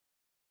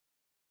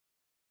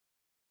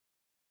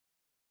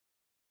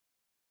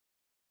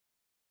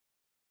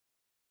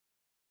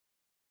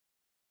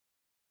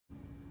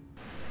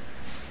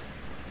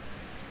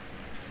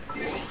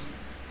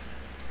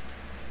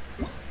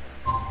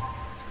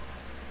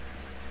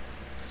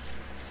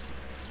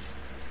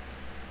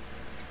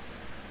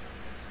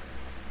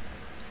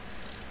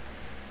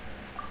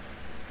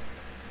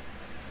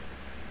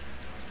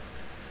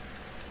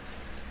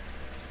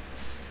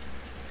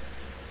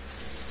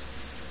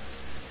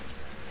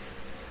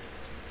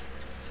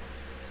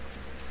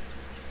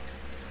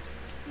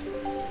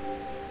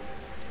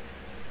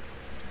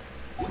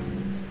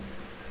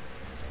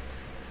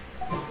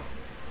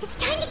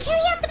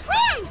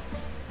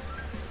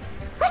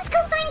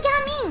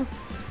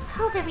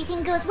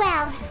everything goes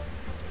well.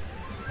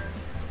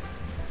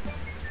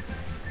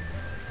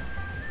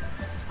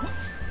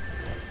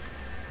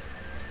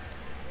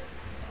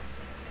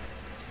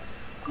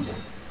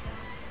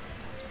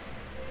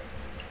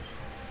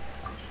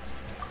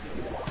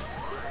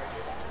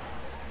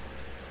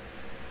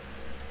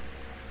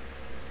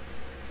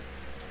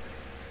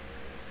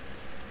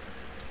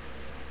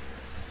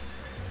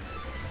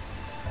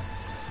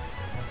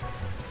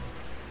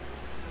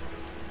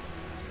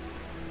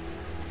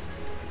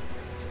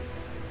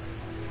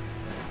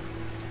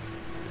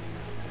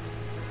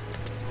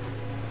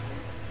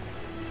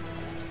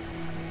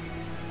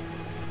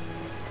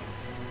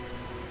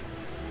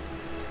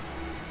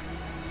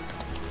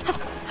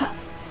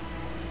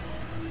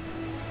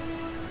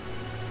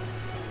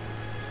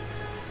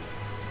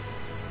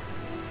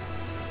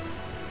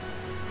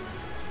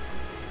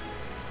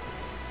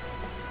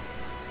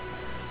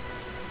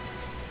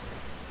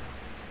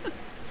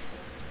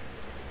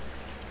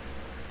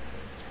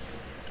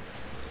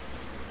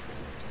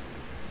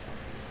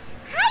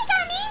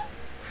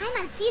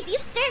 Sees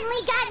you've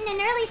certainly gotten an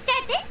early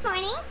start this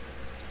morning.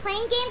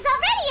 Playing games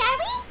already, are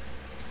we?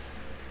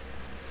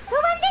 Who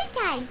won this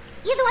time?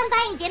 You the one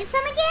buying dim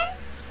sum again?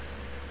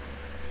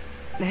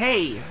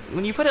 Hey,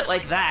 when you put it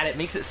like that, it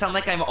makes it sound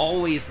like I'm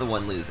always the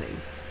one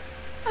losing.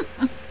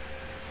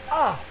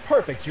 Ah,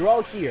 perfect, you're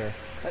all here.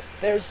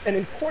 There's an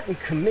important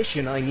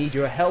commission I need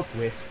your help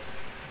with.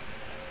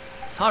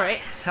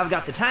 Alright, I've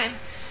got the time.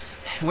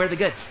 Where are the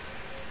goods?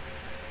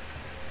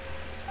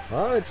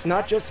 Well, it's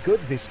not just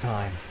goods this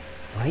time.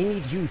 I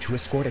need you to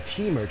escort a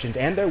tea merchant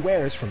and their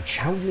wares from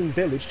Chaoying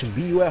Village to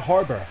Liyue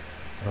Harbor.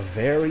 A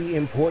very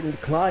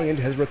important client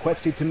has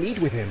requested to meet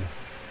with him.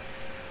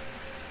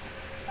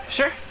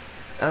 Sure.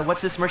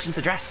 What's this merchant's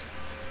address?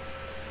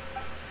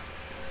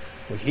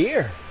 Well,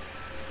 here.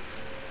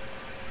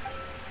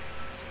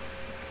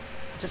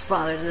 Just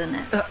followed it, isn't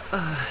it?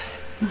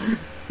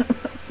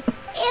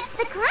 If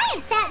the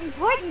client's that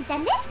important,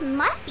 then this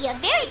must be a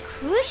very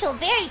crucial,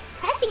 very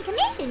pressing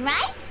commission,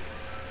 right?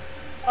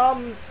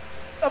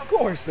 Of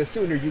course, the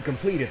sooner you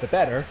complete it, the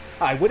better.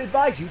 I would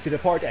advise you to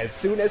depart as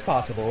soon as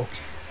possible.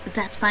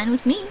 That's fine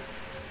with me.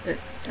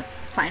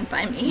 Fine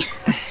by me.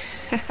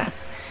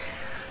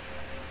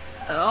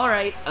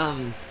 Alright,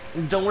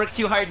 don't work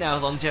too hard now,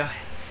 Longjo.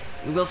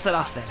 We'll set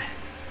off then.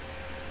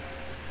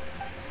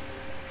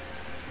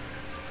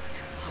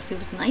 Coffee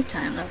with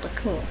nighttime, that would look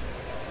cool.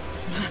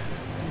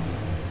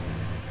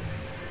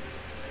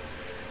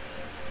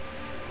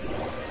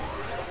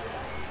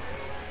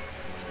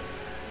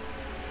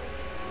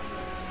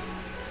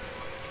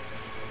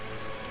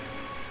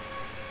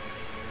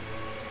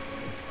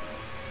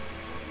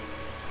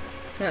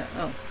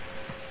 Oh.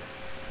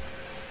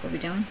 What are we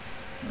doing?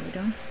 What are we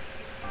doing?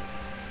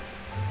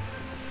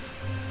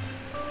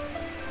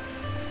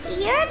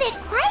 You're a bit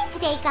quiet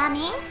today,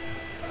 Gaming.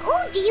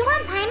 Oh, do you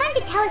want Paimon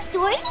to tell a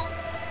story?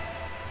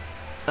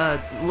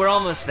 We're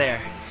almost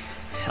there.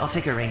 I'll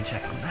take a rain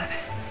check on that.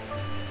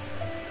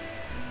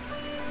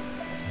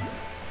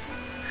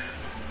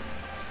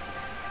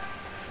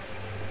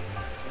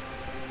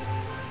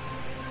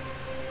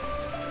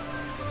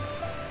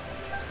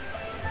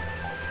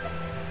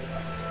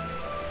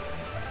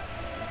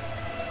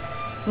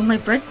 Well, my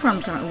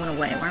breadcrumbs aren't went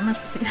away. Where am I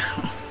supposed to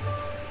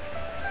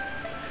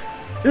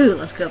go? Ooh,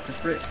 let's go up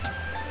this roof.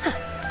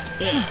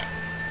 Yeah.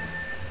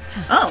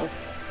 Oh,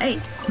 hey.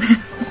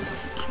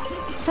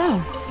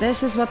 So,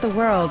 this is what the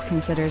world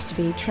considers to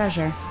be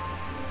treasure.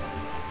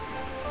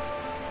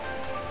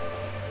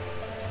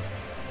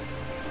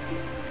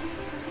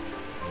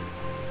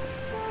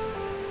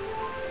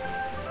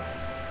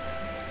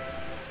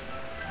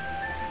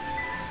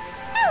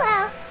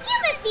 Hello,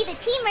 you must be the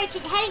tea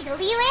merchant heading to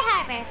Liyue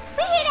Harbor.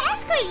 We're here to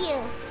escort you.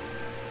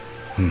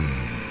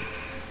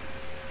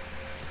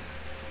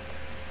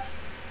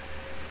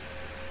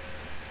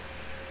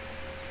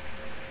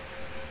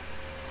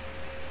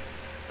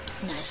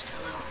 Nice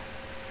fellow.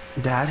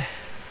 Dad?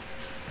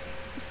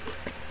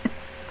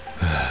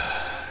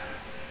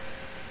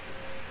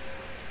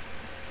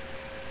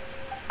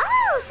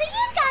 Oh, so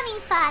you're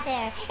Gaming's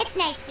father. It's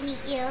nice to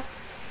meet you.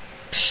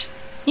 Psh,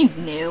 you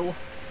knew.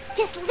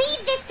 Just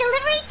leave this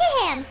delivery to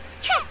him.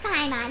 Trust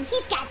Paimon,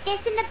 he's got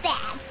this in the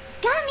bag.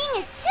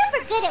 Gaming is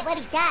super good at what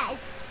he does.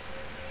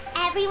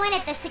 Everyone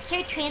at the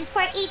Secure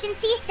Transport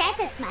Agency says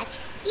as much.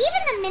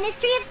 Even the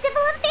Ministry of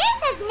Civil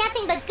Affairs has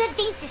nothing but good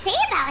things to say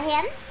about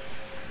him.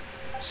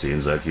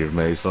 Seems like you've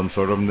made some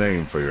sort of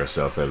name for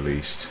yourself, at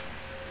least.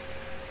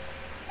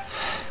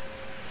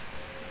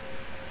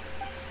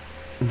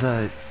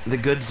 The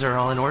goods are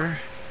all in order?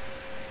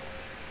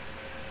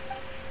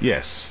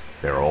 Yes,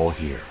 they're all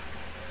here.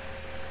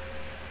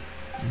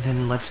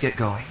 Then let's get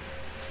going.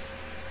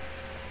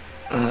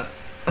 A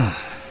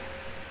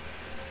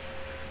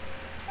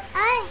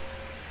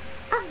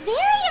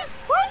very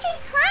important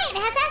client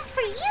has asked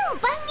for you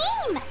by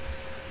name.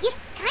 You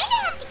kinda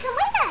have to come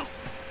with us.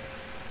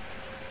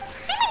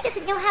 Paimon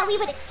doesn't know how we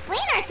would explain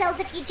ourselves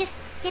if you just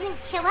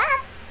didn't show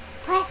up.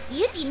 Plus,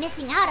 you'd be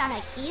missing out on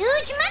a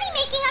huge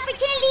money-making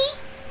opportunity.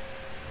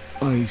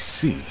 I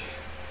see.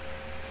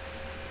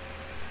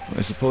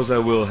 I suppose I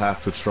will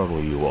have to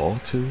trouble you all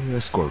to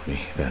escort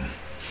me, then.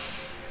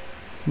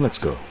 Let's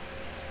go.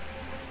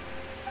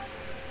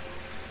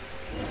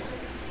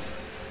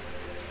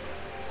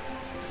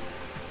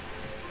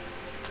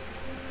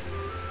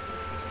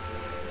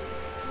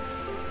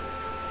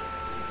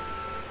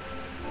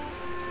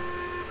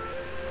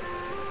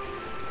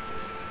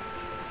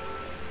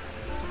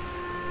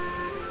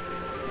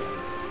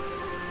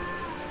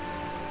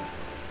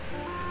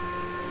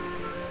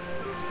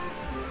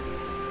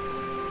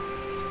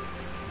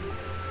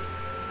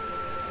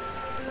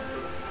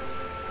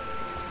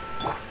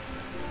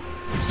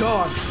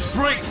 Dawn,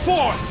 break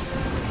forth!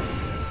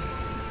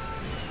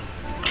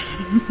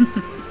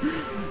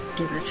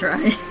 Give it a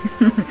try.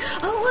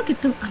 Oh, look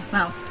at the...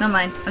 Oh, never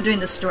mind. I'm doing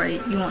this story.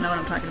 You won't know what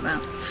I'm talking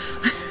about.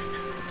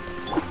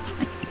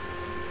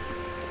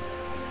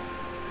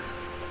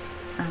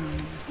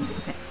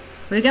 Okay.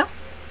 Where'd it go?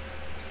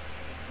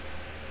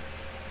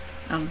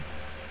 Oh.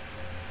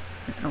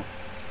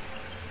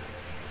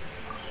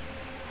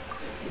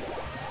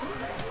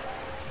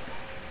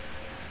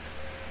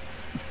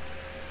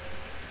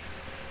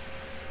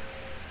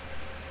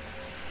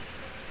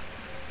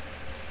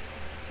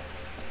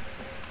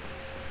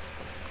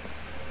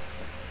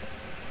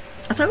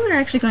 I thought we were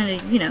actually going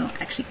to, you know,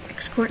 actually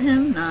escort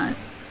him, not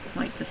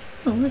like this.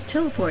 Oh, let's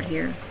teleport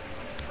here.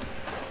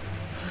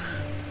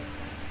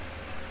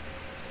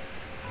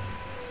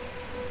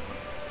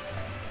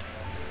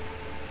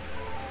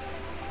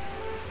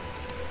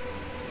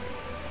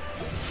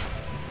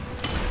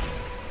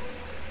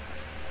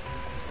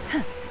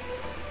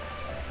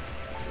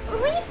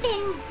 We've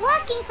been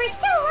walking for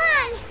so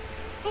long.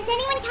 Is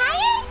anyone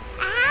tired?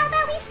 How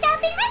about we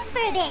stop and rest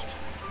for a bit?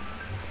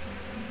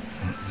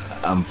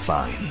 I'm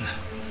fine.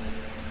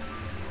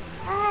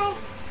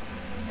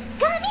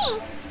 Gummy,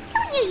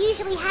 don't you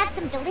usually have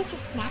some delicious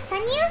snacks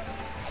on you?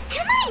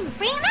 Come on,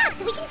 bring them out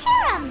so we can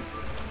share them.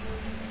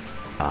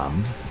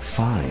 I'm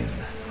fine.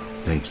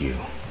 Thank you.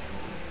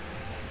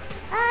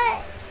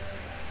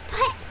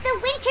 But the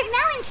winter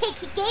melon cake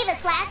he gave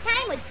us last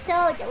time was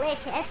so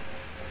delicious.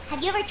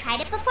 Have you ever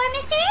tried it before,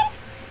 Mr. Ed?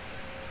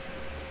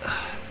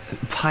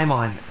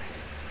 Paimon.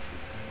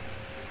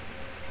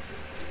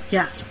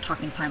 Yeah, stop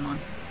talking Paimon.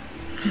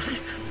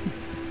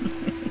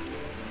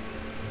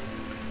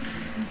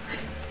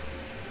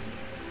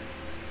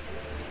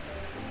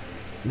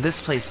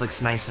 This place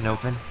looks nice and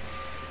open.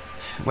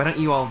 Why don't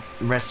you all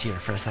rest here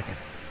for a second?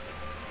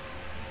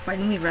 Why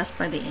didn't we rest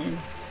by the inn?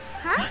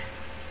 Huh?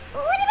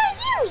 What about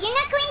you? You're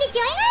not going to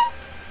join us?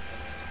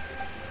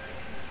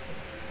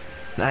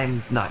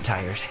 I'm not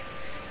tired.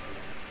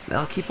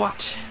 I'll keep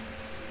watch.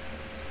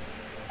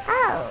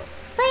 Oh,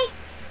 but...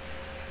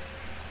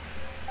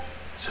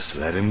 Just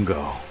let him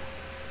go.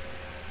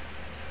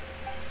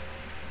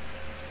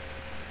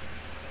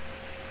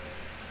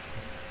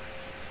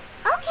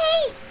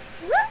 Okay,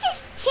 we'll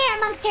just share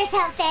amongst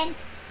ourselves then.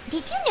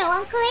 Did you know,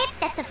 Uncle Ip,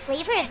 that the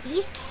flavor of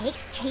these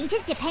cakes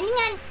changes depending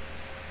on...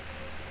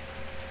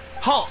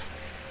 Halt!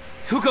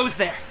 Who goes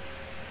there?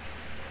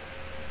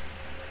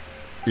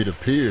 It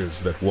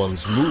appears that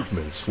one's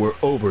movements were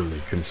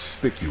overly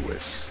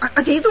conspicuous.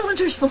 Are they the ones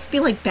who are supposed to be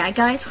like bad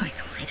guys? Oh my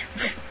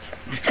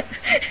god.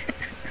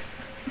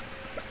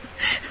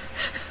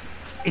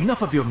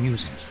 Enough of your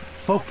musings.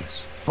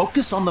 Focus.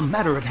 Focus on the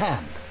matter at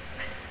hand.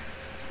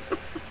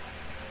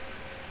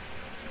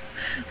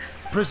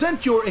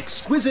 Present your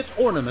exquisite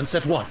ornaments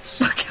at once.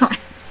 Oh god.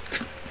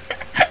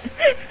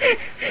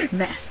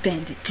 Masked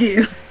Bandit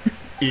too.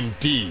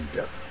 Indeed.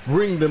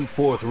 Bring them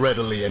forth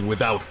readily and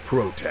without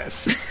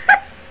protest.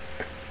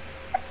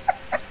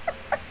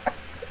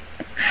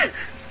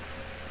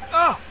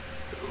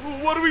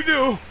 What do we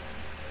do?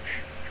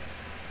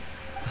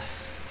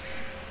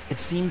 It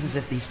seems as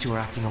if these two are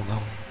acting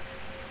alone.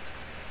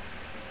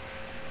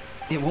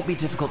 It won't be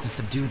difficult to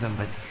subdue them,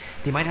 but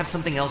they might have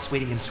something else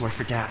waiting in store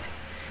for Dad.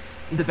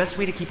 The best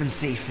way to keep him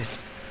safe is...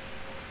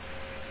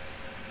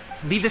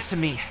 Leave this to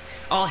me.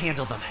 I'll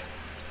handle them.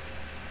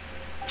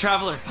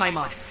 Traveler,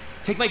 Paimon,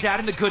 take my dad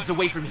and the goods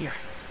away from here.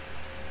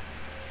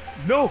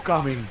 No,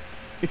 Coming.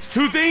 It's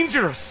too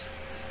dangerous.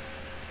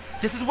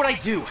 This is what I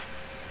do.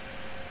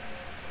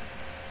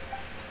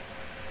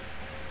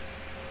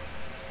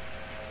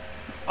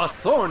 A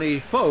thorny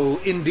foe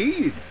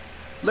indeed.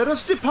 Let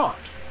us depart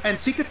and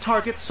seek a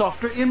target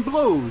softer in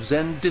blows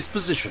and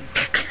disposition.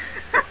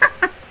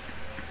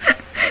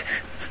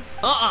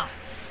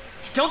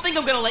 Don't think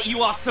I'm gonna let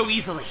you off so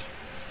easily.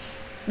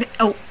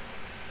 Oh.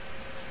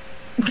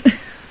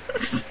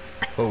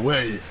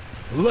 Away!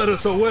 Let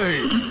us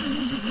away!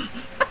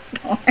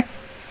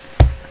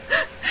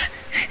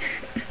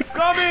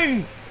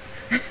 Coming!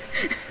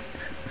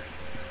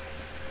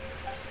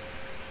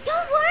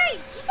 Don't worry,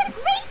 he's a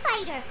great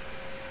fighter.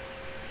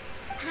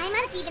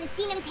 Paimon's even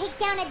seen him take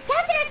down a dozen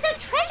or so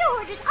treasure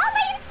hoarders all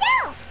by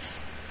himself.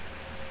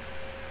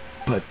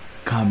 But,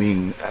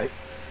 Coming,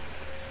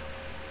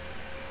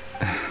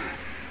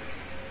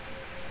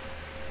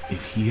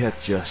 If he had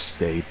just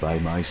stayed by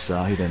my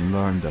side and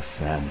learned the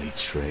family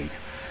trade,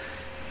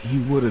 he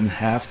wouldn't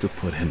have to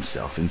put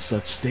himself in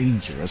such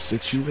dangerous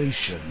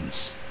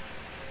situations.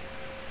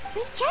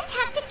 We just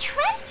have to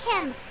trust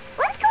him.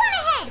 Let's go on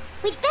ahead.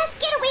 We'd best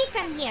get away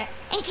from here,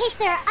 in case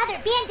there are other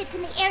bandits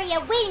in the area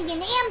waiting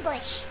in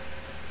ambush.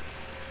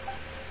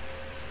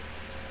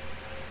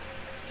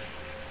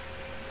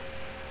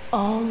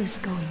 All is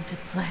going to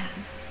plan.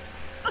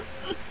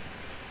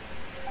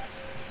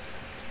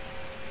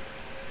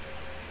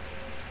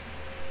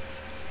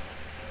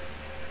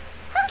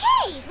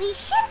 Okay, we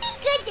should be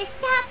good to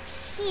stop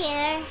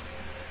here.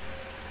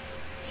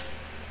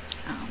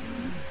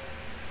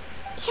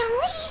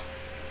 Yoli?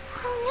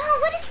 Oh no,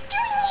 what is he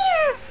doing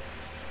here?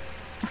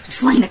 I'm just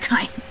flying a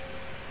kite.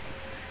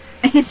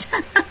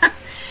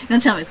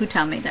 Don't tell me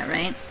Huta made that,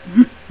 right?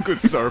 Good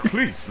sir,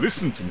 please,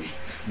 listen to me.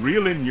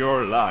 Reel in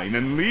your line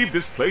and leave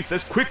this place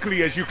as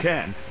quickly as you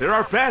can. There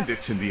are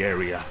bandits in the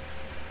area.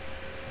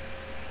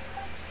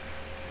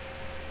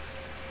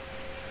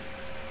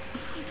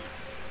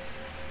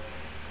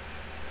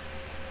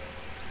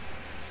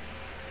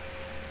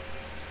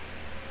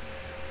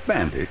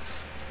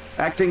 Bandits?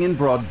 Acting in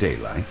broad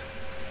daylight?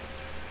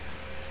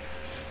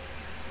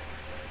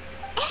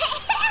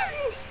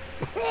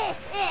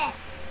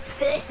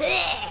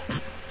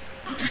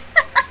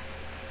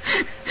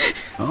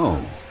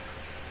 Oh.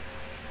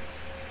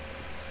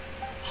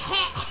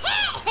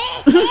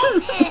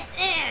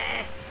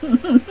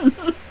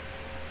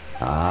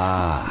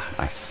 Ah,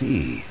 I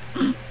see.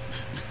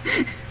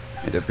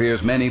 It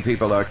appears many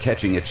people are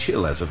catching a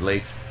chill as of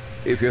late.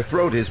 If your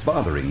throat is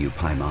bothering you,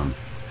 Paimon,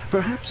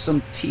 perhaps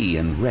some tea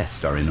and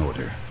rest are in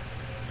order.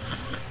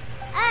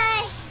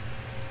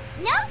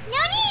 Nope,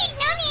 no need.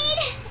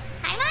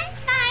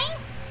 Paimon's fine.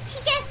 She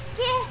just,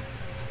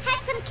 had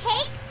some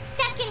cake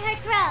stuck in her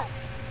throat.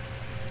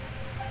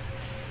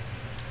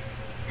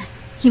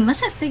 He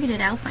must have figured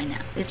it out by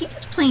now. Is he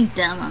just playing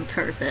dumb on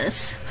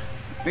purpose?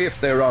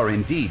 If there are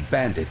indeed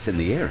bandits in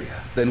the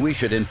area, then we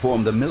should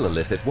inform the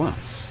Millilith at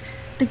once.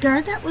 The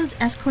guard that was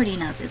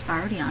escorting us is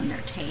already on their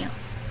tail.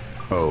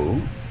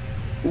 Oh?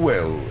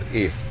 Well,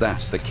 if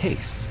that's the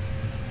case.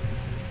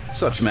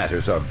 Such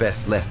matters are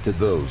best left to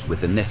those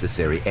with the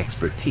necessary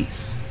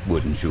expertise.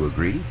 Wouldn't you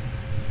agree?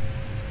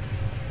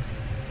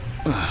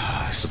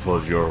 I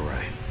suppose you're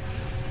right.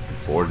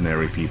 If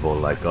ordinary people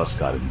like us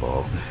got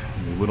involved,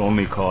 it would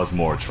only cause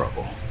more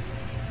trouble.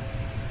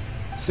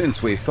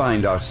 Since we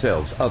find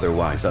ourselves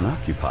otherwise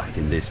unoccupied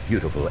in this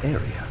beautiful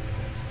area,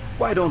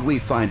 why don't we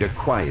find a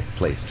quiet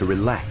place to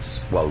relax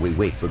while we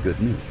wait for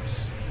good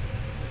news?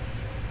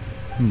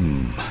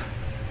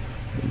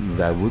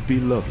 That would be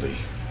lovely.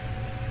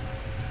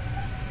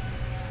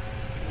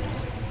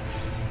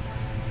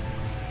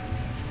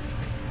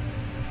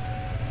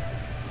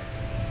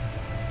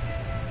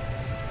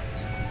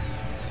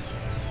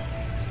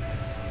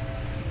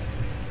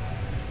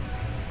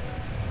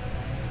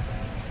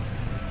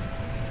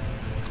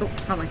 Oh,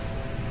 hold on.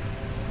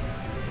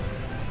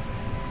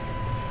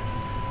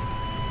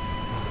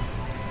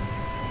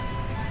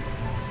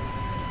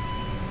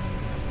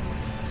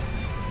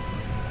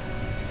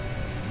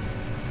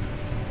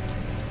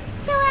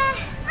 So,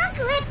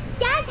 Uncle Ip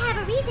does have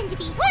a reason to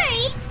be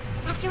worried.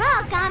 After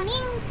all,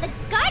 Gaming, the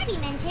guard we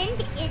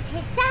mentioned, is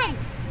his son.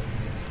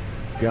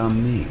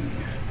 Gaming.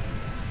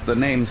 The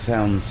name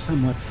sounds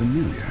somewhat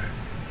familiar.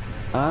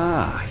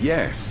 Ah,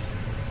 yes.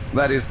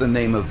 That is the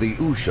name of the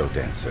Usho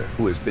dancer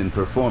who has been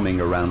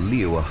performing around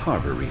Liyue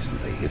Harbor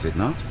recently, is it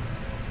not?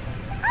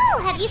 Oh,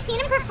 have you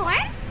seen him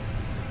perform?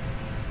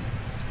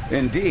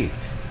 Indeed.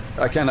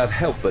 I cannot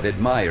help but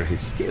admire his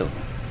skill.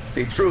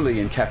 He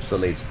truly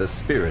encapsulates the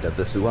spirit of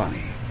the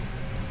Suani.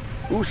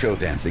 Usho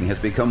dancing has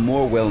become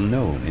more well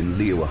known in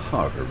Liyue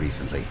Harbor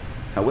recently.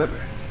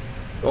 However,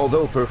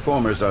 although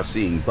performers are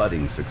seeing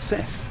budding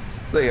success,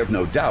 they have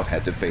no doubt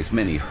had to face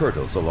many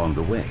hurdles along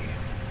the way.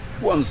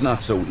 One's not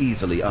so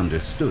easily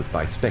understood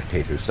by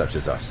spectators such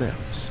as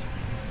ourselves.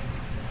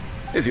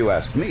 If you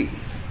ask me,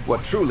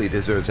 what truly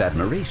deserves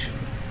admiration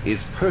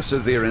is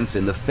perseverance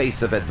in the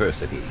face of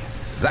adversity.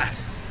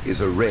 That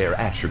is a rare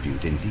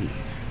attribute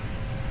indeed.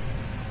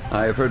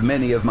 I have heard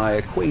many of my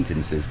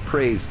acquaintances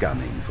praise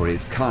Gaming for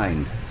his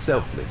kind,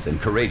 selfless,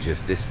 and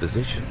courageous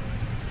disposition.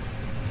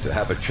 To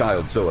have a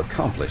child so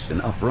accomplished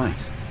and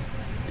upright,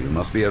 you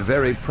must be a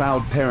very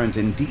proud parent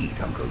indeed,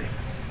 Uncle Ip.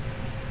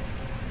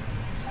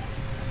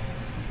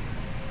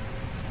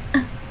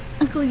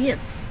 Uncle Yip.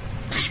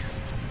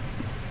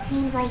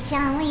 Seems like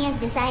Zhongli has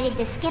decided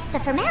to skip the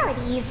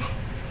formalities.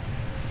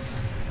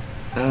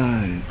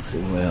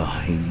 Well,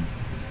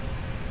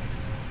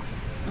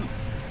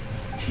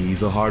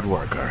 he's a hard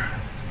worker.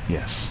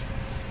 Yes.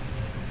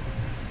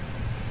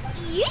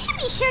 You should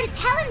be sure to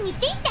tell him you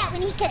think that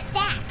when he cuts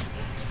back.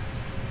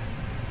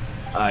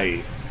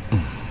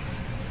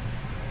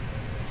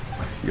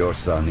 Your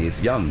son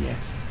is young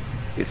yet.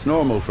 It's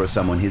normal for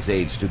someone his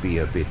age to be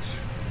a bit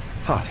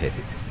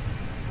hot-headed.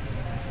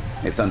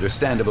 It's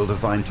understandable to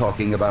find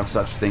talking about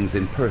such things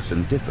in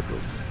person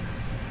difficult.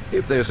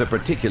 If there's a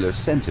particular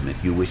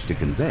sentiment you wish to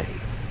convey,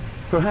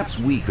 perhaps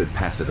we could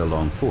pass it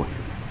along for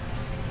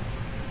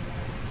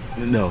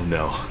you. No.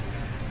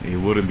 It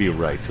wouldn't be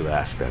right to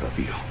ask that of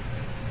you.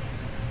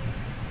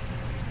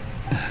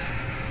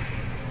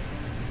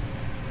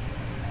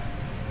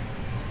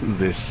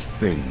 This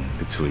thing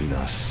between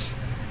us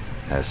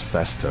has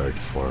festered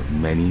for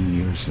many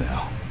years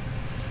now.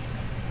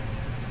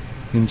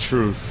 In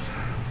truth,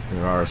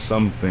 there are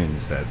some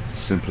things that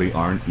simply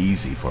aren't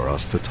easy for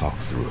us to talk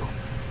through.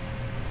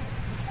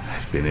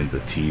 I've been in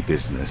the tea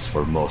business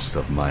for most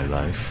of my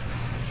life,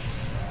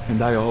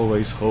 and I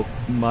always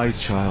hoped my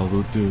child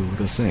would do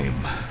the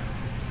same.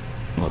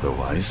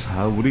 Otherwise,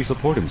 how would he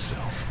support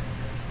himself?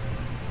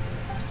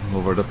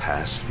 Over the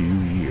past few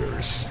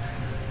years,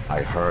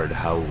 I heard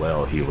how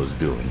well he was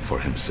doing for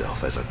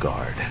himself as a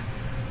guard.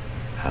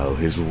 How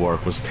his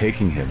work was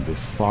taking him to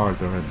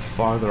farther and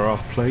farther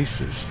off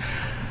places.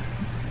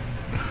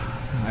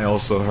 I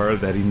also heard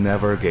that he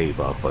never gave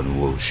up on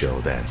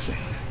wushou dancing.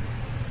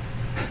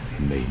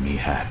 It made me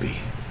happy.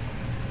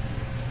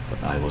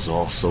 But I was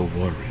also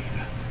worried.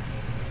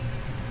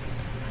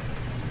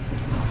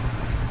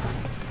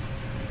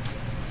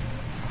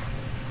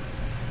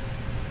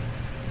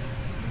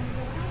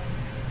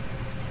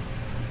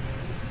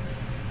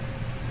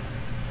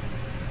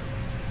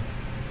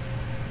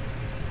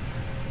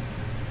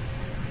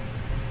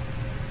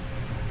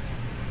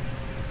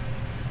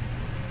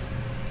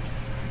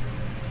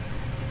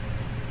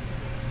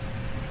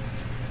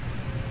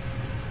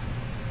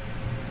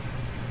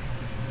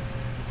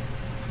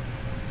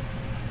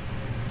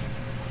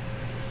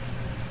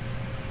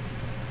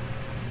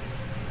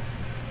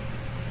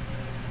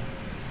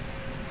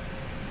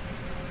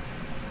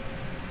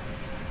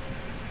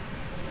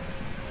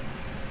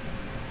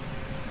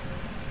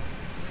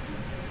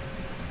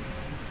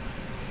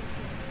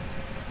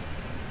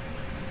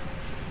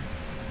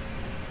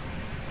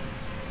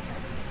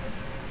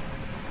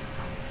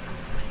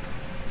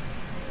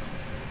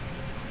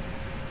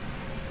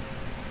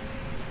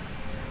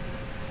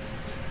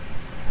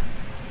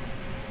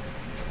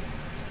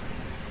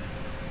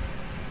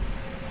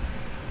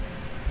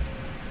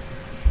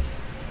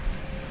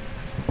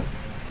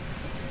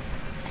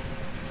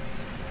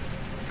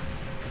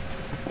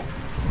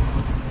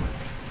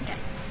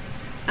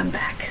 I'm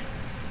back.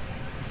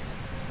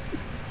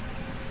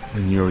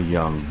 When you're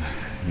young,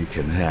 you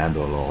can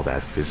handle all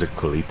that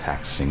physically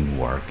taxing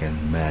work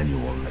and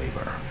manual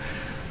labor.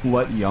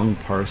 What young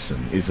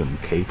person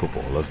isn't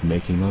capable of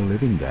making a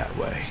living that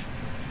way?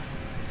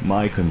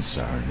 My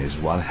concern is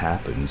what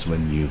happens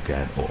when you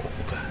get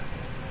old.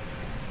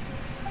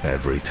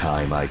 Every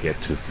time I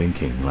get to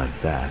thinking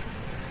like that,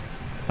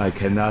 I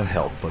cannot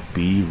help but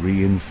be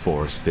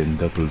reinforced in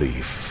the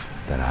belief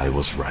that I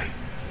was right.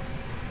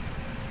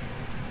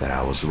 That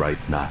I was right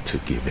not to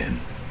give in.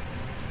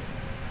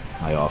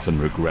 I often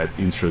regret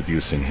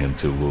introducing him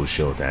to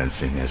wushou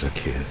dancing as a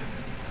kid.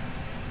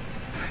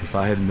 If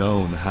I had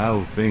known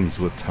how things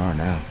would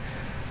turn out,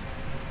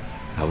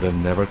 I would have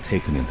never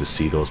taken him to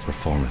see those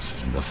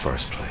performances in the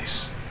first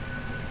place.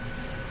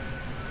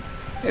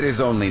 It is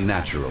only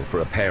natural for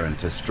a parent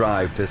to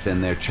strive to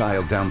send their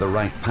child down the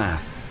right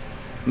path.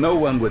 No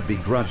one would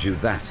begrudge you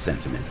that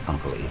sentiment,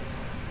 Uncle E.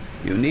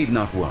 You need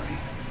not worry.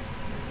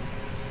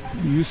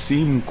 You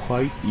seem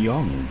quite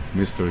young,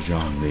 Mr.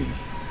 Zhongli.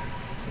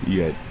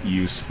 Yet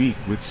you speak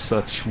with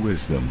such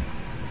wisdom.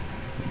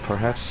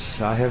 Perhaps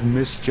I have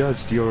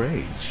misjudged your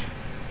age.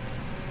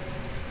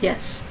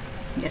 Yes.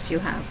 Yes, you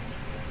have.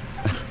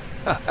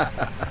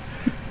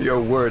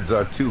 Your words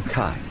are too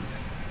kind.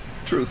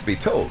 Truth be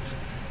told,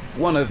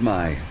 one of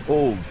my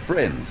old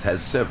friends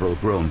has several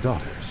grown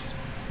daughters.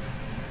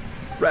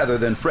 Rather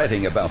than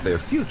fretting about their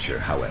future,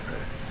 however,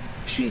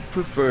 she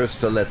prefers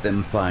to let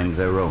them find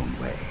their own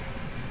way.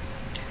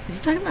 Is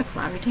he talking about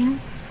Cloud Retainer?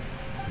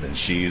 Then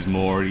she is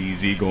more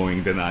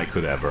easygoing than I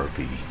could ever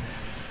be.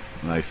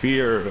 I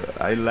fear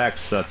I lack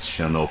such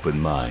an open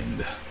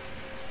mind.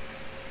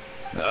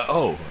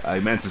 Oh, I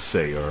meant to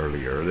say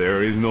earlier,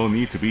 there is no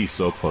need to be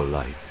so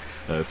polite.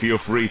 Feel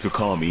free to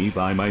call me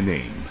by my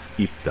name,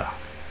 Ipta.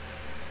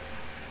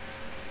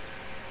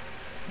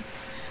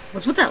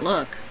 What's with that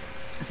look?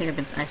 I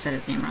think I said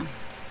his name wrong.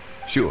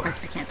 Sure.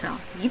 I can't tell.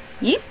 Yeep,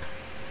 yeep.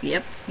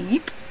 Yep,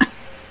 yeep.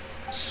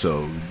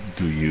 So,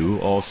 do you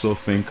also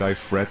think I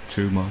fret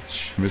too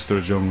much,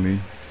 Mr. Zhongli?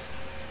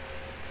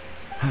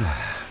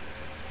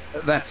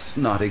 That's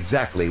not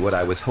exactly what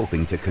I was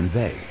hoping to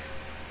convey.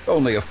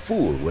 Only a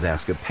fool would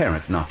ask a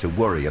parent not to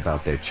worry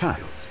about their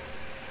child.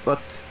 But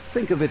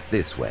think of it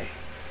this way.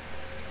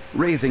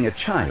 Raising a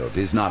child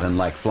is not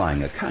unlike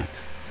flying a kite.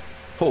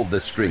 Hold the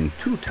string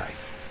too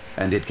tight,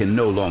 and it can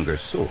no longer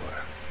soar.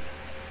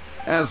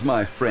 As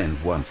my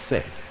friend once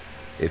said,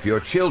 if your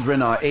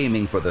children are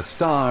aiming for the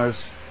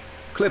stars,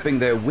 clipping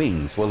their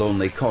wings will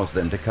only cause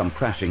them to come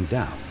crashing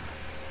down.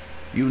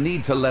 You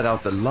need to let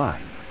out the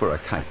line for a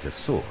kite to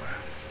soar.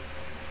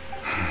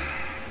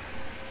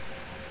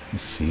 It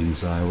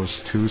seems I was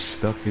too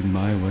stuck in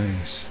my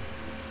ways.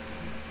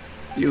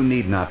 You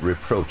need not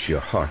reproach your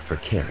heart for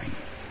caring.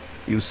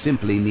 You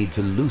simply need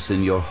to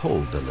loosen your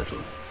hold a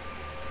little.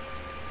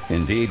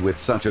 Indeed, with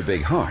such a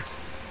big heart,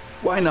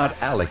 why not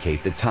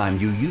allocate the time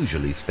you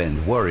usually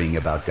spend worrying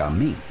about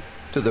Gamin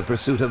to the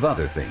pursuit of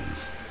other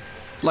things,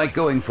 like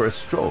going for a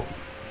stroll,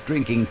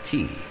 drinking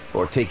tea,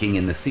 or taking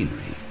in the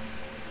scenery.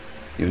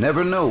 You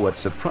never know what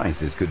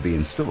surprises could be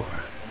in store.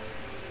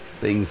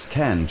 Things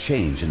can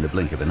change in the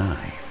blink of an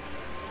eye.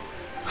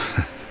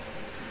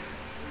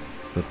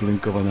 The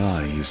blink of an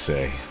eye, you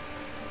say?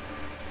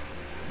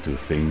 Do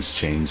things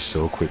change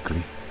so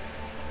quickly?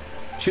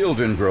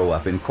 Children grow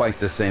up in quite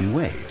the same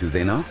way, do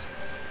they not?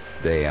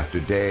 Day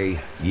after day,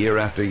 year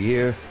after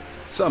year,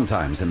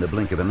 sometimes in the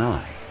blink of an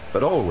eye,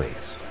 but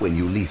always when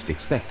you least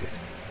expect it.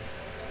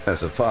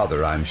 As a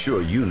father, I'm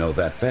sure you know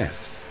that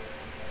best.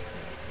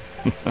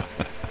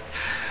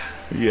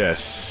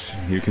 Yes,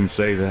 you can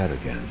say that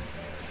again.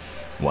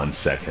 1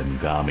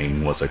 second,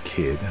 Gaming was a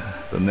kid.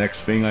 The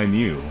next thing I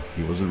knew,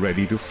 he was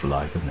ready to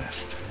fly the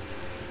nest.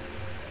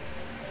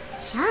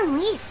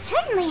 Zhongli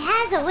certainly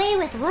has a way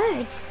with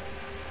words.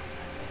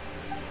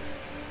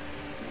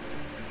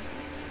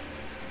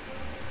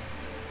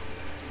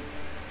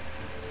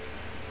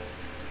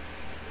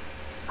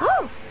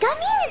 Oh,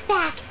 Gaming is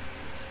back!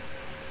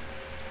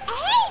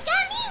 Hey,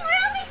 Gaming,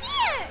 we're over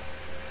here!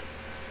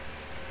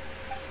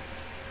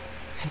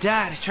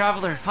 Dad,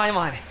 Traveler,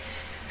 Paimon.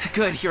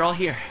 Good, you're all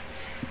here.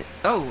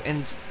 Oh,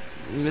 and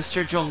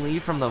Mr.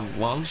 Zhongli from the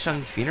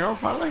Wangsheng Funeral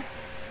Parlor?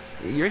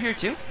 You're here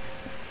too?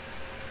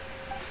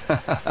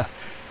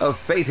 A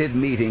fated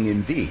meeting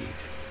indeed.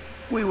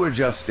 We were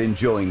just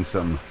enjoying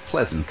some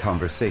pleasant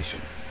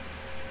conversation.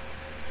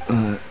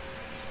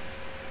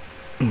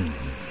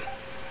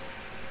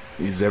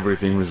 Is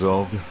everything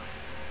resolved?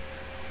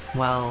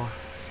 Well,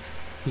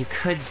 you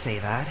could say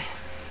that.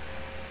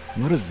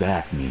 What does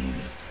that mean?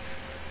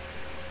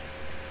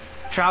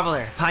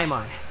 Traveler,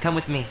 Paimon, come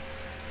with me.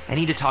 I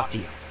need to talk to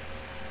you.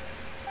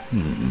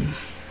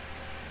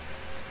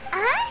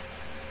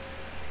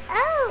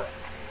 Oh,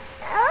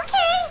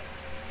 okay.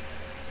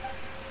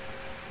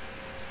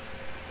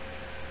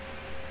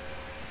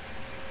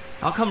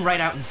 I'll come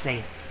right out and say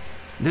it.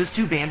 Those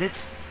two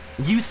bandits,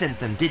 you sent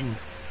them, didn't you?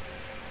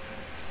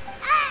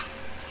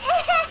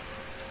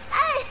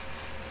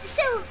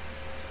 So,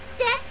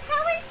 that's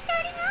how we're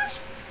starting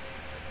off?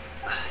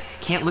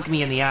 Can't look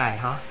me in the eye,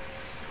 huh?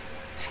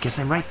 Guess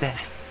I'm right then.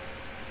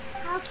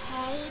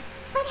 Okay,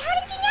 but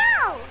how did you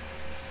know?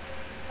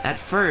 At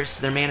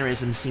first, their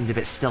mannerisms seemed a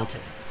bit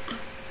stilted.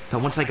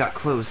 But once I got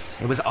close,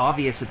 it was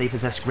obvious that they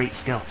possessed great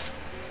skills.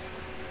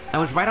 I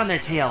was right on their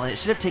tail, and it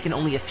should have taken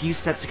only a few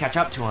steps to catch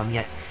up to them,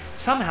 yet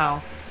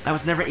somehow, I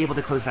was never able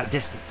to close that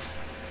distance.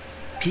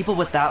 People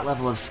with that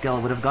level of skill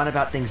would have gone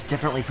about things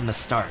differently from the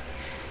start,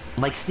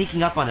 like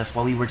sneaking up on us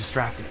while we were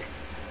distracted.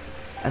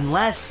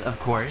 Unless, of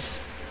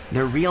course,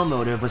 their real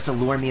motive was to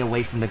lure me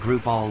away from the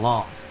group all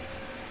along.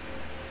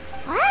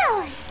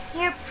 Wow,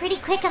 you're pretty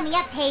quick on the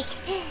uptake.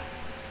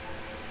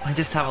 I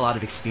just have a lot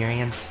of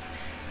experience.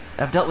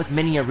 I've dealt with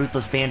many a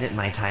ruthless bandit in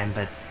my time,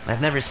 but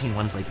I've never seen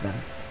ones like them.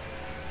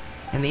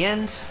 In the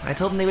end, I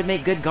told them they would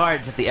make good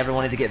guards if they ever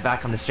wanted to get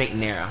back on the straight and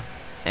narrow,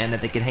 and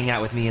that they could hang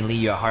out with me in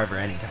Liyue Harbor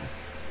anytime.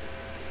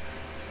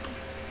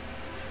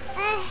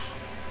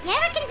 You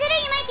ever consider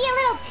you might be a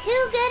little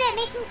too good at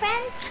making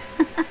friends?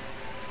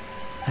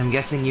 I'm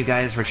guessing you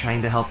guys were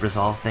trying to help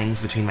resolve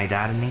things between my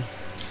dad and me?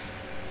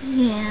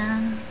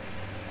 Yeah.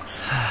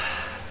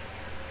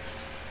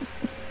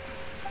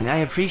 I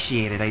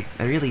appreciate it, I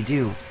really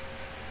do.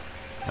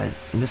 But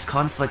this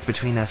conflict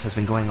between us has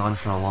been going on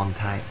for a long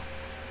time.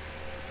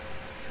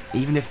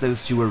 Even if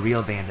those two were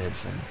real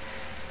bandits, and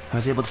I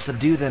was able to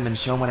subdue them and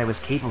show them what I was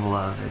capable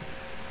of,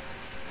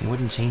 it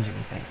wouldn't change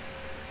anything.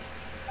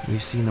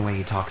 You've seen the way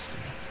he talks to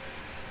me.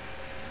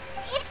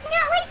 It's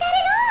not like that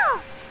at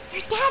all!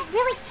 Your dad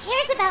really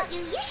cares about you.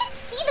 You should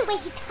see the way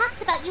he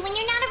talks about you when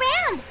you're not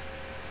around.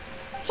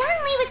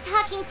 Zhongli was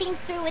talking things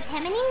through with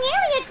him, and he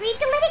nearly agreed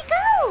to let it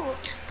go.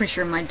 Pretty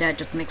sure my dad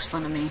just makes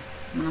fun of me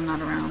when I'm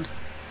not around.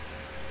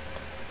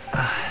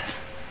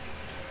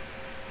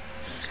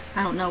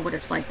 I don't know what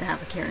it's like to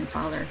have a caring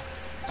father.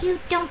 You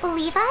don't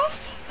believe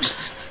us?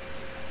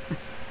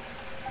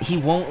 He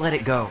won't let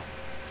it go.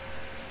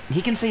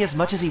 He can say as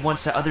much as he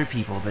wants to other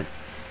people, but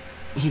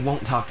he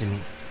won't talk to me.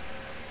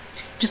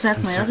 Just ask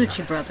I'm my certain other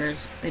two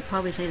brothers. They'd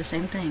probably say the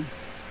same thing.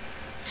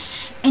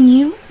 And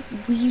you?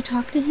 Will you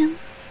talk to him?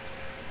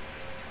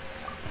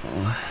 You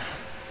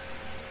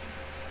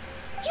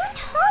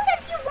told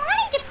us you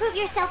wanted to prove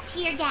yourself to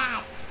your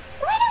dad.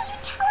 Why don't you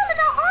tell him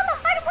about all the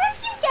hard work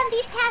you've done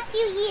these past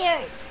few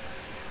years?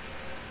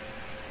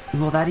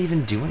 Will that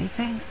even do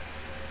anything?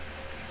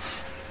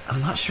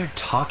 I'm not sure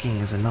talking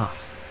is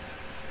enough.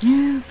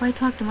 Yeah, if I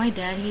talked to my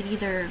dad, he'd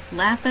either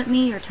laugh at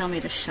me or tell me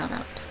to shut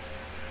up.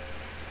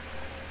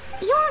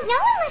 You won't know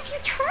unless you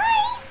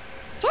try.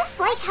 Just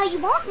like how you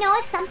won't know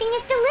if something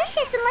is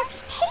delicious unless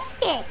you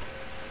taste it.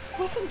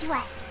 Listen to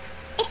us.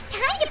 It's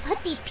time to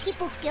put these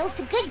people skills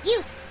to good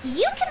use.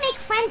 You can make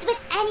friends with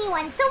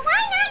anyone, so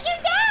why not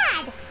your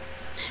dad?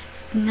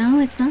 No,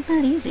 it's not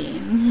that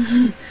easy.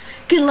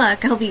 Good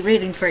luck, I'll be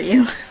rooting for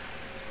you.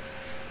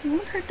 It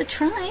won't hurt to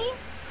try.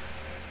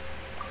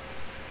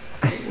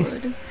 It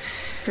would.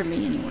 For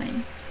me,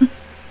 anyway.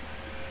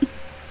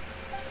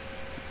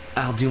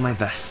 I'll do my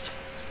best.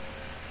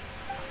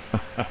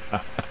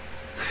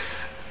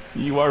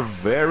 You are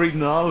very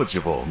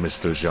knowledgeable,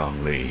 Mr.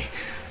 Zhongli.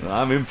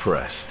 I'm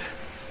impressed.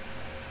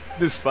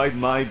 Despite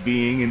my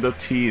being in the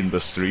tea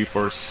industry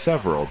for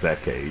several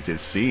decades, it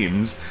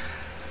seems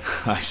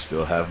I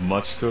still have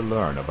much to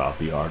learn about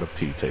the art of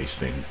tea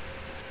tasting.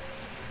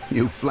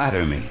 You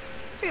flatter me.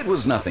 It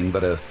was nothing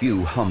but a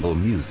few humble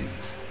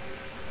musings.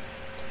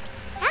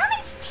 How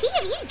much tea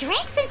have you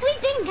drank since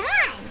we've been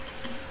gone?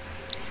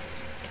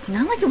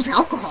 Not like it was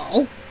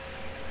alcohol.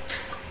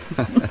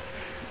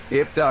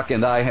 Ipdak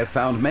and I have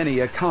found many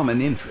a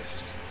common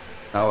interest.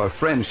 Our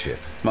friendship,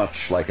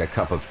 much like a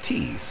cup of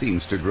tea,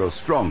 seems to grow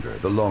stronger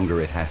the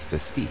longer it has to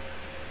steep.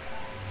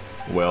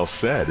 Well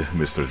said,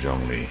 Mr.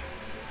 Zhongli.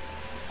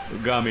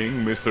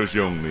 Gaming, Mr.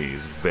 Zhongli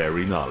is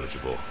very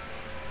knowledgeable.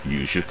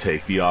 You should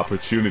take the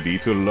opportunity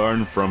to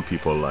learn from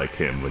people like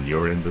him when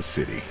you're in the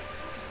city.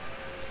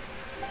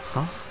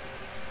 Huh?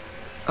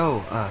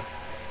 Oh,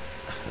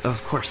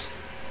 of course.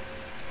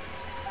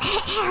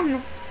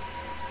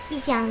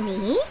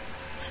 Zhongli?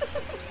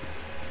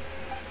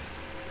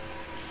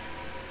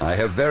 I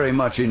have very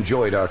much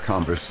enjoyed our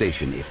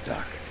conversation,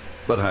 Ipdak.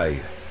 But I,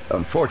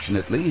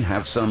 unfortunately,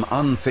 have some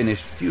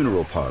unfinished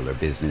funeral parlor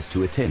business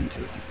to attend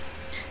to.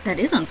 That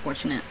is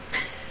unfortunate.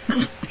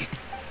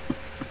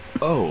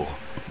 Oh,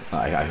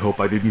 I hope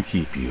I didn't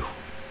keep you.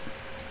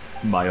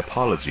 My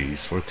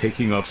apologies for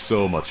taking up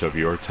so much of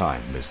your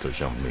time, Mr.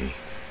 Zhongli.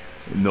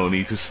 No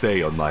need to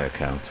stay on my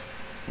account.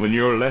 When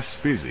you're less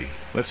busy,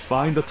 let's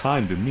find a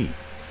time to meet.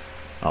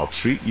 I'll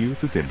treat you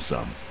to dim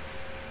sum.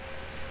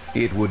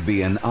 It would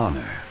be an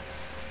honor.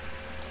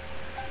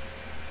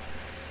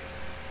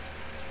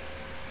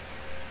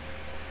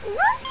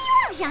 We'll see you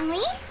out,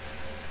 Zhongli.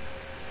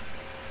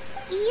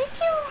 You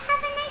two have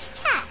a nice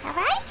chat,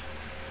 alright?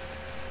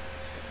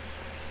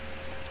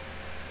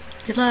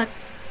 Good luck.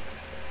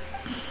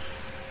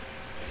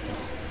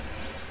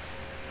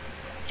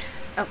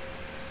 Oh.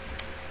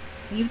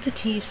 Leave the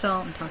tea,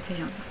 salt, and talk to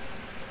John.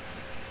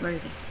 Where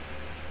is he?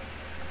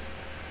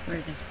 Where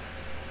is he?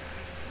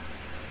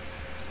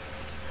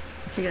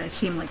 I figured I'd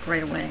see him like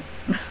right away.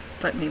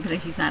 But maybe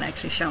he's not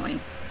actually showing.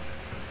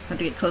 I have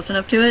to get close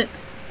enough to it.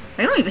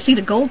 I don't even see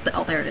the gold.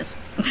 Oh, there it is.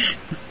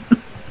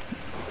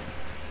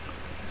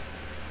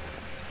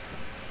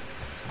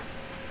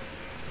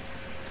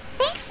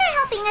 Thanks for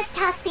helping us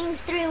talk things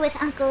through with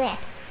Uncle Ip.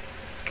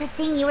 Good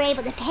thing you were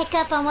able to pick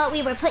up on what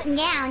we were putting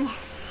down.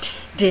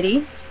 Did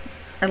he?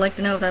 I'd like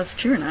to know if that was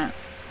true or not.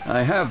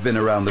 I have been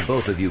around the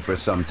both of you for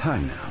some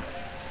time now.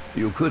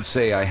 You could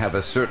say I have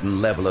a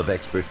certain level of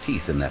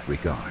expertise in that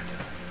regard.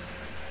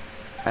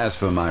 As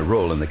for my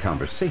role in the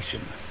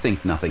conversation,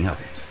 think nothing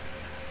of it.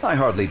 I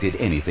hardly did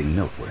anything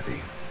noteworthy.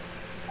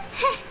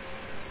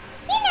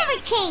 You never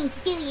change,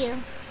 do you?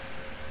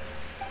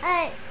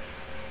 Why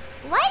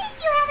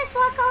did you have us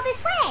walk all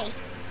this way?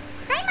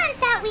 Paimon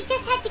thought we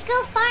just had to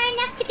go far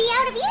enough to be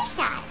out of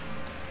earshot.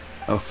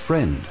 A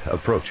friend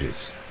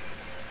approaches.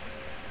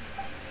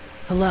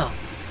 Hello.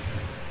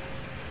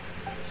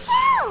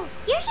 So,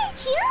 you're here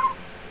too?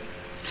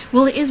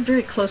 Well, it is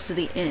very close to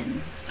the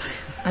inn.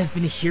 I've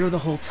been here the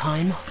whole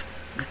time.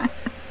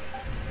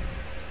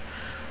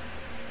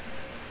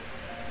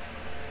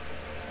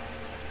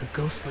 A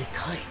ghostly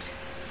kite.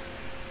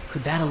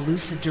 Could that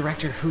elusive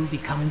Director Who be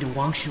coming to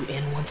Wangshu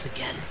Inn once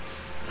again?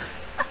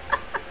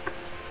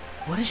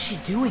 What is she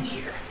doing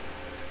here?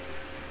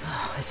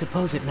 I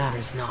suppose it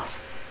matters not.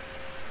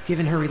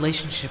 Given her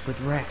relationship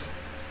with Rex,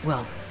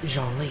 well,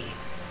 Zhongli,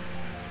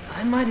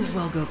 I might as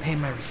well go pay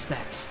my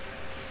respects.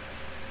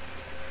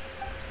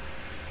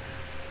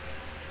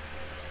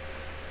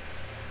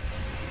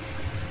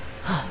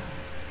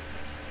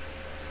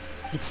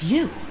 It's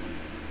you.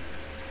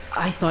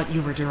 I thought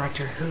you were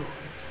Director Who.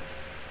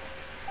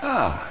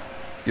 Ah,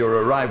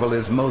 your arrival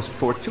is most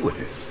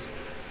fortuitous.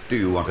 Do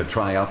you want to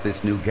try out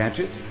this new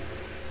gadget?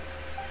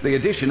 The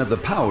addition of the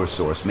power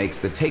source makes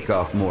the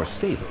takeoff more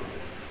stable.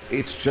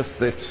 It's just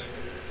that...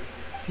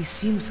 He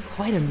seems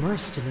quite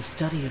immersed in the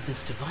study of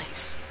this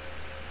device.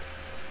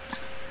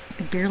 I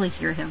can barely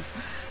hear him.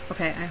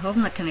 Okay, I hope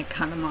I'm not gonna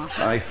cut him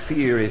off. I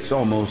fear it's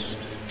almost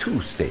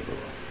too stable.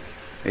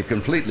 It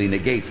completely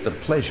negates the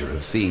pleasure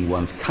of seeing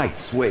one's kite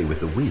sway with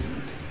the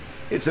wind.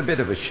 It's a bit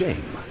of a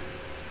shame.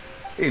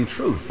 In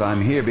truth, I'm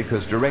here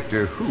because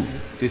Director Who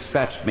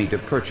dispatched me to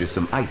purchase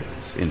some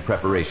items in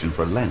preparation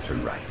for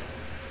Lantern Rite.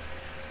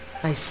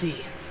 I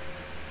see.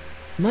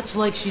 Much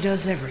like she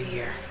does every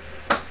year.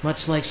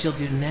 Much like she'll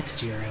do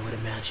next year, I would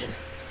imagine.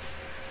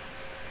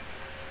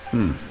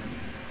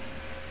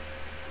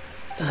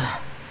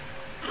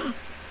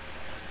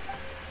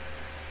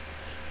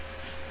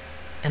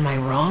 Am I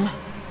wrong?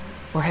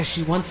 Or has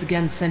she once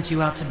again sent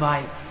you out to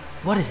buy,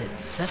 what is it,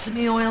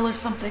 sesame oil or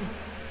something?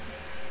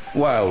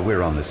 While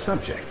we're on the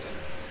subject,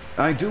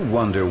 I do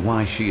wonder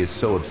why she is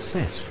so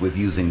obsessed with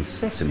using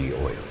sesame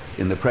oil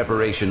in the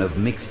preparation of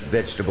mixed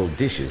vegetable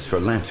dishes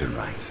for Lantern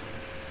Rite.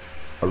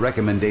 A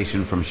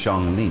recommendation from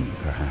Xiangling,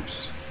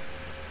 perhaps.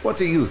 What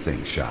do you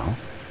think, Xiao?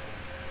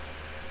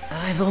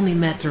 I've only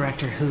met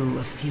Director Who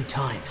a few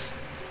times.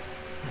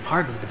 I'm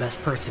hardly the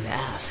best person to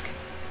ask.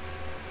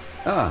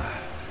 Ah,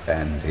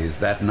 and is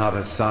that not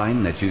a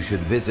sign that you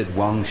should visit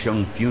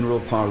Wangsheng Funeral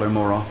Parlor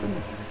more often?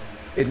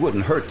 It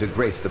wouldn't hurt to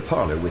grace the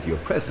parlor with your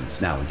presence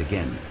now and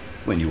again,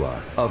 when you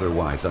are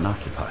otherwise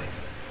unoccupied.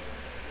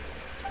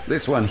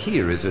 This one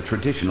here is a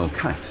traditional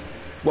kite,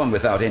 one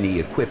without any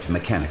equipped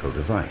mechanical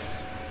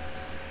device.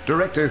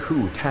 Director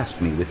Hu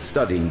tasked me with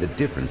studying the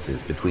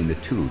differences between the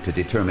two to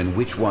determine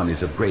which one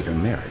is of greater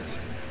merit.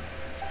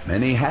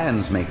 Many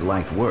hands make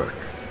light work.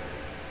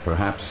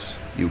 Perhaps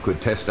you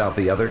could test out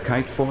the other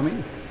kite for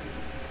me?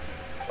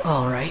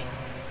 All right.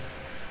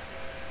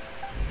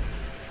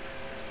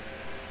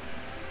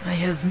 I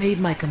have made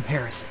my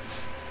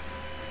comparisons.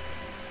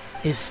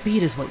 If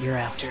speed is what you're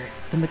after,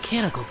 the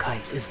mechanical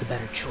kite is the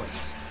better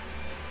choice.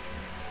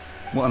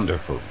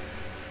 Wonderful.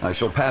 I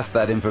shall pass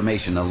that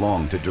information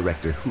along to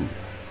Director Hu.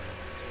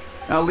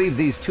 I'll leave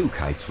these two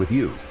kites with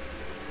you.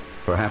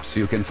 Perhaps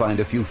you can find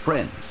a few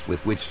friends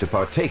with which to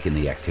partake in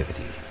the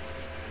activity.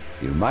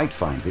 You might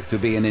find it to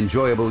be an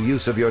enjoyable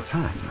use of your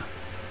time.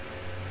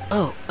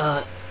 Oh,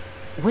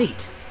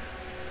 wait.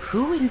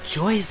 Who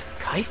enjoys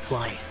kite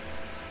flying?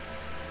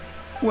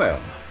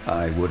 Well,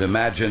 I would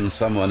imagine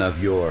someone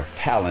of your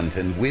talent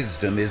and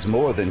wisdom is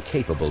more than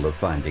capable of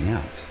finding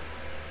out.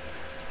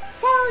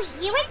 So,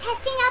 you were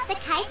testing out the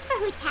kites for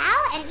Hu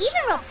Tao and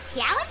even roped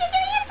Xiao into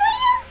doing it for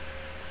you?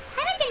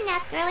 Paimon didn't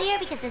ask earlier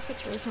because the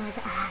situation was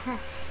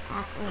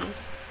awkward.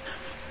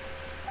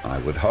 I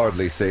would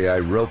hardly say I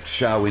roped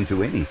Xiao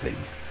into anything.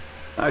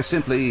 I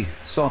simply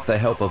sought the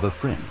help of a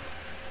friend.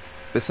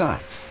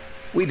 Besides,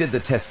 we did the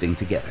testing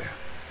together.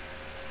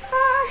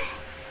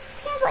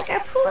 Seems like our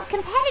pool of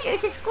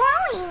competitors is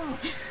growing.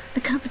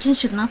 The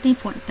competition's not the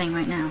important thing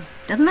right now.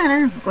 Doesn't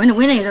matter. We're going to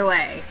win either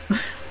way.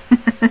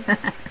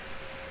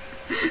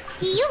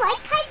 Do you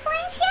like kite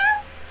flying,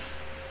 Xiao?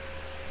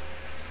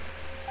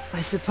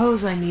 I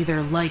suppose I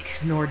neither like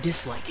nor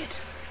dislike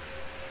it.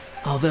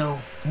 Although,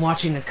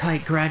 watching a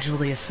kite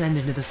gradually ascend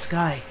into the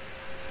sky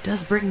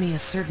does bring me a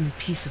certain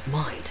peace of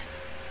mind.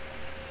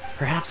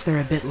 Perhaps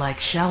they're a bit like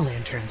Xiao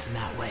lanterns in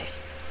that way.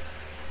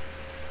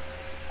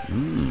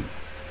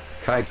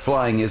 Kite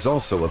flying is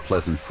also a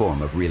pleasant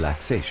form of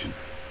relaxation.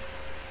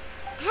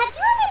 Have you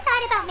ever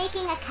thought about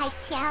making a kite,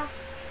 Xiao?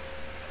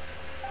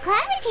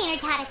 Cloud Retainer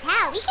taught us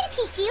how. We can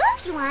teach you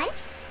if you want.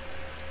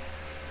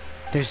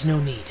 There's no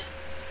need.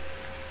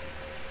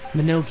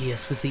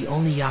 Menogias was the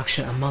only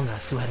yaksha among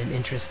us who had an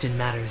interest in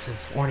matters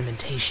of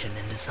ornamentation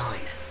and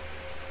design.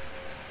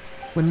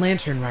 When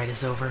Lantern Rite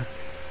is over,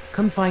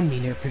 come find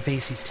me near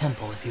Pervasi's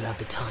temple if you have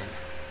the time.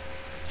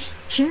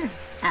 Sure,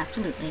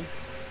 absolutely.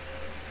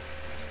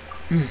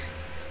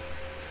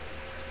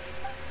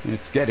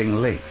 It's getting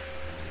late.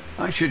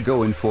 I should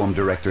go inform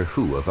Director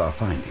Hu of our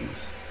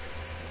findings.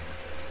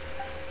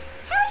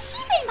 How's she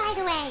been, by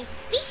the way?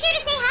 Be sure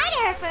to say hi to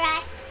her for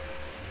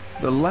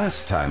us. The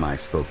last time I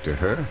spoke to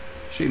her,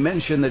 she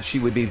mentioned that she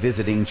would be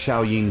visiting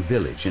Chaoying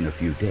Village in a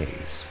few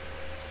days.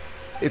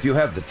 If you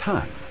have the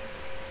time,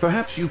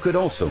 perhaps you could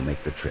also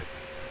make the trip.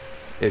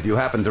 If you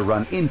happen to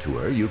run into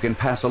her, you can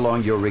pass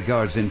along your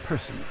regards in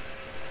person.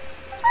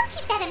 We'll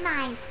keep that in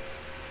mind.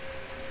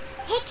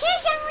 Take care,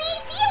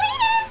 Zhongli. See you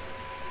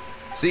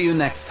later. See you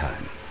next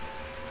time.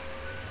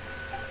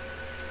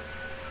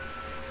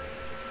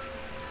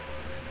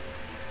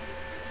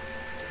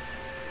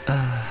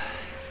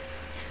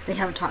 They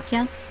haven't talked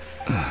yet?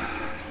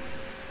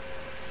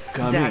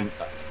 Coming.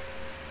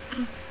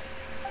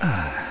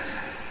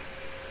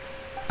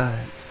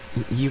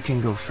 You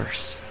can go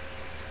first.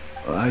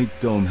 I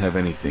don't have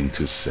anything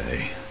to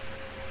say.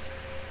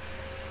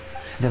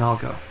 Then I'll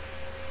go.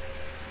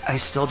 I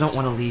still don't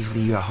want to leave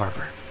Liyue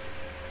Harbor.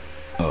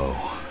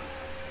 Oh.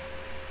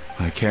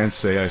 I can't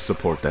say I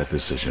support that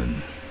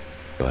decision,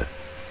 but...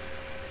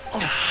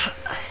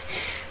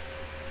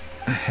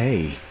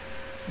 Hey,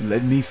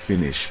 let me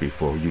finish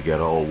before you get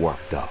all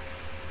worked up.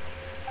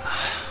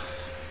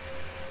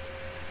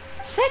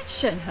 Sit,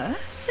 Shenhe,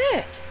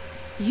 sit.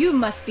 You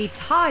must be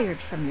tired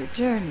from your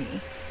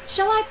journey.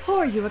 Shall I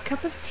pour you a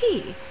cup of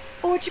tea,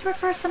 or would you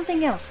prefer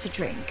something else to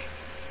drink?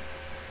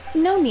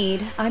 No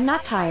need. I'm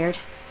not tired.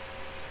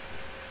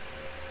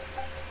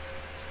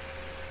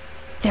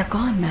 They're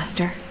gone,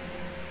 Master.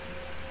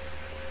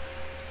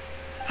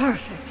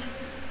 Perfect.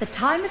 The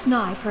time is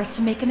nigh for us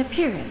to make an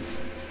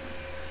appearance.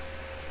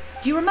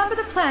 Do you remember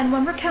the plan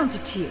when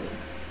recounted to you?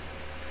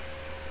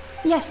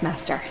 Yes,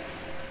 Master.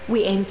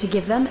 We aim to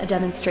give them a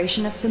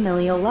demonstration of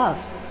familial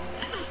love.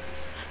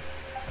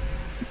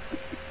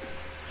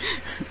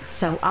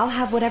 So I'll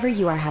have whatever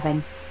you are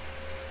having.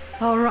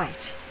 All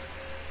right.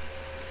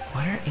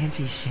 What are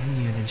Auntie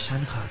Xianyun and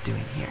Shanhe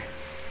doing here?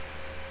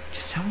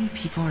 Just how many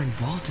people are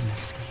involved in this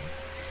scheme?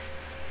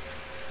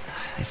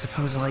 I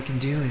suppose all I can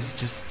do is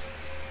just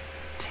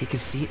take a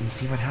seat and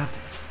see what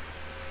happens.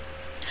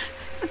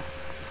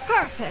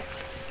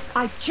 Perfect.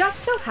 I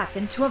just so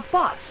happen to have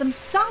bought some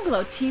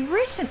Sanglo tea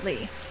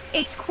recently.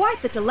 It's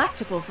quite the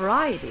delectable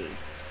variety.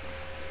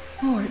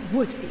 Or it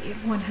would be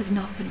if one has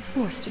not been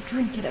forced to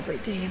drink it every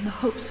day in the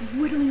hopes of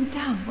whittling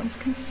down one's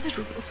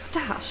considerable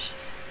stash.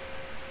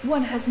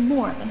 One has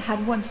more than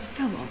had one's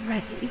fill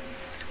already.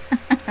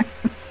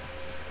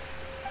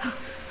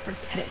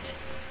 Forget it.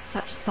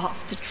 Such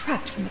thoughts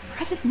detract from the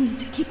present need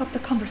to keep up the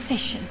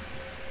conversation.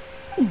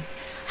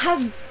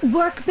 Has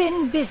work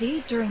been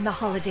busy during the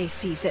holiday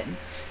season?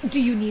 Do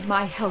you need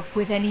my help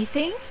with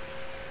anything?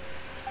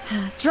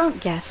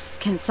 Drunk guests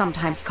can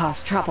sometimes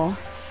cause trouble,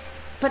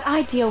 but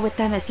I deal with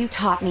them as you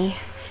taught me,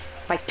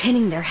 by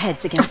pinning their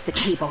heads against the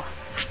table.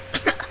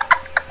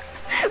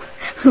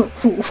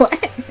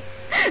 What?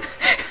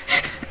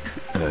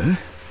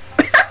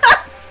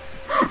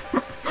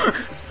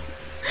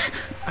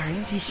 Are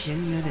Auntie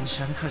Xianyun and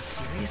Shenhe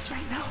serious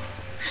right now?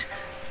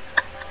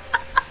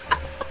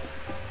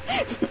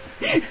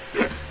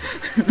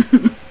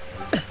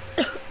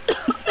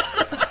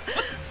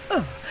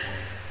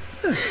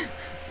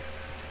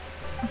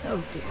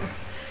 Oh dear.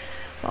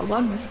 While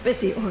one was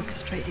busy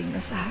orchestrating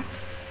this act,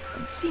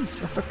 one seems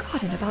to have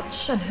forgotten about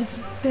Shenhe's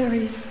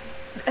various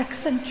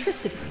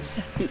eccentricities.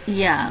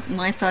 Yeah,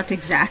 my thoughts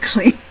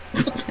exactly.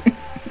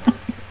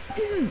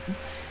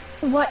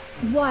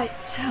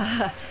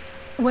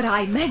 What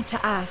I meant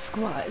to ask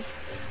was,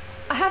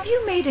 have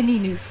you made any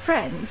new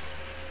friends?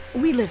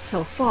 We live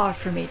so far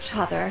from each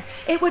other.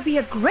 It would be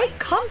a great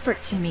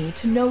comfort to me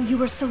to know you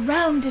were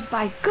surrounded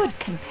by good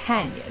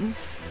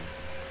companions.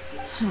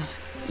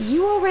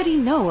 You already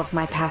know of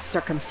my past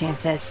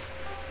circumstances.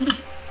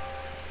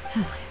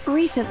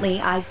 Recently,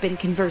 I've been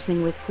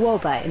conversing with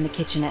Guoba in the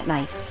kitchen at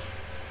night.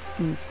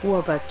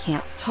 Guoba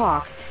can't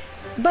talk,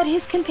 but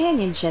his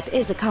companionship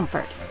is a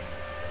comfort.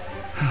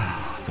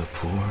 The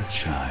poor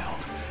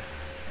child.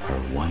 Her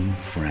one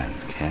friend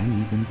can't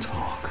even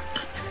talk.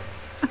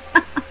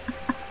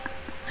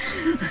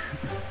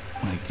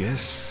 I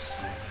guess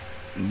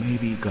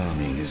maybe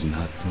Gaming is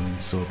not doing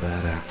so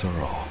bad after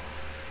all.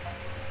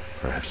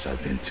 Perhaps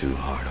I've been too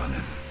hard on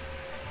him.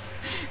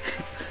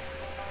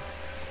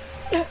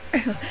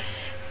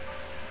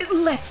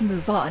 Let's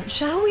move on,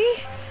 shall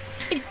we?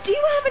 Do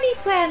you have any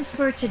plans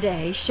for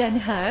today,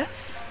 Shenhe?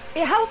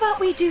 How about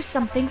we do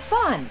something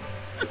fun?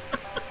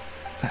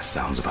 That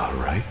sounds about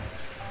right.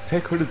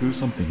 Take her to do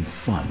something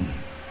fun,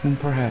 and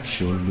perhaps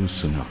she'll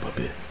loosen up a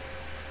bit.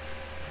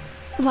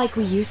 Like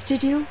we used to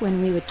do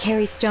when we would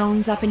carry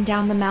stones up and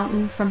down the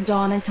mountain from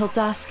dawn until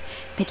dusk,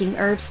 picking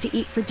herbs to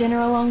eat for dinner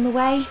along the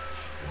way.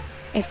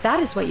 If that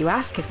is what you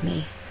ask of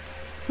me,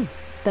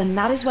 then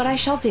that is what I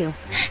shall do.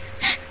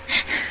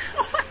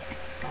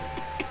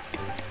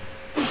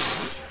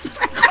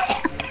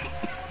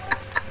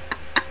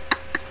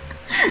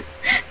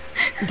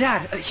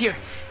 Dad, here,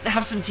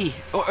 have some tea.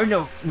 Or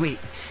no, wait,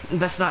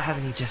 let's not have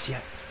any just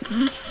yet.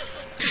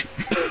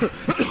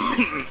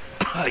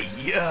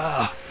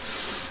 Yeah.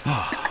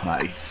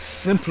 I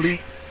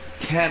simply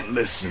can't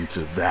listen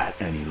to that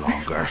any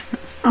longer.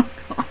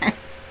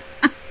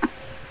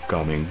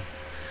 Coming.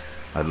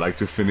 I'd like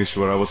to finish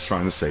what I was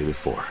trying to say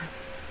before.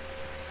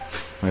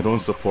 I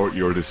don't support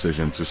your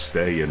decision to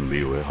stay in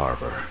Liyue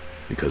Harbor,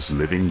 because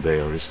living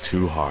there is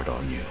too hard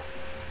on you.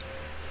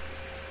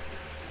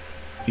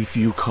 If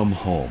you come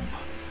home,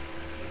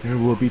 there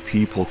will be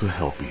people to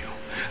help you.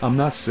 I'm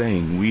not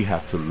saying we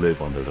have to live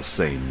under the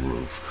same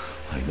roof.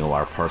 I know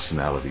our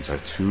personalities are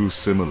too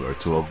similar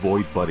to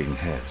avoid butting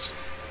heads,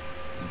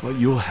 but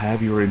you'll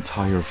have your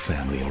entire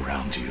family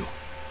around you.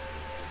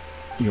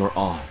 Your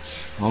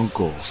aunts,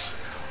 uncles,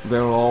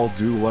 they'll all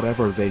do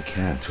whatever they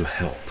can to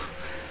help.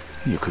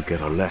 You could get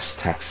a less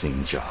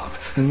taxing job,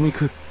 and we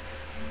could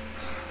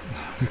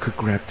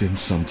grab dim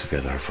sum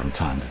together from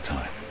time to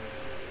time.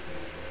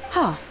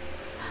 Huh.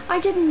 I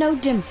didn't know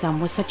dim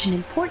sum was such an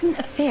important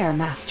affair,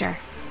 Master.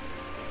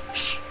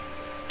 Shh.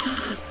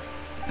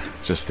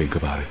 Just think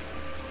about it,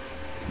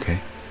 okay?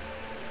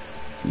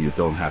 You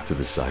don't have to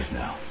decide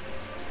now.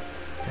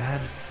 Dad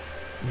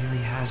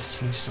really has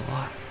changed a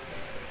lot.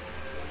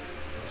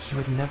 He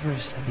would never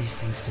have said these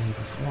things to me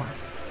before.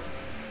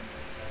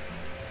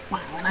 Wow,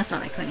 I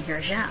thought I couldn't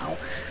hear Zhao.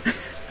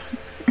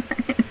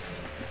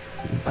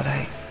 But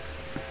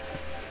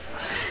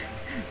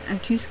I'm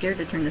too scared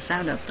to turn the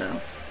sound up, though.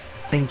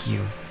 Thank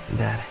you,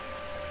 Dad.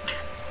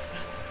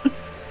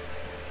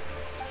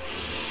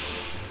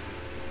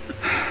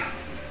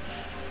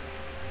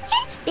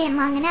 It's been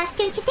long enough,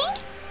 don't you think?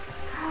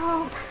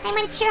 Oh,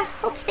 Paimon sure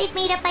hopes they've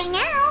made up by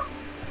now.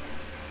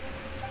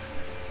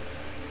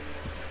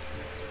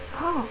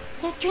 Oh,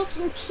 they're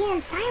drinking tea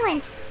in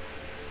silence.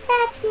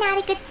 That's not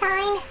a good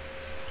sign.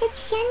 Did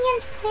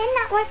Xianyun's plan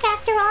not work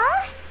after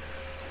all?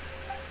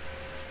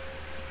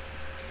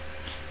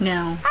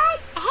 No. Hey,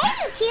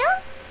 you two!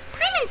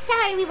 Paimon's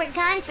sorry we were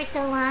gone for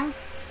so long.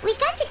 We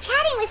got to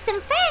chatting with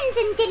some friends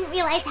and didn't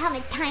realize how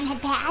much time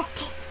had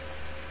passed.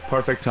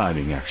 Perfect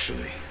timing,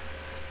 actually.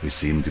 We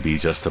seem to be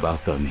just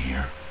about done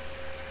here.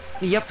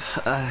 Yep,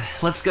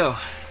 let's go.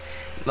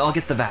 I'll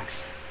get the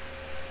bags.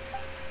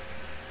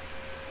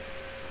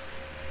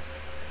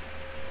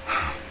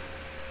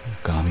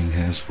 Gaming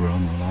has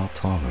grown a lot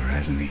taller,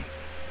 hasn't he?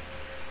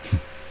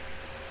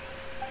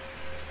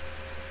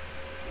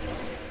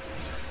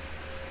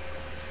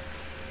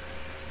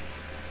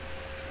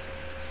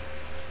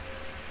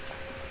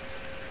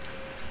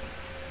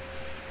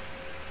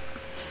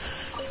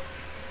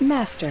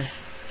 Master,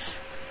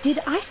 did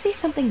I say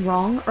something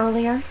wrong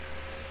earlier?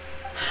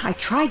 I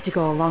tried to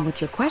go along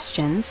with your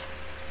questions,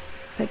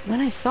 but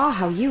when I saw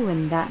how you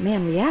and that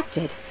man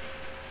reacted,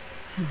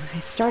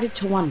 I started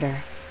to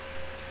wonder.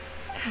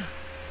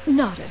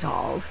 Not at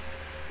all.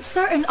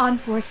 Certain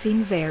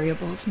unforeseen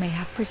variables may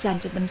have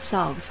presented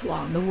themselves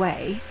along the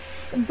way,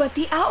 but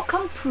the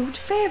outcome proved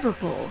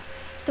favorable.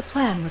 The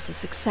plan was a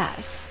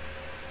success.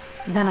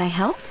 Then I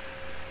helped?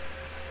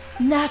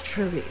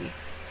 Naturally.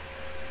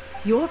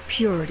 Your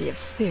purity of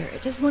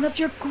spirit is one of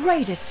your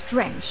greatest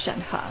strengths,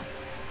 Shenhe.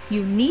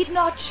 You need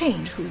not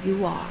change who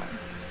you are.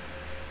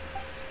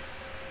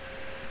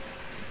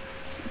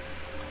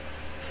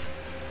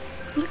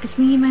 Look, it's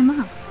me and my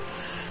mom.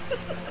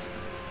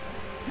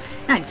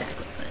 Not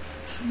exactly, but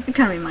it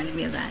kind of reminded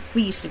me of that.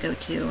 We used to go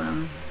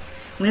to,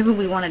 whenever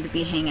we wanted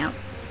to hang out,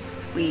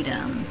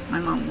 my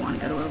mom would want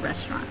to go to a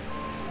restaurant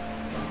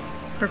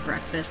for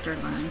breakfast or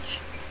lunch.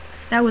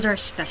 That was our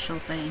special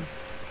thing.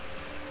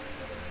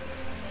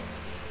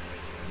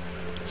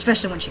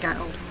 Especially when she got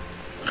older.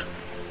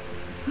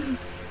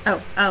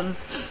 Oh,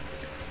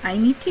 I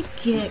need to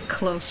get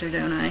closer,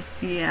 don't I?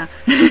 Yeah.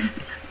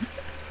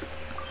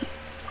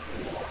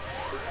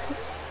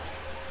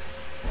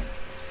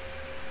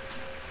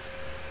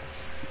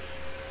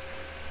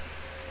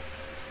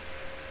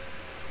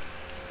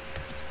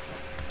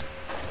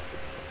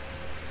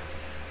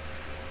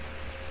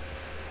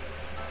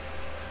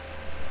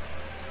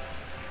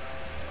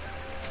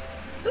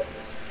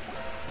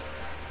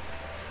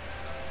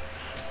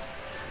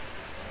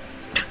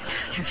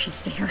 There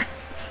she's there.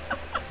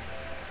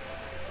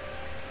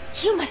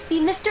 You must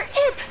be Mr.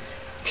 Ip!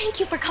 Thank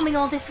you for coming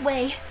all this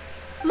way.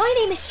 My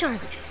name is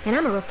Charlotte, and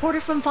I'm a reporter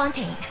from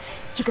Fontaine.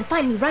 You can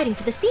find me writing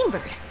for the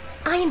Steambird.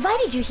 I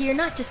invited you here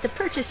not just to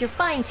purchase your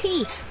fine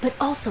tea, but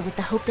also with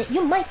the hope that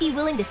you might be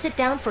willing to sit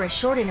down for a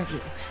short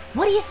interview.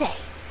 What do you say?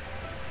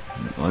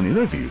 An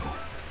interview?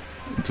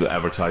 To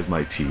advertise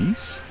my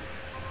teas?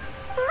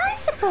 I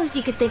suppose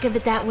you could think of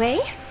it that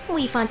way.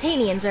 We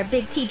Fontainians are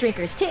big tea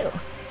drinkers too.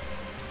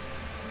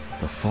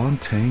 The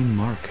Fontaine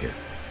Market.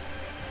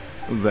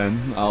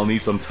 Then I'll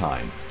need some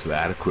time to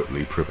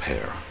adequately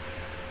prepare.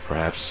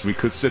 Perhaps we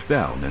could sit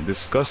down and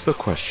discuss the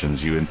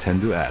questions you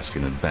intend to ask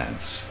in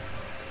advance.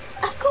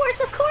 Of course,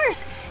 of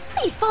course!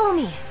 Please follow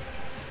me.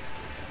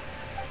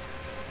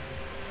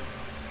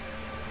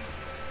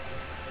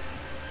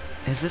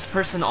 Is this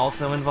person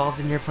also involved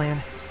in your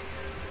plan?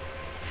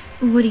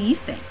 What do you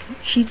think?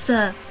 She's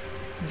a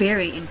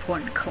very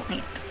important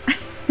client.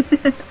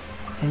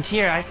 And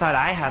here I thought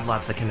I had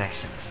lots of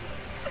connections.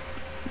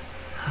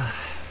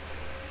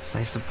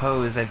 I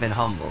suppose I've been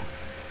humbled.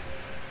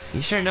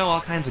 You sure know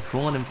all kinds of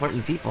cool and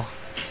important people.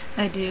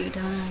 I do,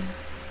 don't I?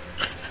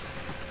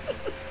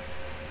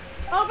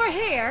 Over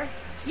here!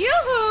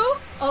 Yoo-hoo!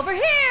 Over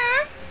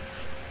here!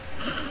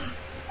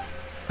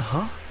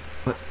 Huh?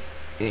 What?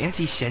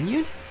 Auntie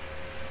Shenyun?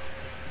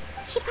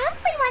 She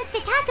probably wants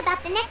to talk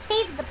about the next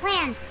phase of the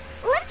plan.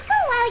 Let's go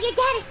while your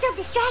dad is still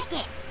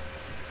distracted.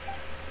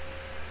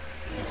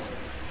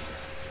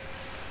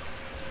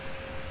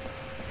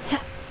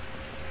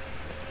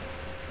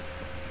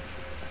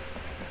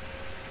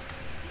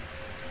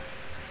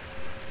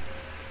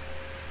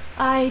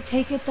 I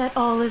take it that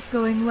all is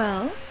going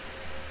well?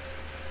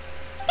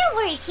 Don't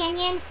worry,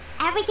 Shenyun.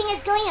 Everything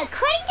is going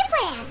according to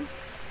plan.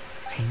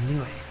 I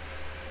knew it.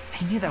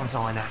 I knew that was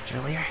all an act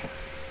earlier.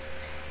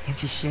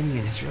 Auntie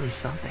Shenyun is really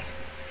something.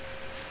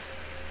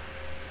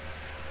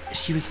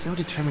 She was so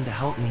determined to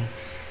help me.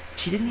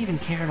 She didn't even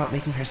care about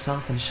making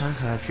herself and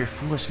Shenhe appear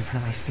foolish in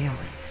front of my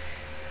family.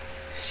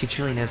 She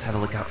truly knows how to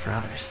look out for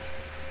others.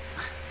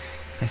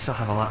 I still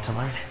have a lot to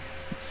learn.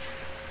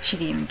 She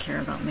didn't even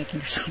care about making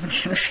herself and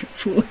Shenhe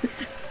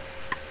foolish.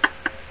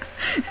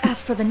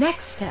 As for the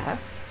next step...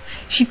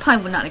 She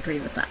probably would not agree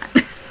with that.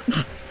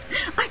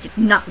 I did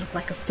not look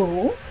like a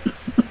fool.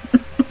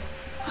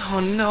 Oh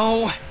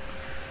no!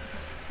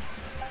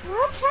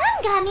 What's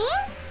wrong, Gummy?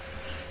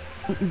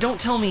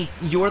 Don't tell me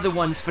you're the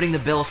ones footing the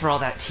bill for all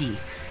that tea.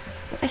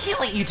 I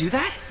can't let you do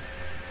that.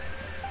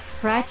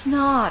 Fret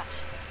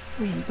not.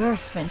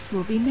 Reimbursements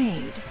will be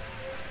made.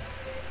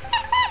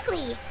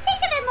 Exactly.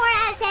 Think of it more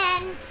as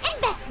an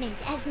investment,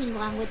 as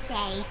Ningguang would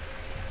say.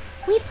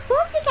 We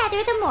pooled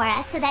together the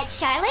Mora so that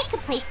Charlotte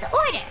could place the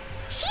order.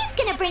 She's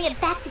gonna bring it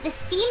back to the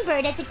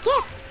Steambird as a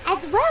gift,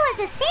 as well as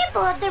a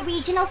sample of the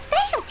regional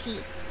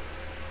specialty.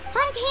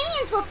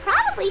 Fontainians will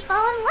probably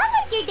fall in love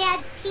with your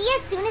dad's tea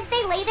as soon as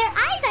they lay their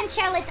eyes on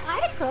Charlotte's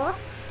article.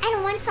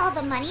 And once all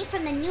the money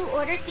from the new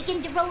orders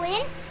begin to roll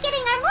in,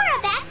 getting our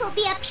Mora back will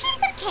be a piece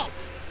of cake.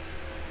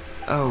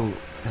 Oh,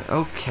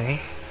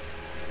 okay.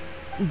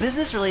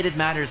 Business-related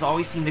matters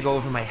always seem to go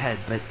over my head,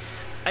 but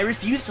I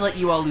refuse to let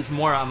you all lose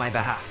Mora on my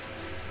behalf.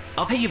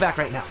 I'll pay you back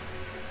right now.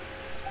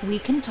 We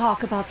can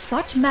talk about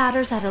such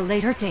matters at a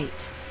later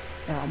date.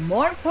 There are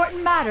more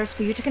important matters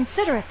for you to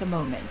consider at the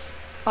moment.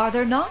 Are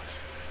there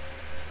not?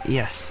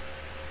 Yes.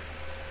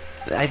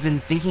 I've been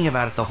thinking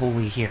about it the whole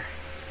way here.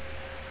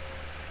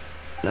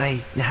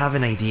 I have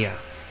an idea,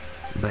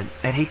 but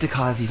I'd hate to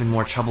cause even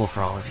more trouble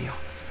for all of you.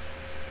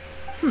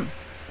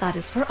 That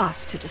is for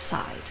us to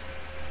decide.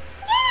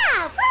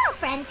 Yeah, we're all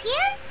friends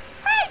here.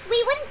 Plus,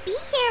 we wouldn't be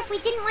here if we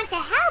didn't want to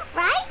help,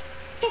 right?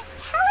 Just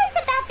tell us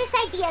about this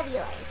idea of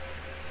yours.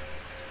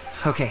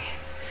 Okay.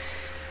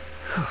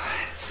 Whew.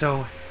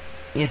 So,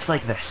 it's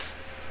like this.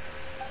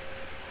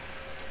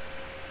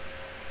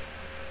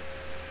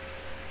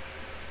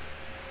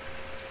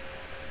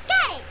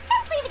 Got it!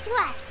 Just leave it to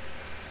us.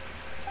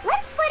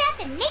 Let's split up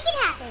and make it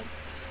happen.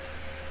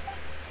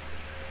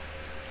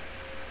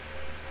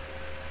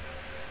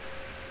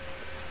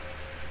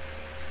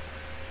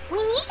 We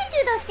need to do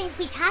those things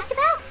we talked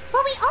about,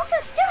 but we also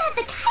still have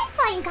the kite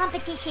flying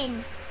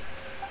competition.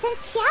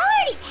 Since Xiao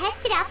already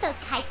tested out those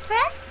kites for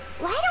us,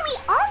 why don't we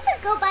also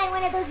go buy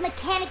one of those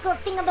mechanical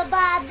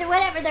thingamabobs or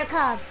whatever they're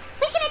called?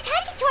 We can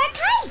attach it to our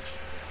kite.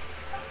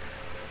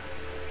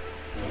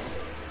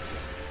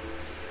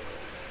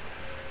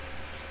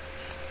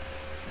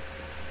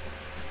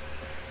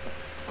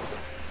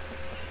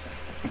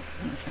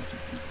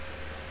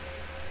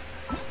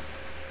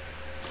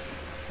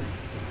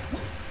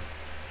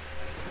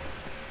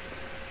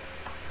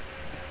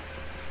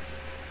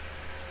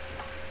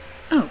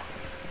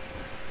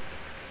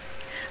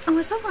 Oh,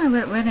 I saw when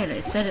I read it,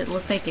 it said it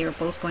looked like they were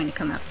both going to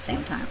come out at the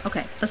same time.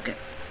 Okay, that's good.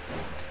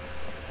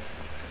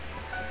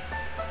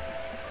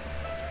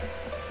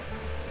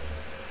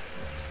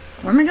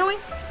 Where am I going?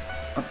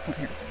 Oh, over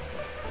here.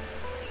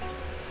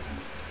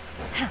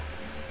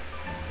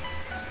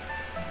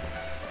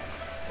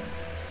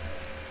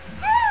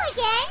 Hello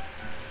again.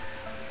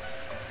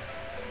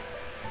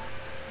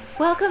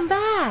 Welcome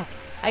back!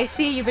 I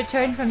see you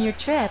returned from your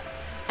trip.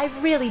 I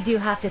really do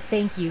have to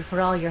thank you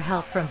for all your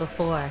help from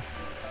before.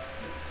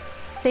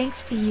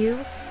 Thanks to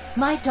you,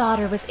 my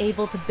daughter was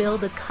able to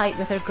build a kite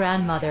with her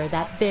grandmother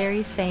that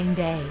very same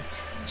day.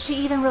 She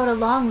even wrote a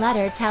long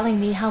letter telling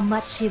me how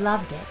much she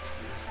loved it.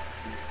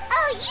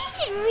 Oh, you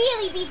should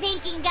really be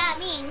thanking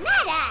Gaming,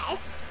 not us.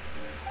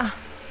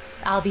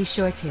 I'll be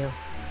sure to.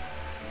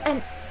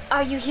 And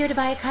are you here to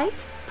buy a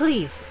kite?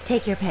 Please,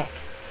 take your pick.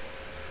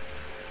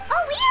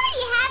 Oh, we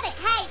already have a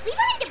kite. We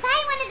wanted to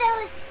buy one of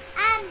those,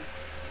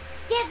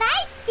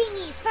 device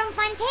thingies from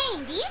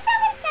Fontaine. Do you sell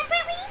them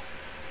separately?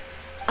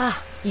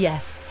 Ah,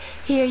 yes.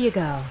 Here you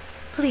go.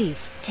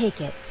 Please, take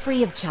it,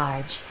 free of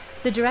charge.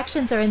 The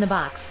directions are in the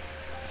box.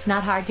 It's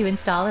not hard to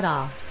install at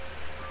all.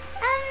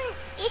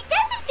 It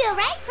doesn't feel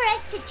right for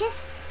us to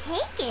just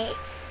take it.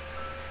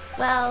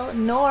 Well,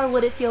 nor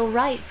would it feel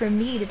right for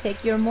me to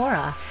take your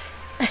Mora.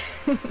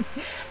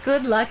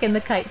 Good luck in the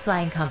kite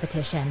flying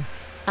competition.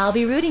 I'll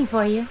be rooting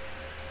for you.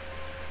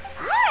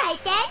 All right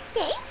then,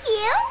 thank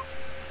you.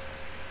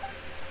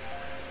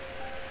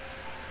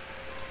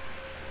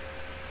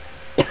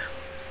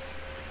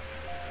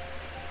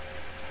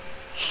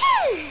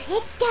 Phew,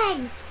 it's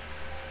done.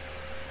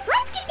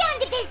 Let's get down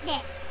to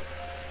business.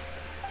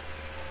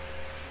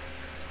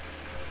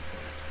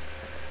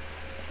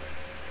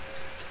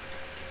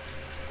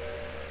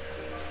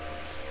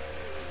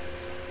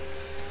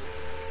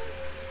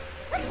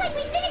 Looks like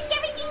we finished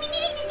everything we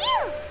needed to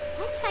do.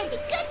 Let's find a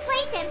good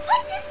place and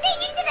put this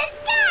thing into the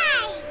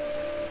sky.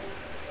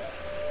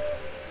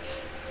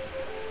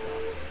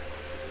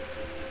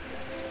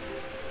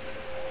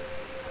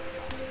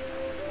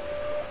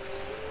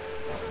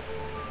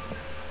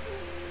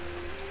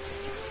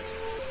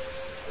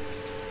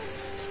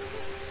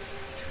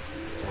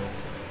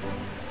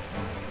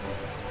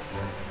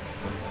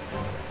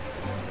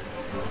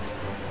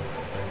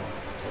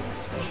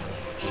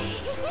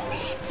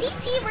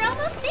 Chi-Chi, we're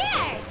almost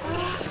there.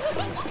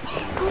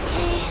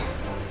 Okay.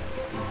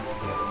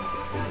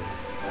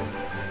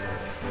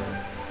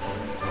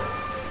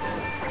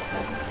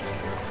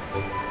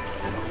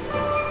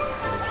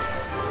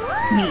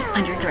 Me,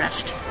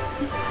 underdressed.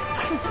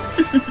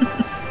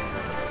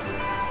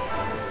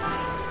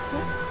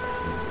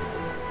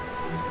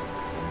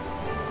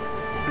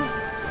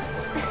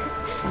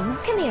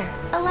 Come here,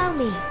 allow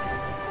me.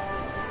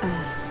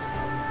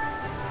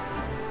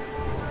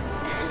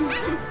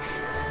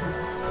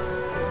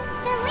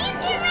 The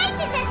Lantern Rite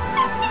is as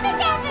festive as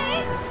ever.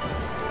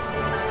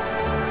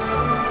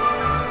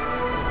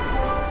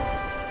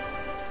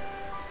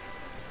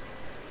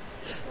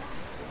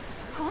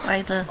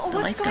 Why the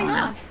light going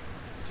out?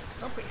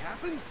 Something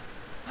happened?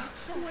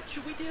 What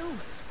should we do?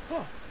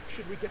 Oh,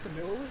 should we get the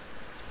Millilith?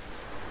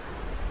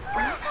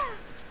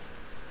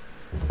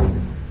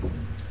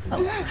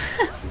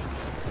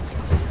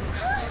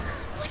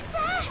 What's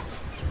that?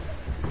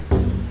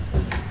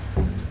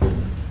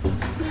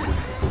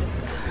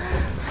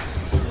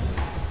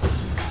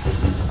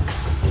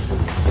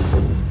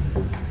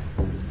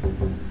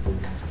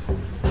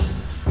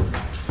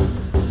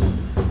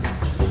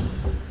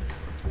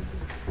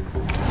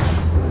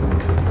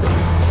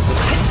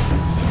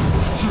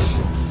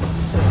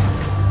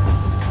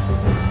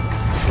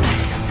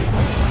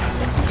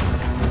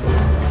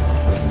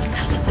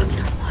 How's it walking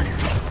on water?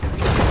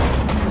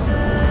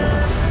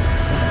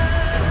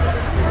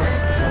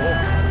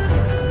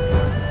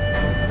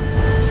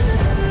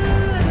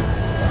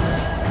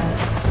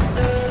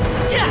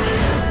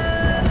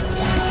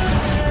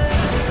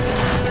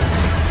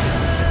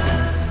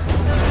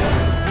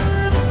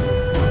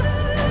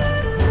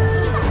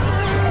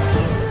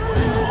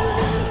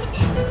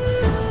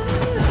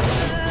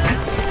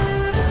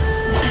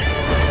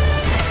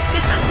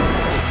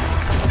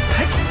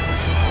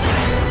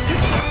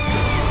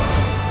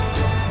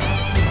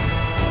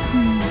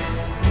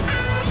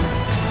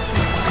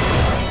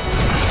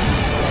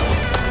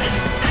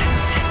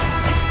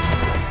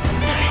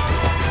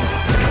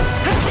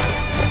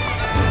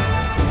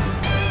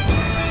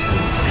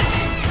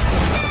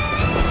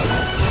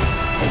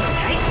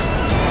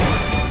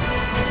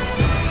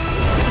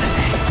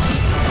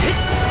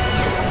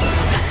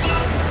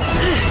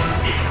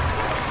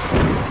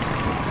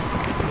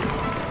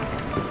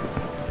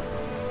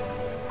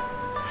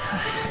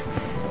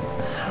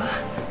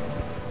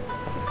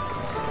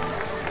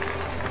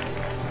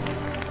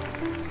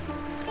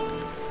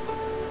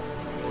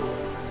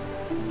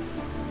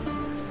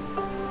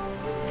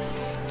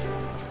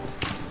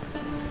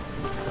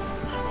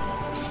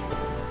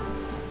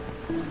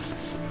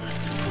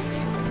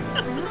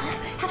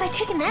 Have I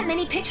taken that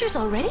many pictures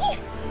already?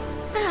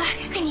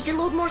 I need to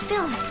load more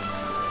film.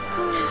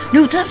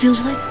 Know what that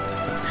feels like?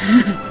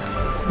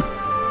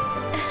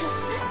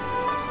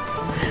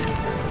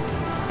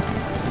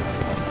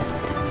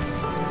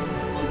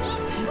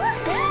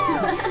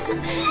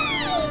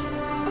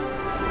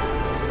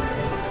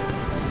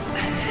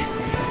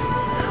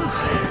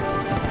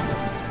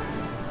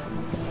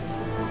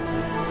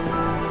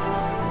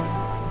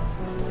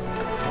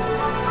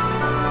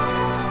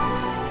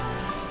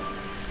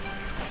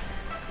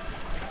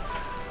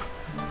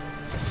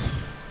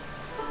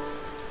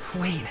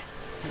 Wait,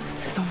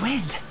 the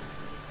wind.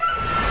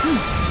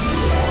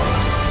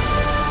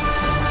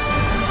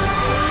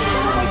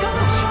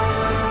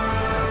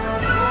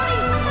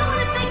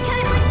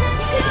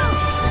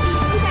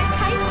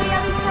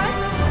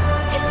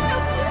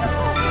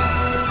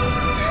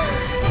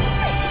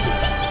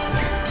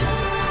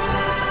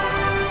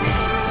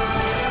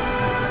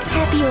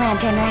 Happy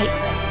Lantern Rite.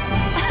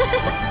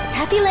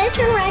 Happy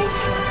Lantern Rite.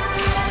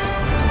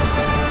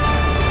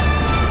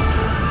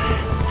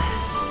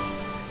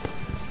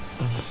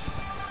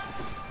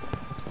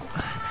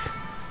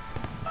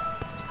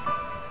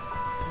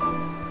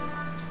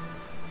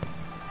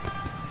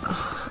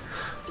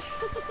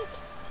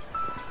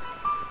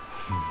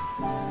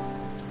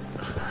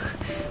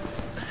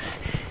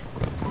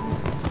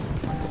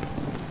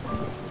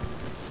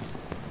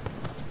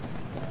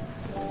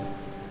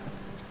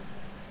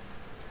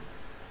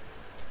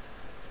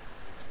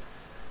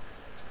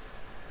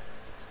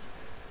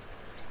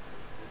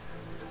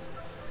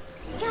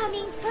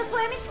 Gaming's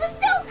performance was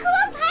so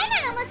cool,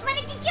 Paimon almost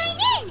wanted to join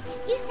in!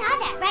 You saw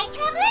that, right,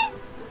 Traveler?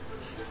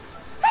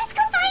 Let's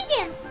go find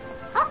him!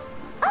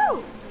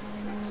 Oh!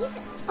 He's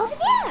over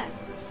there!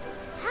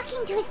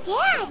 Talking to his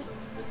dad!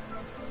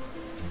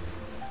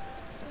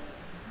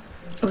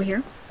 Over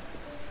here?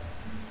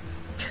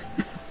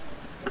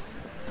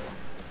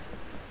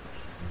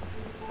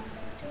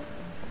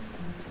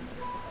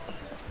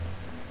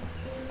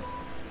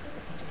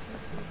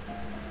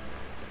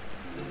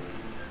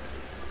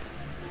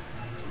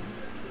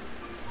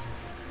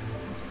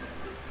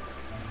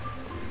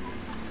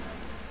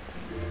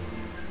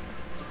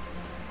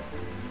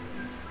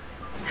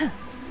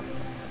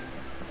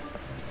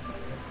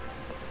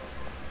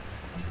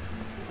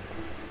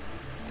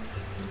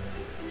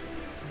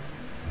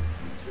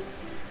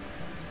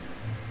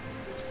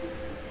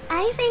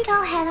 I think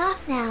I'll head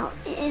off now,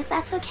 if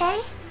that's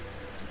okay?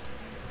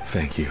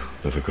 Thank you,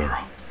 little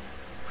girl.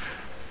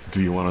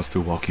 Do you want us to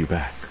walk you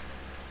back?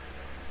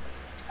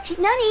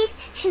 No need,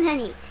 no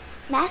need.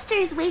 Master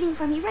is waiting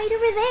for me right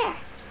over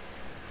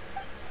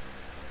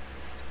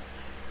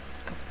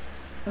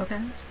there.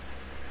 Okay.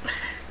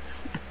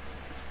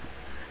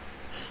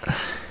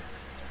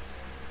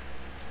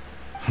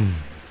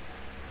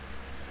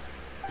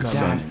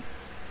 Dad.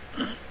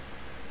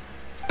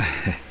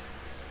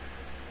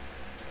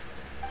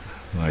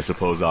 I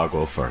suppose I'll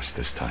go first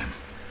this time.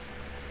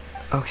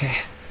 Okay.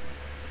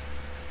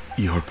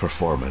 Your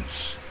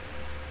performance.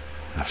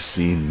 I've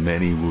seen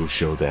many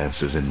wuxia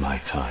dances in my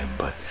time,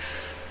 but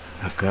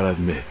I've got to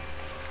admit,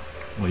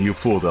 what you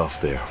pulled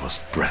off there was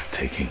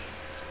breathtaking.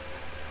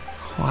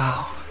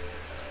 Wow.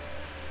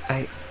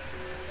 I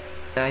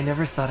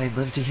never thought I'd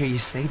live to hear you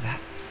say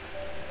that.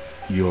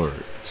 You're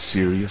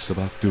serious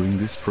about doing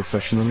this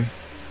professionally?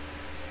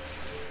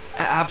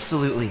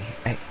 Absolutely.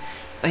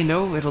 I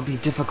know it'll be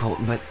difficult,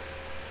 but...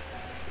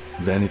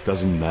 Then it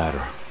doesn't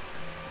matter.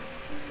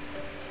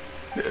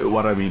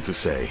 What I mean to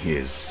say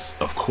is,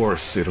 of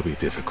course it'll be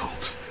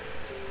difficult.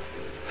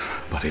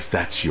 But if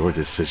that's your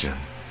decision,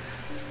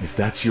 if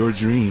that's your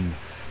dream,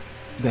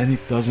 then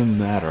it doesn't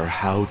matter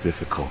how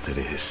difficult it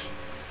is.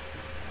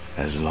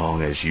 As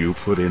long as you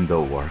put in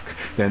the work,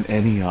 then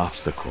any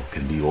obstacle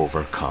can be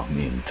overcome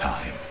in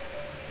time.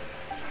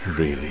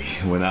 Really,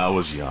 when I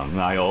was young,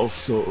 I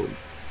also...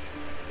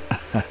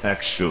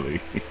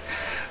 Actually,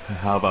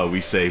 how about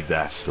we save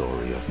that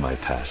story of my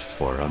past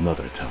for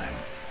another time?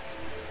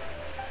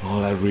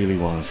 All I really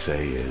want to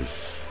say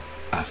is,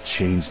 I've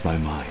changed my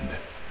mind.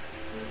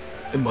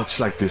 Much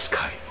like this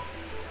kite,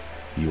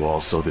 you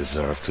also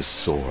deserve to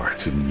soar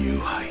to new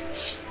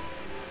heights.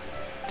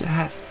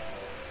 Dad.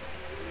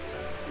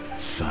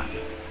 Son.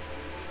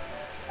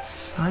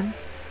 Son?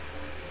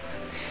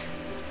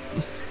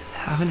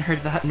 Haven't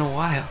heard that in a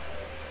while.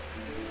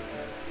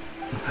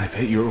 I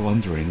bet you're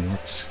wondering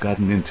what's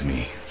gotten into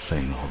me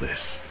saying all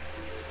this.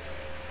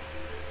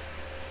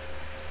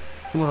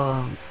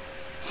 Well,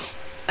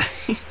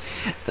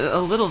 a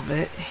little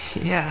bit,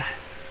 yeah.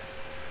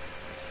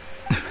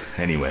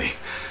 Anyway,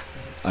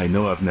 I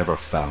know I've never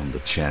found the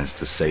chance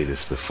to say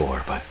this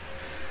before, but...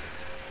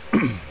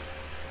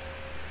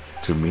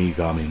 to me,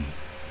 Gaming,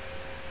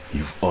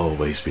 you've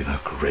always been a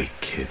great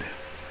kid.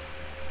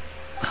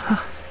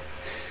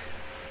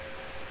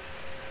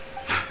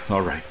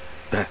 Alright,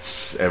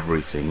 that's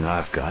everything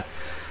I've got.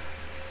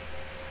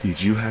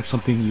 Did you have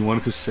something you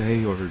wanted to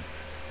say, or...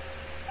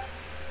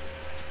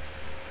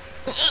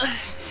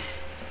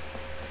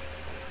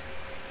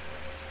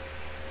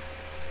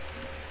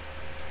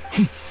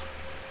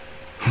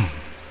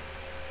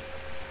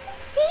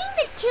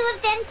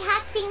 of them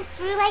talk things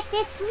through like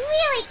this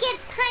really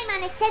gives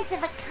Paimon a sense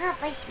of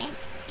accomplishment.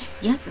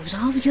 Yep, it was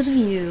all because of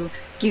you.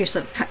 Give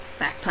yourself a cut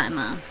back,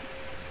 Paimon.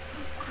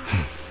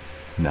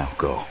 Now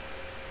go.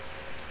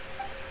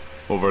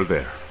 Over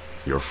there.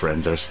 Your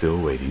friends are still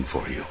waiting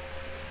for you.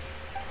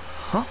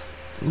 Huh?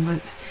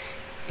 But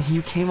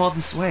you came all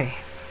this way.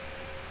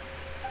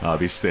 I'll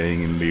be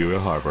staying in Liyue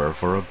Harbor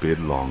for a bit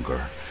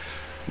longer.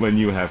 When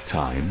you have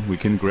time, we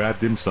can grab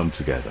dim sum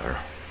together.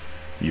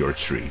 Your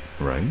treat,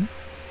 right?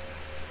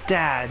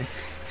 Dad,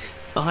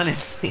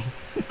 honestly.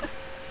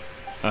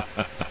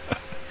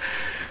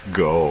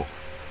 Go.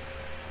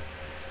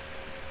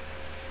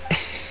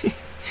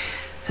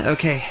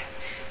 Okay,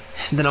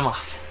 then I'm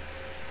off.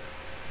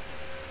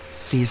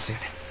 See you soon.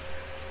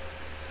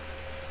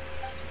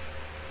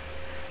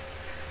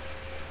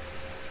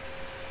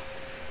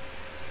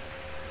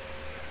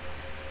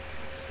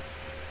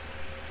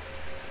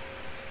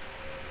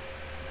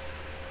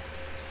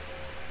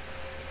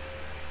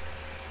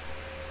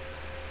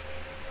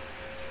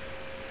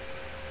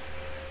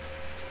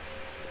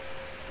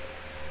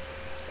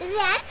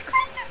 That's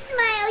quite the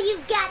smile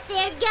you've got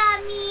there,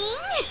 Gummy.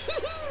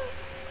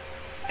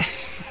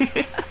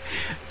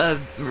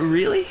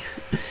 Really?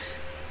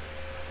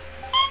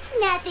 It's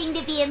nothing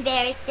to be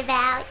embarrassed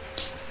about.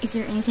 Is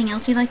there anything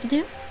else you'd like to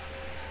do?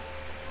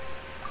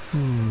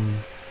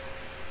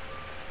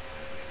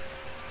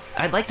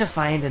 I'd like to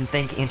find and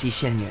thank Auntie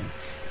Xinyun,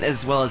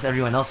 as well as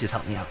everyone else who's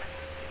helped me out.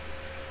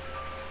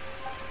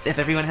 If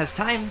everyone has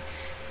time,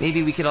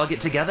 maybe we could all get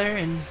together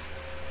and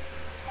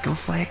go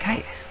fly a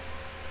kite.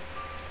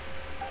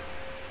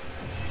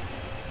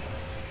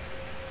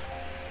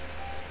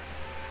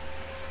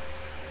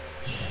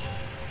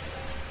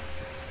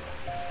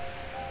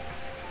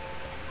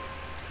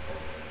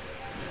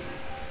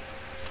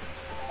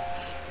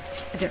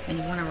 Is there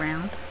anyone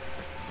around?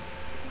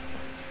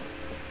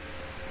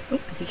 Oh,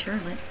 I see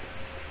Charlotte.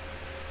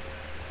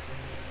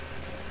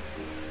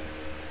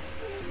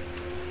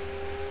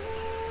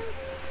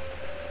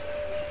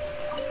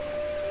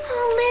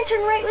 Oh,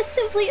 Lantern Rite was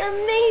simply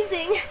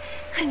amazing.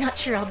 I'm not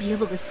sure I'll be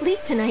able to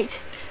sleep tonight.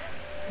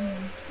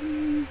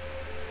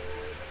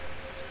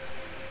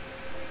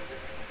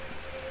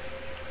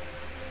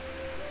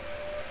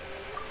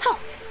 Oh,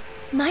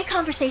 my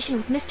conversation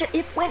with Mr.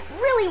 Ip went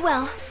really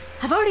well.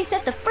 I've already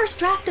sent the first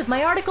draft of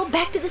my article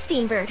back to the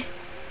Steambird.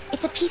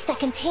 It's a piece that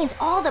contains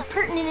all the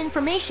pertinent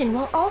information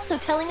while also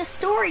telling a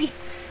story.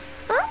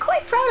 I'm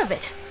quite proud of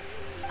it.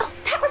 Oh,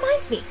 that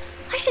reminds me.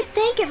 I should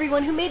thank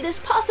everyone who made this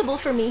possible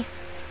for me.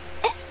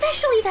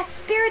 Especially that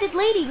spirited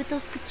lady with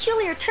those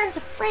peculiar turns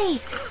of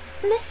phrase.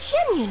 Miss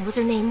Xinyun was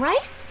her name,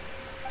 right?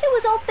 It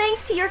was all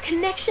thanks to your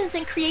connections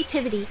and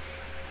creativity.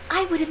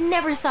 I would have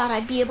never thought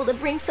I'd be able to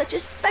bring such a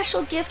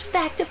special gift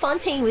back to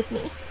Fontaine with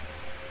me.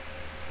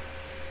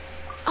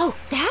 Oh,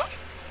 that?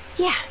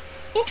 Yeah,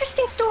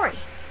 interesting story.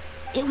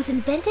 It was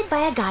invented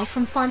by a guy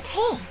from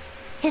Fontaine.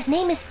 His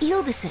name is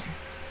Ildison.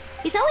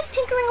 He's always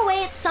tinkering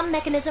away at some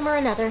mechanism or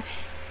another.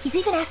 He's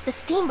even asked the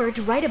Steambird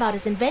to write about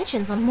his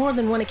inventions on more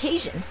than one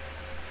occasion.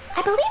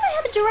 I believe I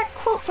have a direct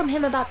quote from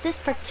him about this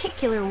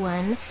particular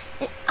one.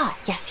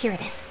 Yes, here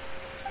it is.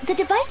 The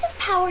device is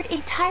powered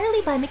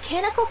entirely by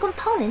mechanical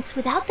components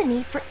without the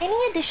need for any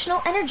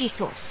additional energy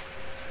source.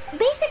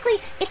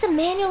 Basically, it's a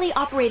manually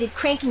operated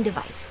cranking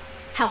device.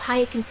 How high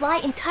it can fly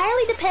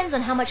entirely depends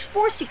on how much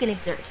force you can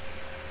exert.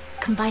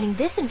 Combining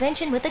this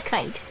invention with a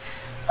kite.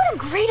 What a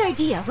great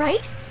idea,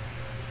 right?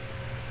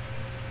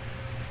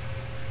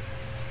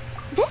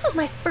 This was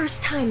my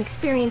first time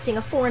experiencing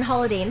a foreign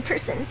holiday in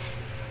person.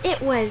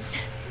 It was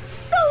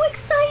so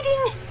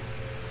exciting!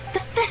 The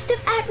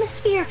festive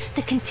atmosphere,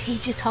 the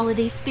contagious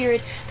holiday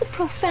spirit, the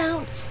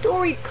profound,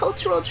 storied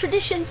cultural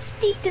traditions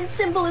steeped in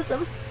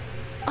symbolism.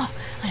 Oh,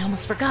 I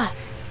almost forgot.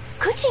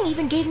 Kuching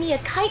even gave me a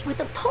kite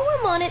with a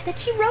poem on it that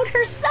she wrote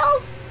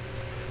herself.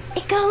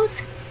 It goes,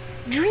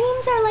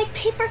 "Dreams are like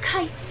paper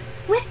kites.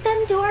 With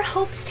them do our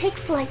hopes take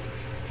flight.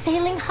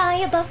 Sailing high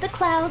above the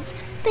clouds,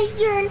 they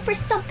yearn for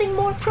something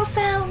more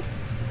profound.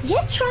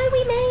 Yet try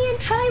we may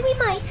and try we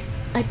might.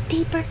 A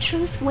deeper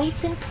truth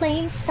waits in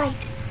plain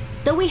sight.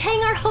 Though we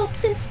hang our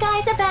hopes in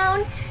skies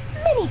abound,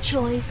 many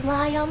joys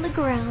lie on the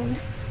ground."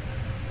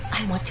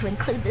 I want to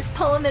include this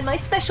poem in my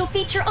special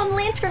feature on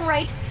Lantern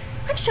Rite.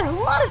 I'm sure a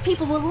lot of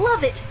people will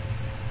love it.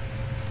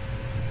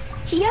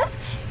 Yep,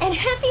 and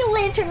happy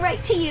Lantern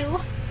Rite to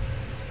you.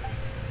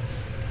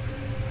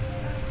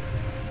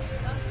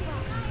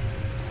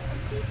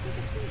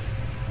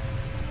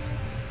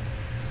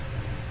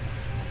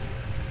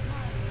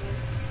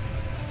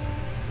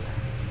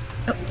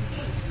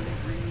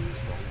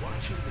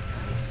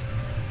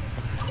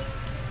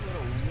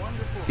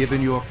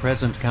 Given your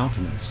present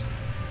countenance,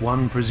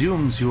 one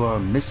presumes you are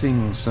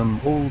missing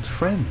some old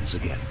friends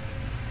again.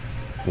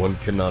 One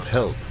cannot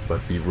help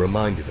but be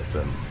reminded of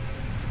them.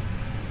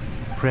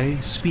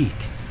 Pray speak.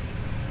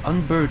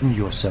 Unburden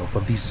yourself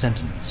of these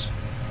sentiments.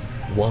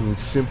 One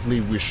simply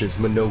wishes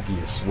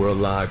Menogius were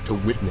alive to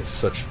witness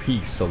such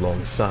peace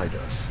alongside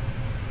us.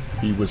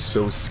 He was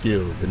so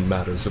skilled in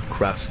matters of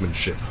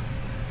craftsmanship,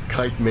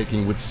 kite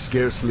making would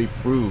scarcely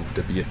prove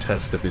to be a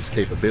test of his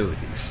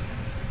capabilities.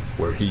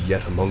 Were he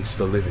yet amongst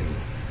the living,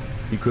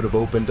 he could have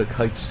opened a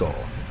kite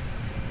stall.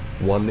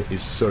 One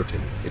is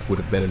certain it would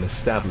have been an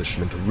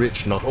establishment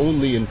rich not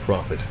only in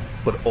profit,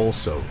 but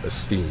also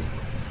esteem.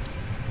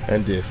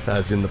 And if,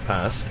 as in the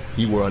past,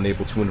 he were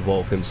unable to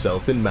involve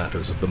himself in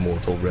matters of the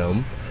mortal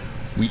realm,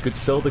 we could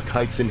sell the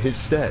kites in his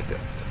stead.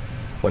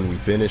 When we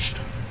finished,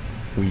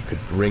 we could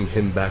bring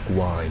him back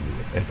wine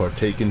and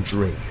partake in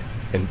drink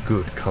and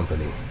good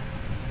company.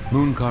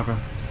 Mooncarver,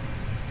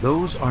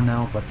 those are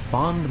now but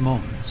fond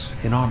moments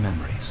in our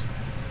memories.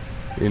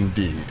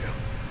 Indeed.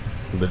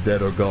 The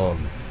dead are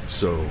gone,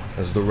 so,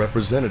 as the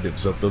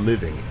representatives of the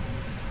living,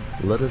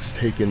 let us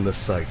take in the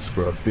sights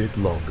for a bit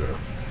longer,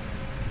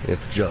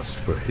 if just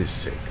for his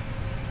sake.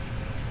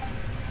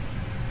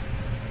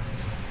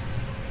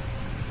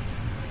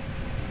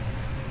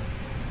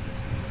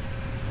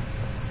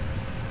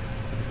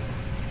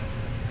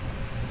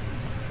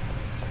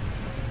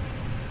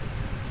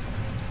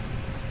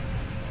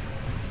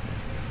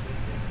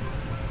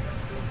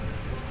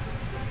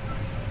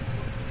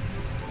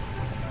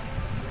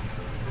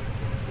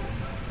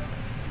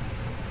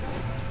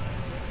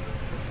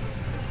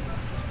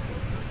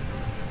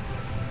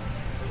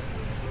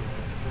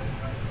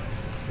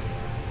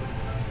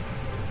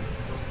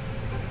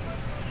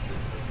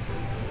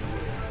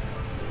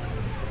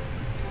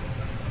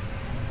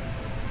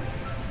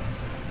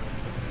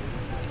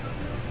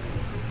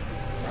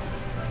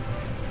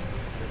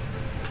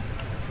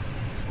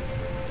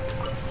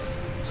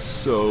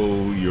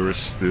 So, you're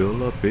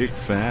still a big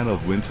fan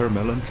of winter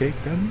melon cake,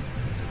 then?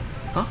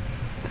 Huh?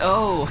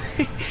 Oh,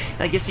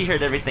 I guess you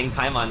heard everything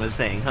Paimon was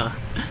saying, huh?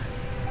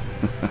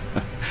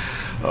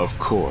 Of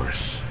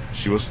course.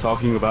 She was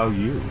talking about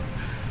you.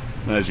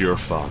 As your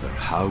father,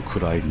 how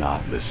could I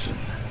not listen?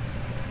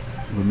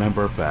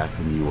 Remember back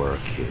when you were a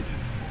kid,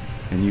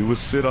 and you would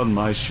sit on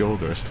my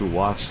shoulders to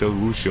watch the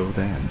Wushu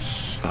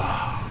dance.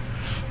 Ah.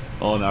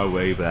 On our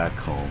way back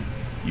home,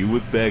 you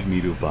would beg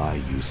me to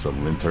buy you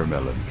some winter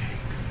melon cake.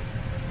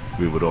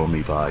 We would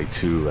only buy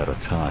 2 at a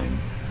time,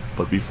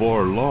 but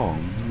before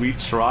long, we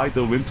tried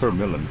the winter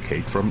melon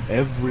cake from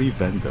every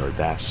vendor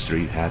that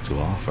street had to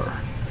offer.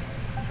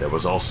 There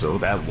was also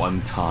that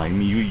one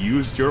time you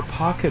used your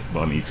pocket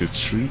money to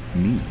treat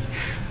me.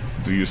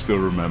 Do you still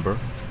remember?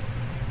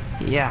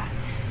 Yeah,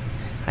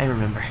 I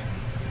remember.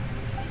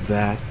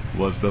 That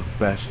was the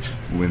best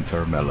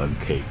winter melon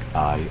cake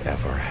I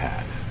ever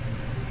had.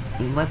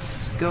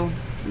 Let's go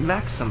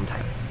back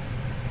sometime.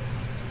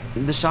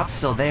 The shop's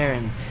still there,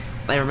 and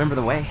I remember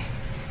the way.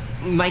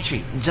 My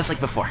treat, just like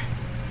before.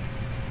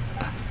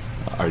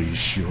 Are you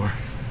sure?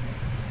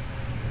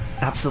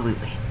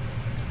 Absolutely.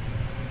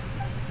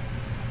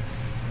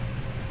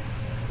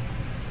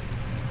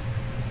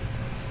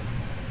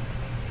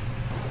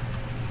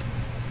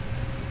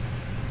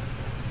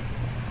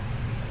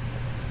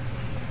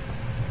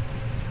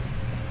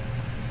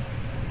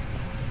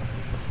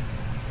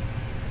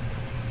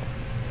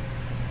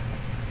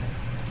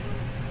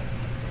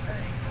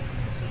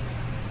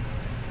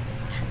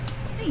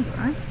 There you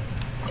are.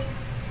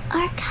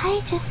 Our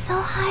kite is so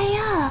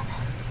high up.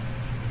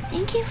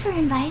 Thank you for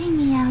inviting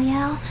me, Yao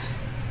Yao.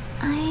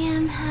 I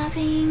am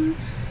having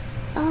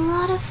a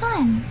lot of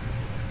fun.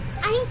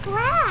 I'm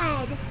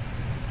glad.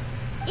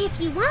 If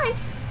you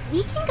want,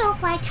 we can go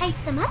fly kites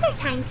some other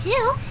time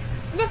too.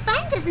 The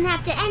fun doesn't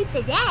have to end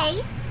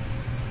today.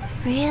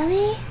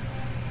 Really?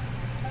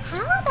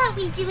 How about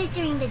we do it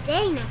during the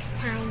day next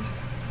time?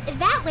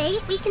 That way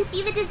we can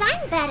see the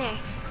design better.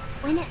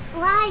 When it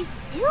flies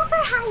super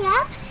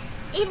high up,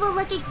 it will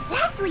look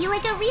exactly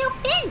like a real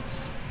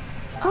finch.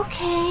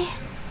 Okay.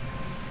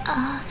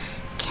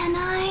 Can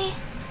I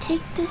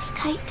take this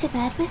kite to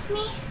bed with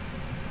me?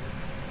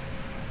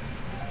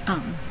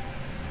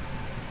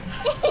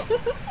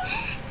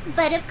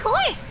 But of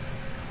course.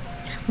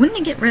 Wouldn't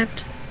it get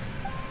ripped?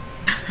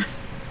 I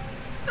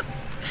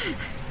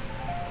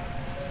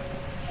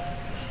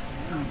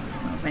don't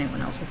know if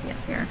anyone else will be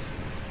up here.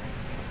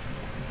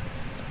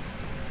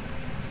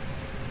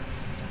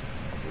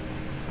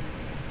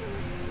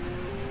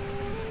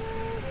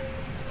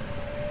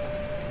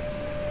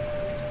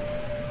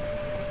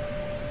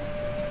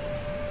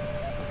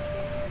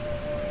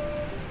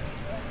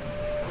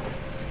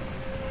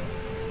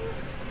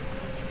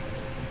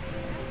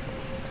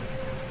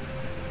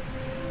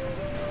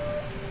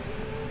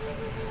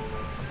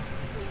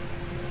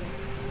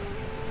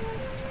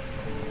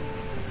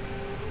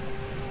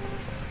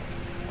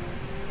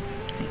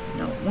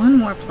 One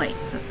more place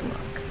to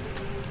look.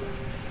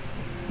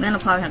 Then I'll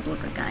probably have to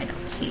look at a guide up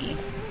to see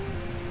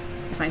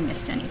if I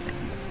missed anything.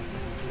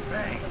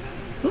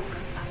 Oop.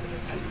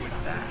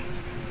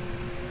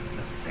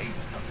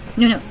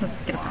 No,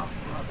 get off.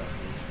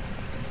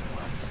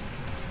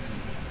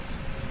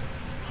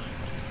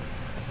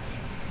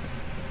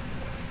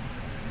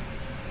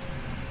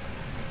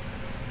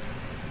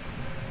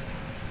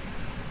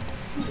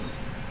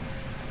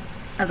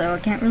 Although I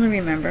can't really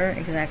remember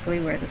exactly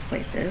where this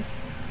place is.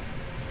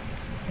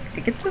 I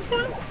think it's this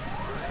one?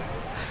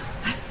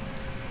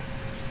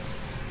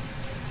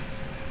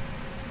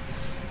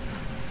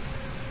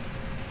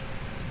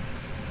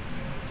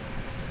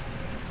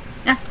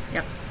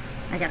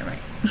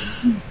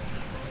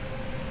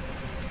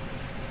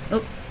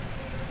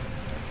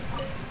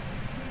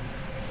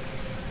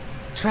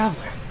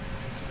 Traveler.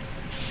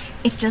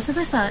 It's just as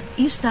I thought.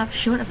 You stopped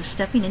short of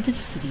stepping into the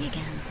city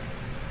again.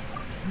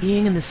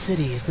 Being in the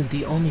city isn't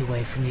the only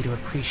way for me to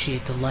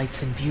appreciate the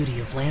lights and beauty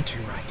of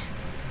Lantern Rite.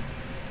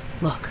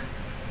 Look.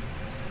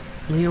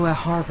 Liyue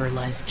Harbor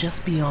lies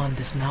just beyond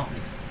this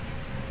mountain.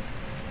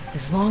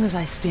 As long as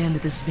I stand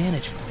at this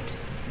vantage point,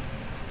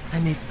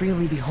 I may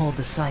freely behold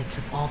the sights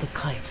of all the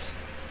kites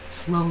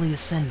slowly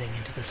ascending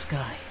into the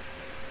sky.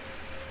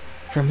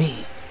 For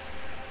me,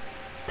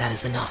 that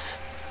is enough.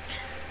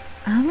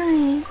 All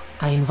right.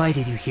 I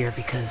invited you here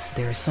because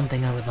there is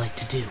something I would like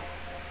to do.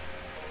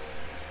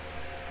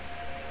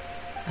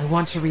 I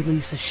want to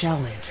release a shell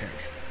lantern,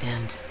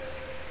 and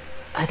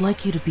I'd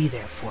like you to be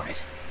there for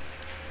it.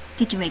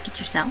 Did you make it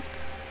yourself?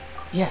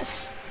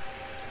 Yes.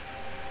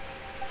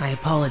 I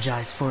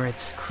apologize for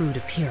its crude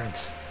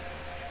appearance.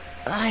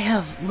 I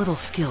have little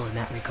skill in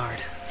that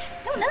regard.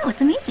 No, it's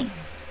amazing.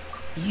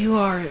 You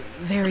are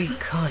very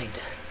kind,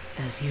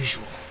 as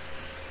usual.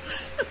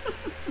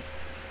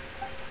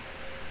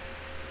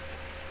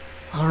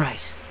 All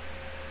right.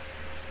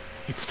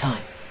 It's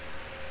time.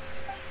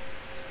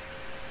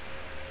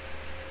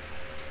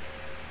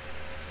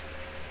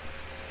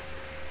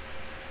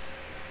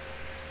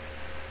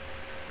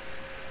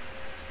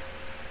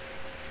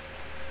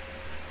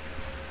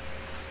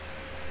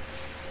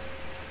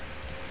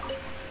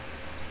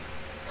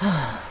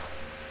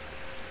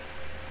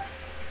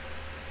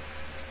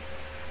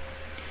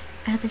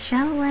 As the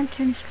shallow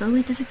lantern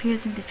slowly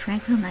disappears in the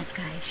tranquil night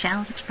sky,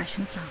 Shallow's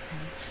expression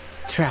softens.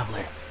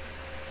 Traveler.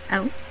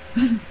 Oh?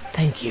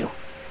 Thank you.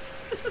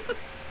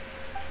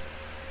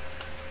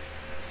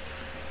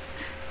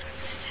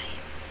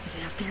 Is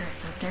it out there?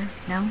 It's out there?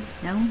 No?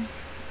 No?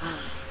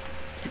 Ah,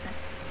 too bad.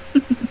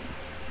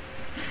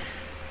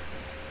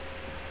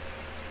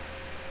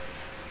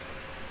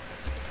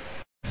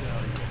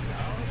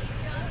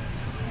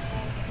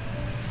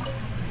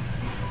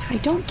 I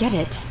don't get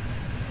it.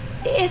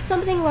 Is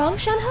something wrong,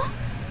 Shenhe?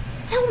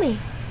 Tell me.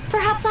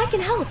 Perhaps I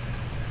can help.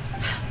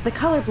 The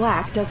color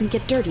black doesn't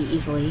get dirty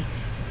easily,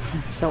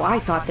 so I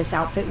thought this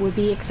outfit would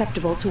be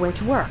acceptable to wear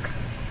to work.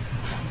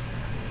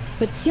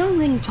 But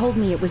Xiongling told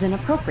me it was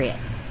inappropriate.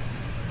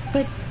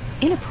 But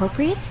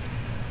inappropriate?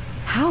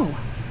 How?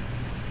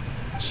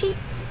 She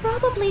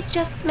probably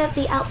just meant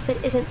the outfit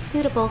isn't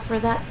suitable for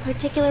that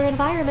particular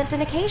environment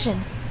and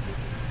occasion.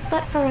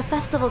 But for a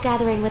festival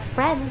gathering with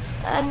friends,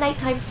 a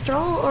nighttime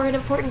stroll, or an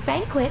important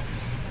banquet,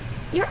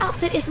 your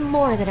outfit is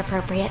more than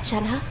appropriate,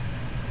 Shenhe.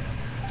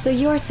 So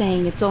you're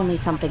saying it's only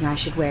something I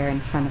should wear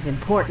in front of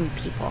important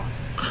people?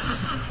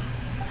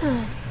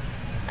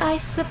 I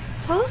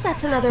suppose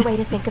that's another way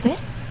to think of it.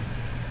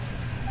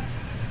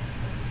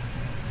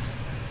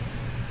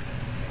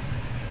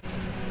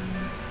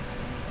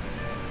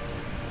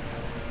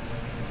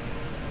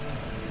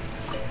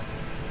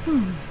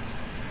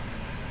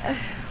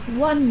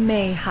 One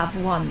may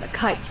have won the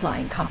kite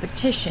flying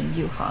competition,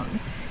 Yuheng,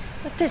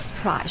 but this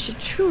prize should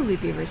truly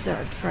be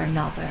reserved for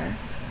another.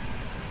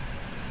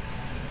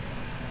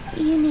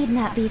 You need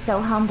not be so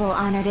humble,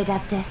 honored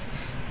Adeptus.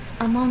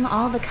 Among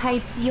all the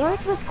kites,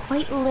 yours was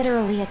quite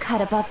literally a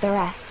cut above the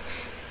rest.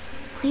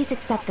 Please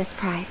accept this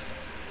prize.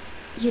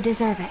 You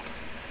deserve it.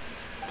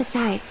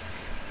 Besides,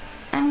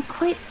 I'm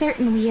quite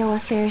certain we owe a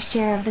fair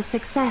share of the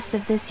success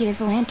of this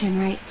year's Lantern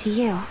Rite to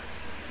you.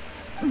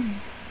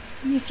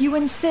 If you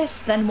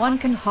insist, then one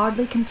can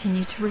hardly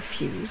continue to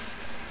refuse.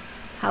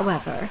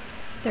 However,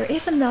 there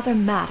is another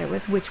matter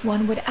with which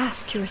one would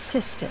ask your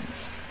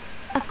assistance.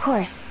 Of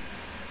course.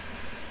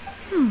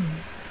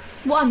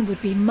 One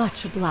would be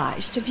much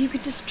obliged if you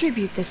could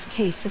distribute this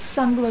case of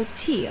Sunglow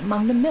tea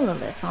among the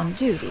Millilith on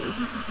duty.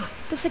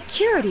 The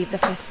security of the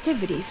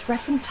festivities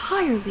rests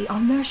entirely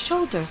on their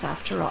shoulders,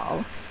 after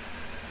all.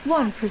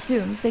 One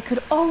presumes they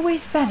could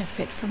always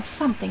benefit from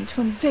something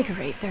to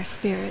invigorate their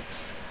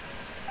spirits.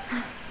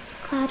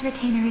 Cloud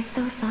Retainer is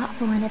so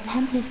thoughtful and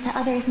attentive to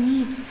others'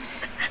 needs.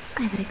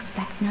 I would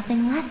expect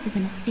nothing less of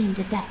an esteemed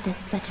Adeptus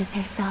such as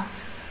herself.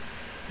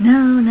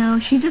 No,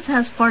 she just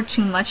has far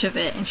too much of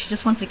it, and she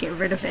just wants to get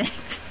rid of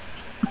it.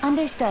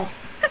 Understood.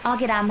 I'll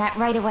get on that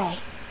right away.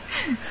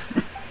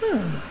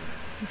 A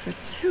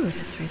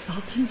fortuitous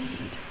result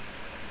indeed.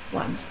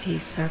 One's tea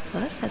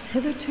surplus has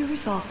hitherto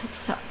resolved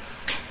itself.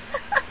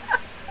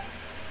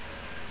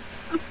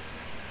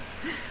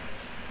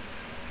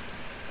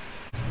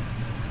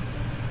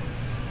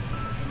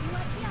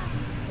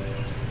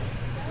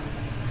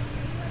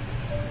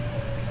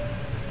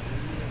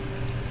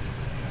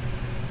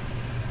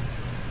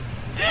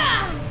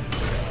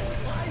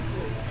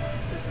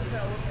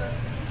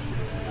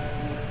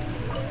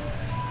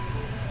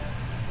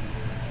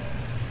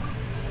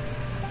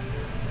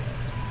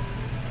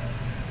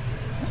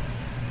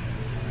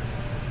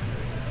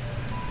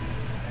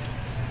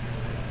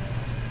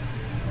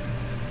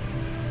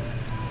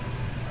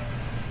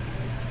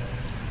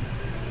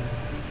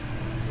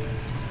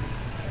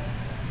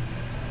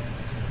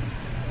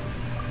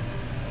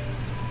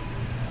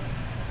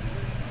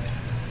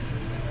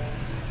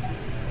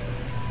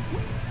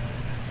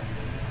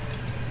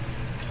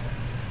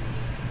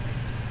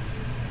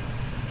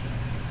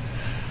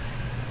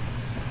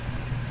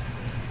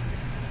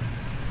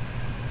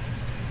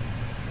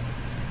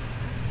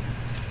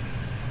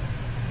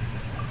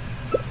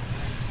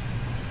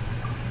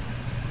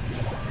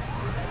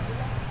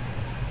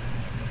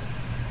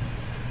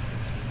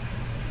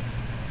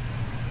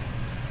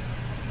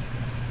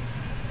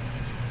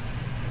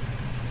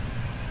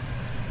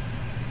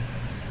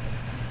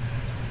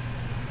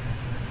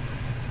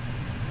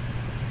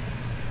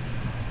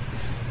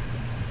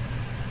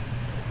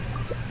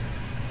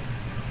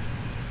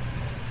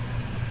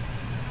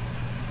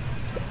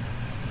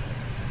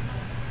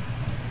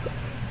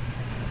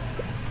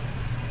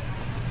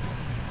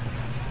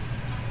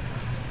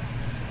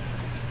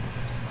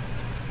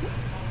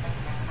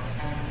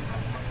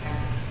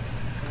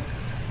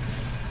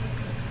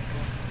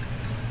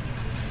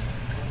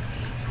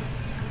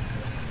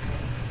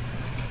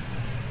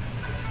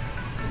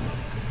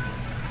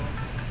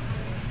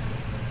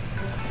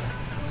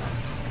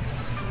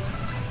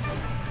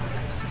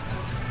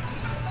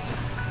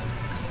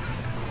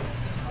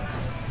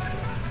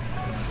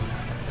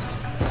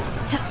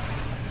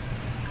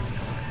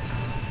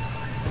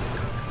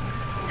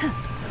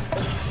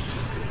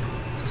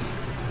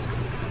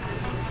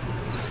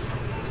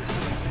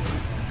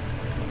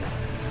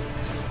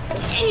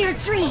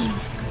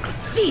 dreams.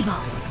 Feeble.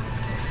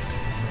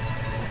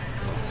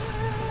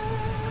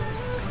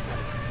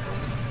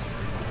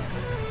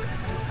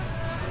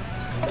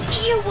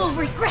 You will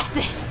regret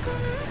this.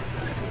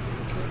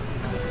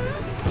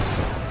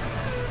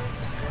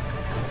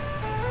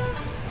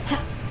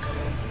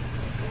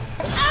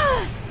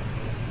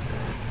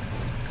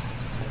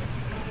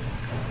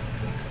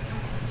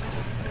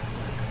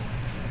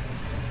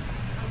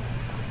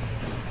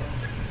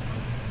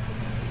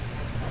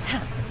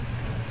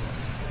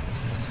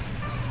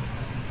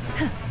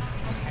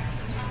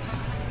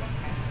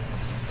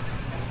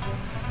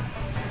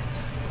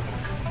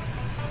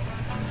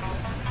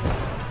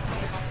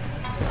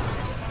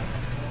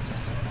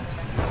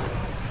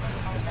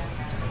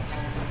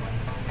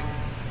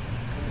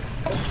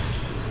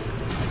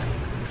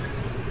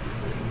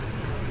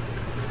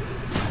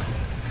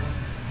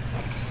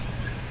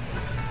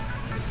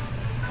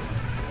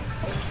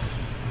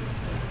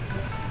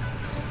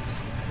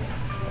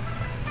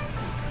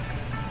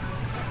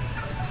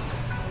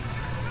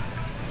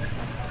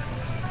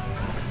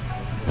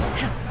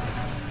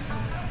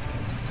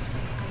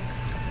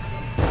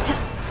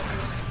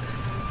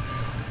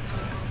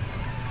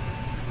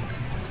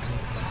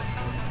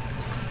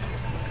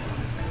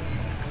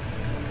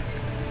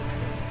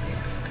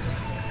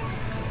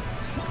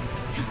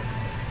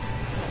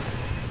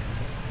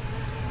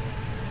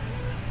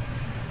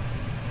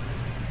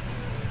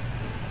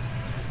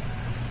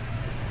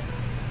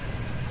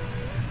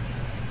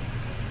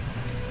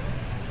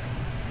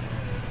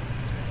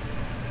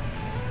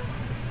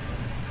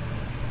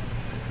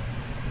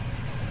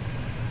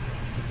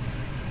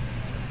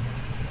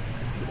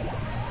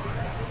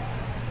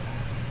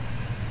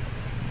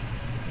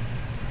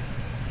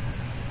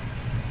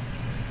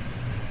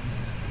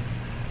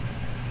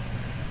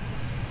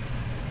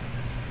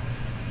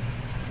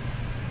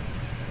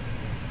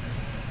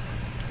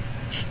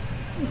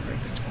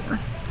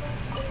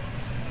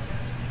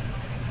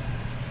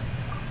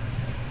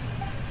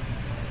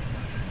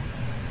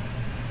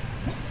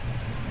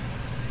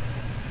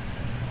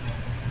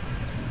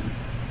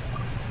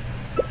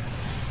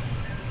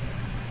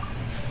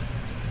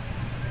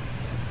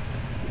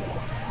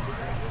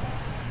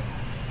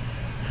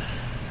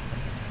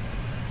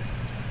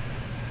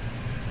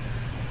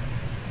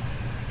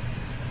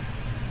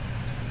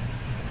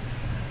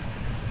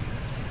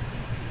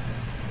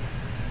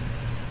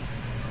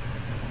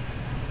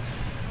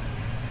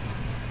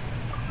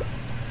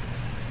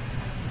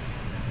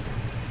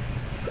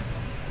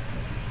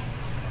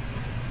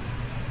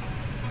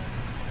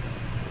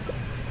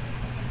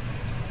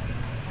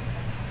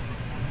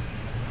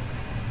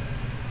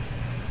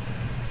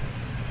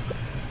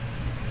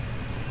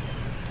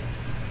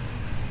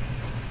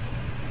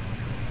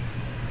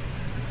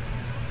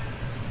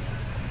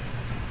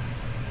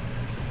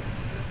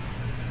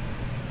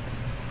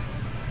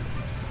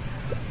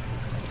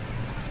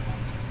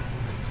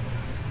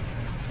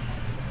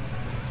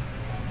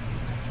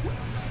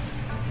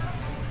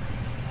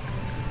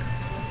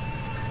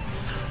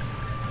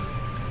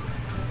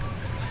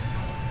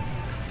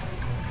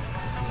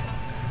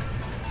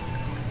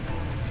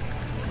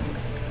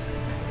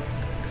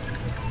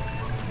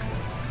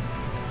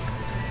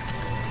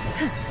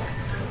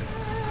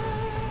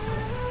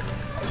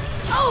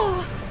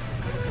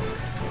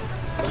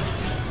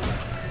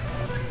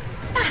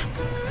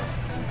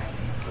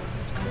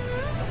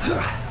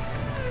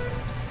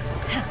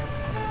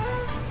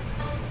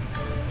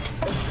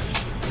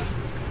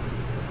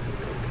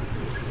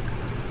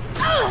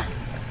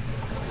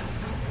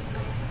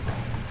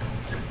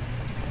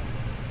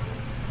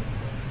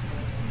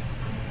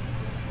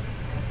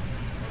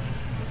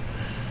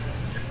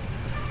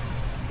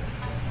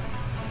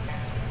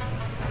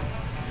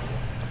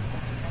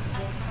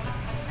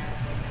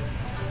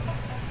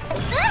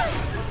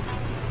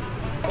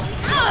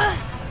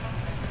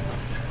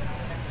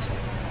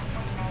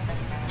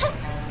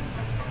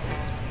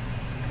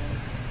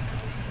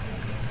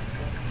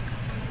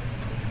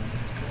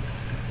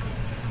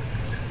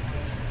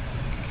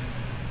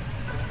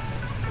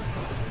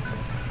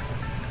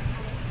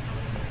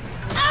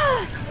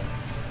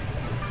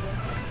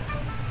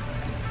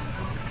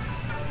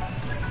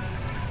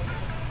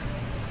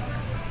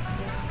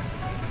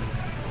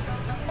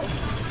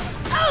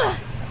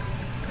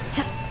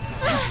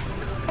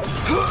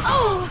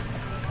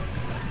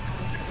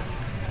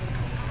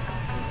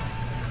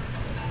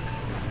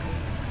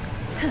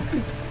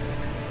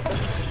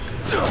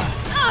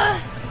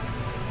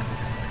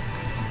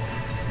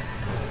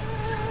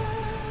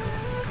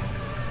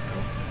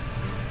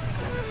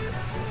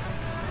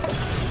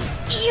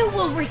 You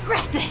will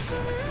regret this!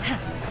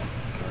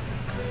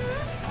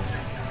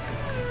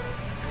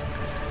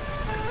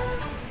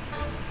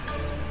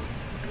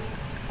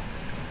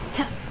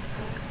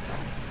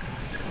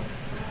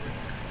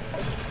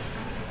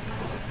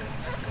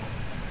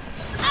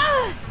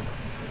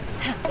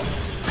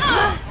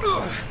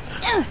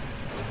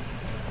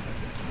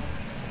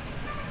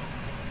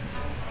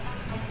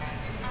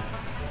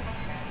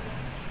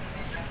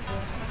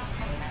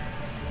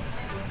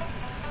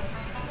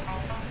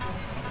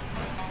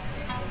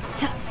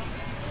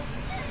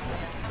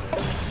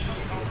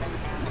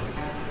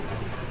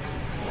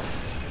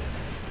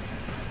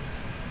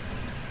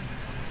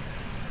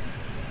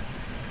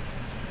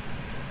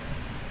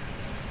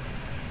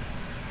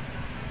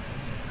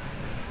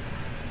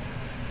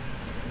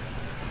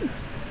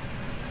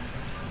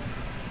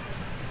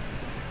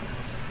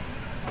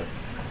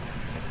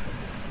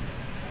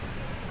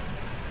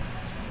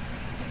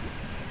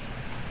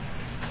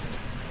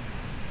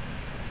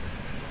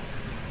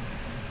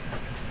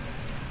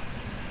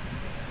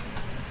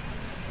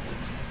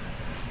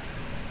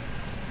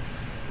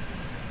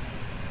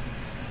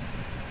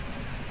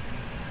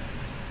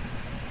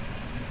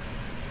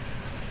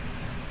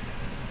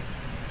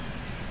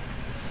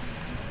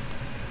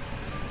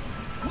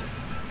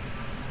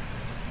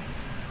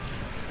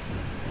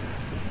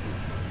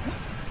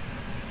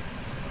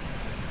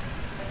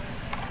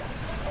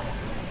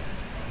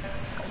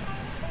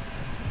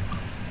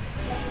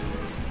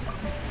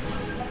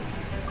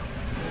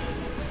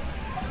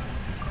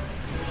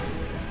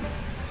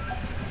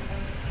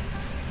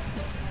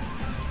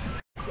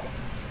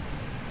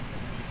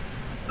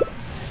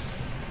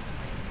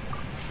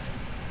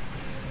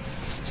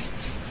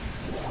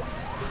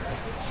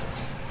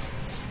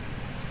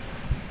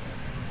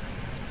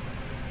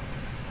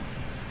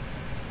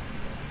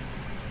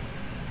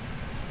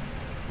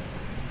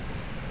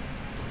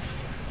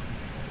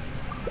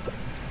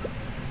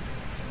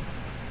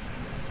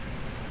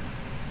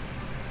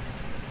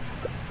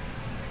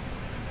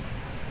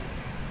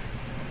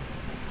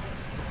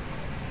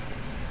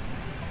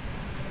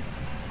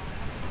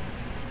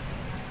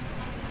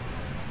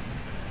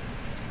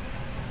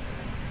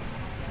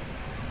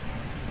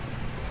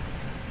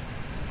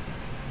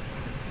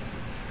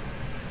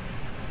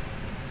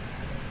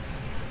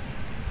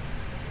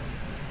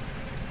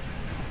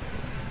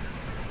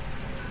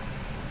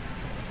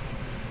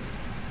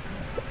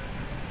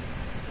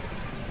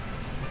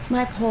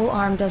 My pole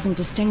arm doesn't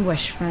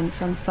distinguish friend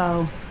from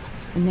foe,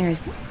 and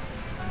there's...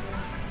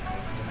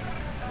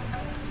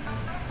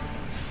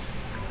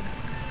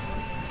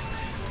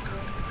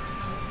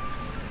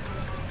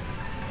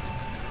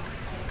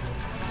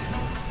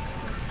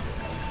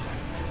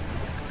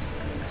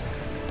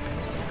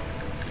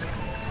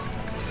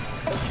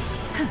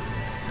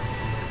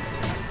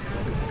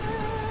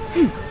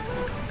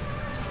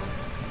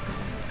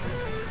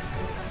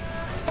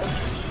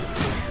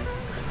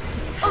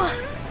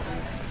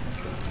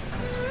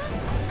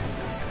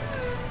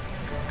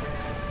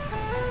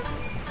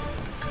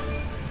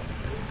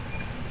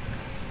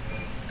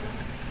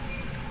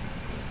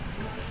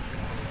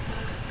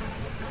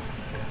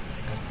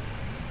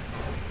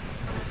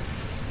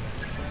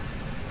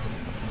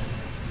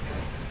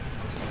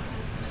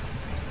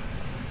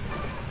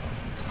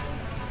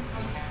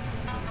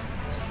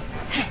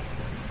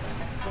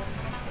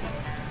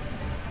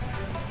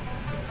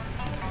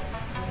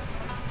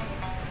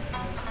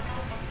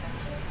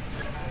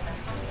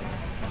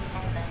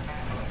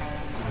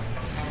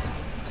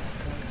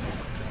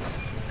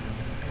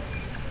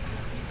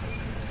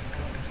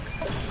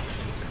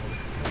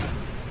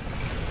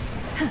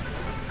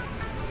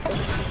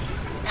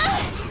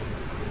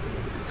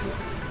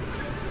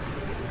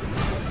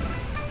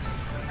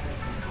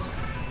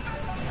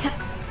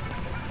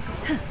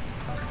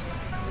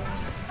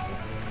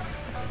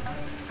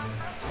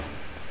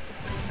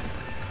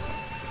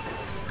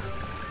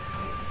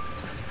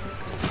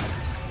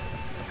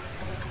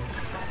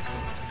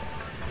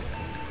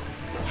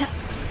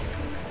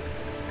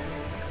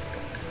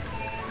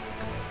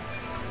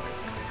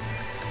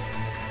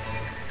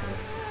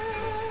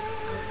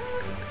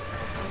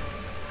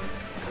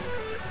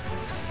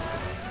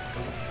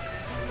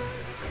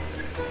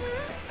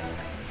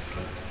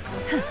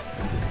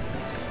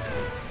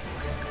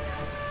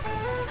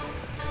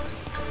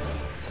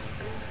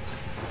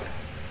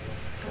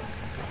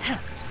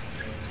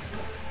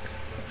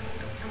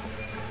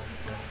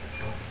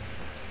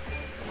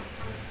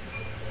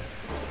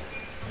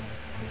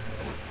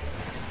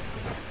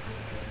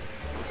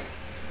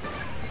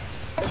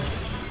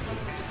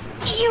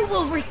 You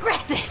will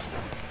regret this!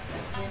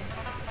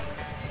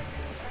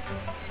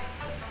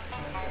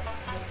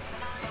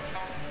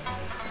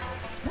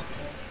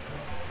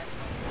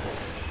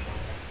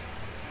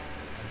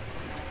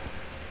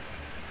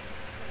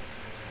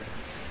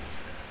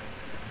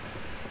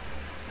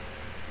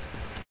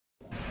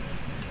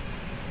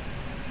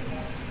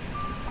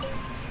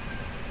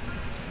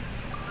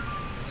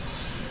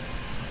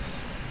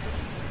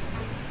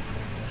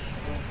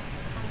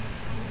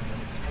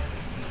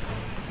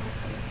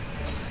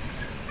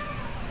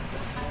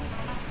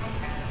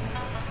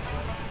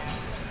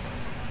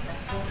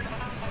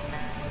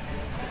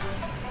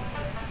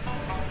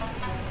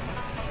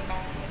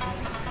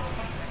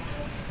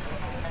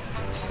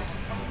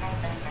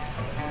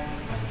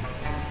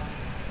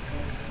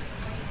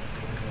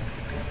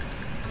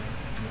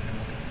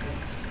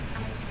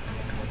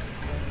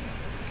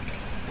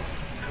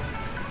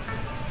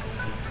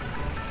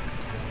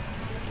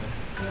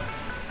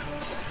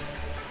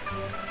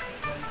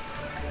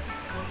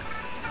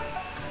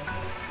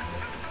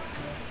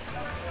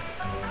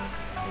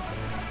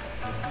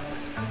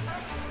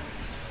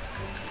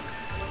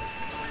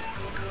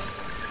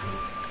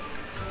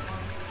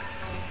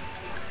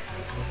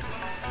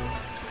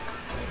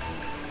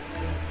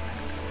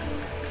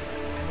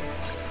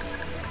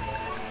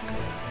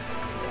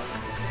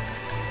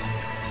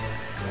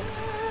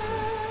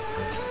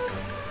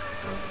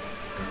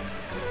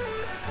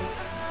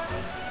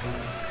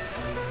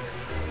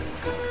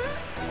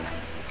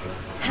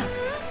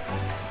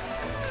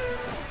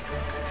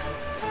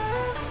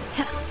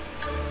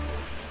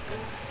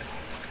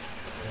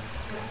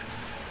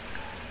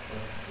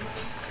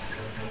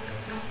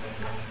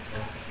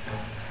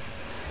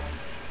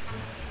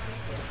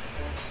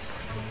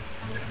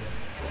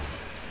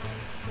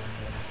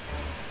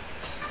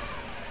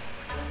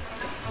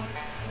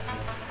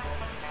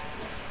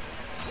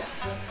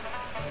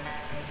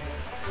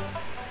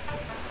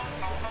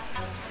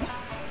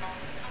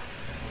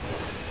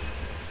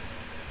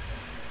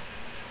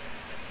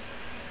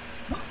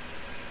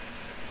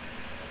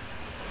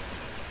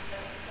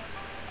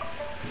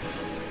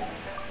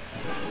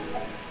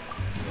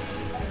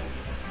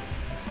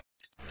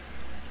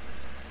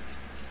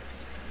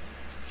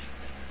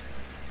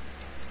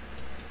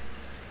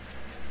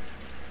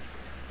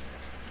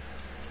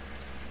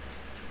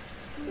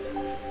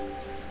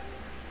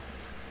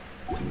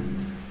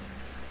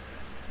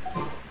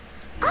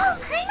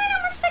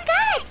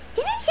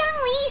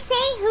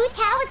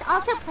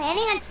 also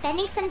planning on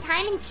spending some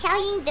time in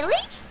Qiaoying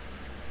Village?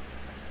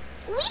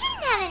 We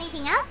didn't have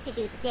anything else to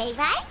do today,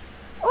 right?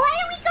 Why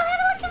don't we go have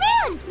a look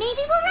around?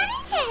 Maybe we'll run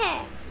into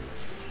her.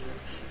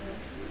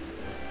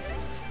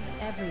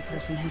 Every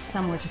person who's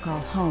somewhere to call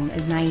home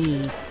is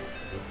naive.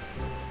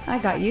 I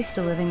got used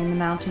to living in the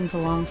mountains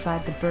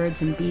alongside the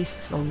birds and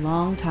beasts a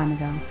long time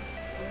ago.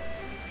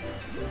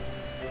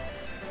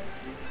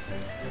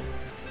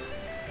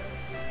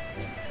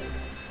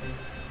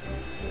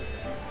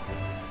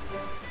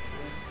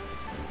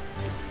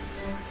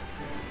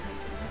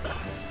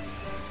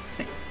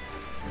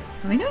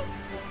 we go?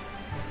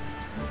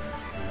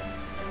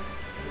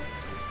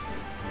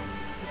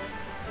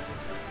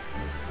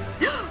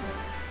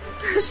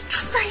 There's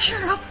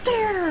treasure up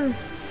there!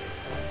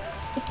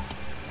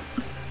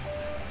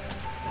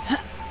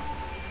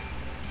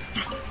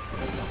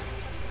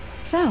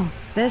 So,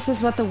 this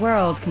is what the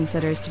world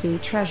considers to be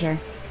treasure.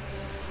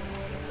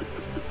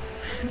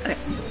 Okay.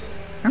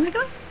 Where am I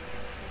going?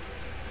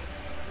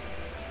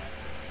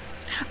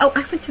 Oh,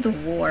 I went to the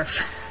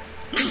wharf.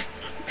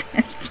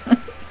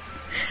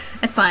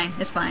 It's fine,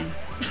 it's fine.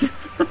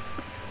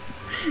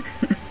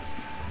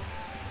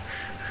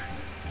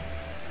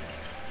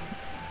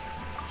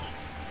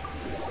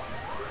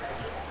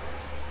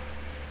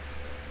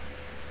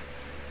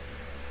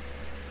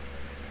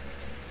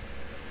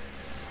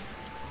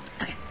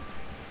 Okay.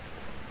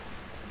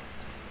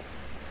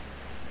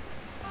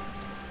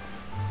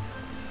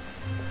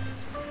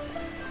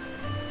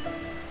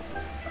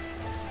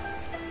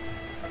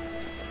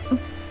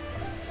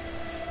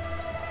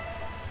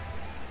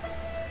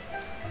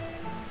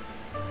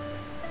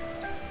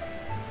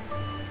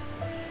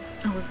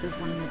 Oh, look, there's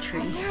one in the tree.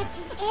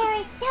 Mountain air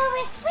is so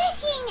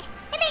refreshing.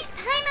 It makes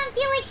Paimon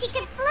feel like she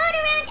could float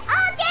around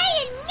all day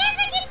and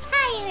never get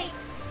tired.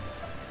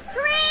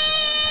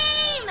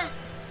 Cream!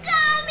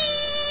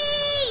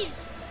 Gummies!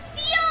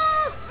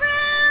 Fuel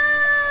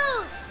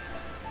fruit!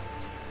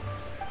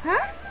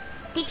 Huh?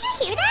 Did you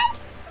hear that?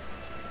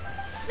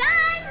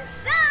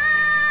 Sunshine!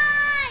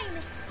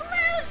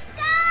 Blue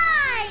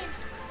skies!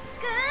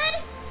 Good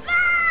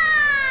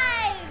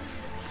vibes!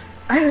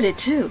 I heard it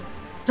too.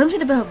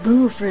 Something about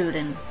bull fruit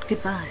and good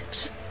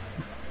vibes.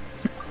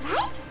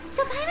 Right?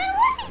 So Paimon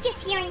wasn't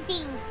just hearing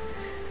things.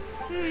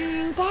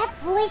 That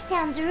voice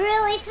sounds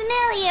really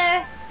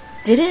familiar.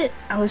 Did it?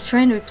 I was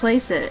trying to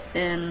replace it,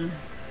 and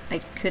I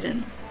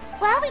couldn't.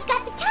 Well, we've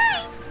got the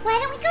time. Why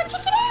don't we go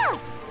check it out?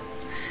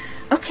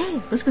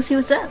 Okay, let's go see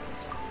what's up.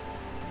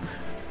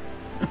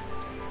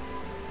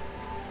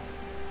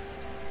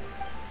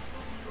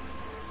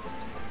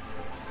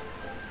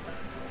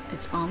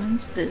 It's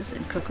almonds, this,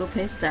 and cocoa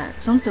paste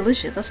that. Sounds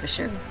delicious, that's for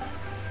sure.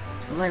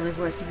 The lively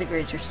voice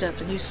invigorates your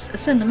steps, and you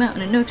ascend the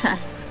mountain in no time.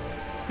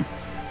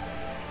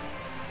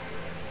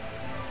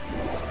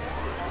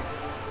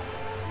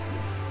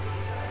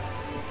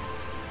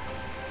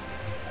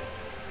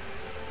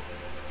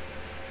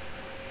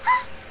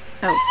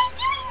 What are they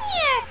doing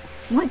here?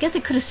 Well, I guess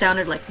it could have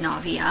sounded like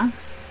Navia.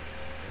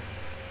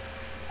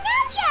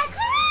 Navia,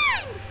 come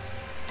on!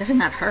 Definitely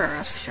not her,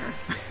 that's for sure.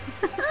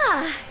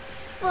 Ah,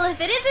 well, if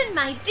it isn't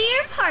my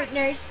dear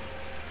partners.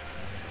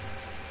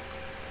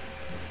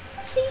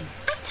 See,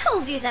 I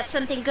told you that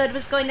something good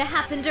was going to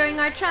happen during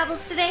our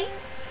travels today.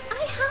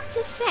 I have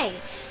to say,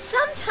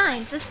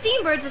 sometimes the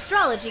Steambird's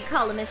astrology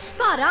column is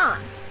spot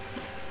on.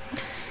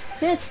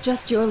 It's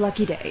just your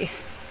lucky day.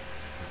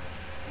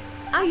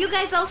 Are you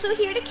guys also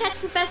here to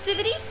catch the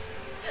festivities?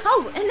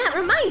 Oh, and that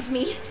reminds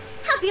me.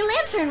 Happy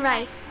Lantern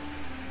Rite.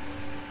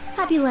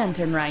 Happy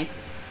Lantern Rite.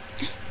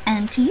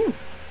 And to you.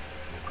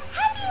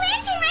 Happy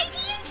Lantern Rite to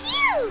you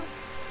too!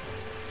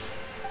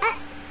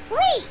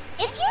 Wait,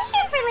 if you're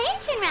here for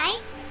Lantern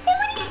Rite, then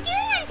what are you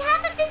doing on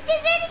top of this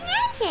deserted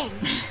mountain?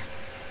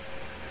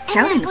 Shouting,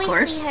 and that of voice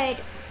course. we heard,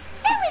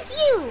 that was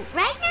you,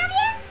 right,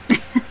 Navia?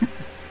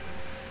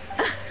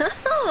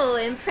 Oh,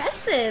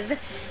 impressive.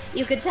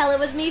 You could tell it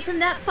was me from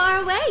that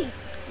far away.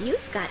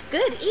 You've got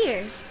good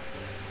ears.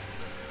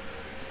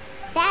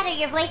 That or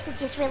your voice is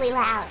just really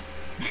loud.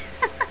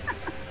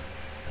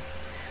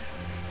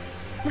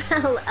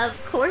 Well,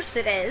 of course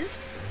it is.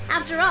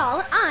 After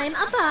all, I'm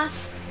a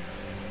boss.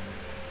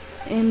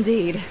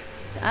 Indeed.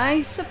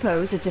 I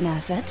suppose it's an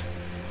asset.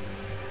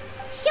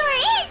 Sure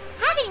is!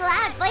 Having a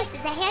loud voice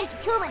is a handy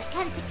tool when it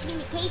comes to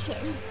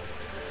communication.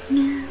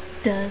 Yeah,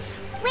 does.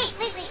 Wait.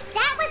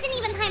 That wasn't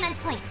even Paimon's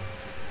point.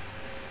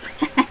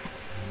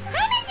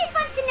 Paimon just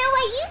wants to know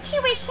why you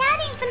two were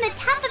shouting from the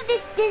top of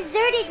this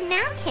deserted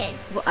mountain.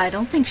 Well, I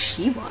don't think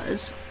she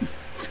was.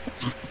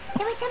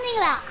 There was something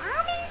about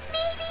almonds,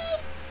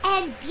 maybe?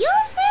 And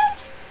buell fruit?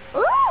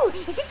 Ooh,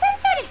 is it some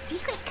sort of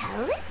secret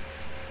code?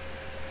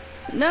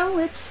 No,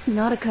 it's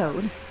not a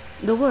code.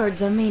 The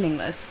words are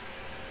meaningless.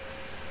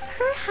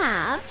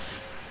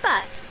 Perhaps,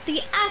 but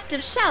the act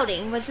of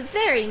shouting was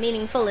very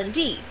meaningful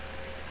indeed.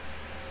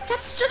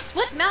 That's just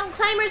what mountain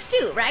climbers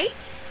do, right?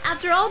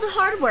 After all the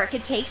hard work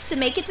it takes to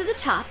make it to the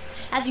top,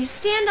 as you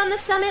stand on the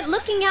summit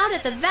looking out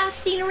at the vast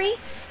scenery,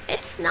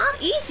 it's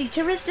not easy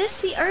to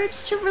resist the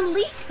urge to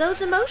release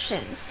those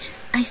emotions.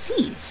 I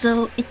see.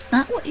 So it's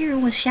not what you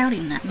was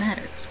shouting that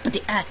matters, but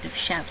the act of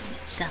shouting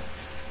itself.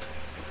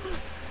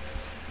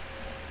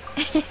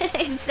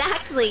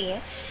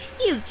 Exactly.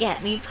 You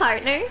get me,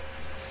 partner.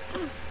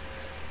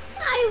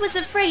 I was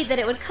afraid that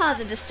it would cause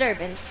a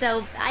disturbance,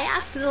 so I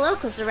asked the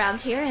locals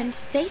around here, and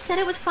they said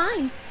it was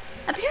fine.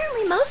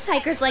 Apparently most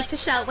hikers like to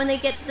shout when they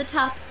get to the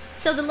top,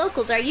 so the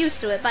locals are used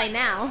to it by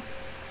now.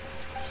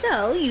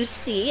 So, you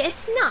see,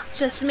 it's not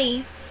just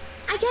me.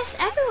 I guess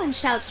everyone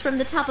shouts from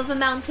the top of a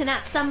mountain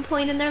at some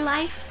point in their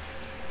life.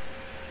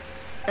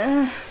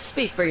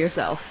 Speak for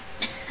yourself.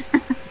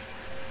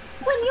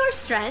 When you're you're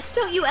stressed,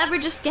 don't you ever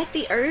just get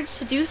the urge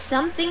to do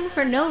something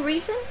for no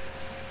reason?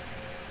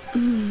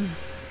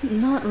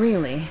 Not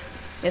really.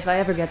 If I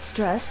ever get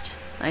stressed,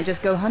 I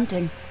just go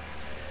hunting.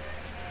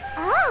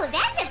 Oh,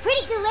 that's a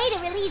pretty good way to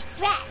relieve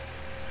stress.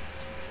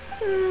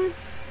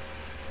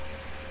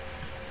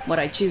 What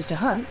I choose to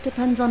hunt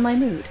depends on my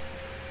mood.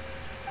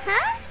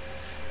 Huh?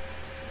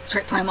 That's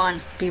right, Paimon.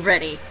 Be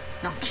ready.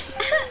 No.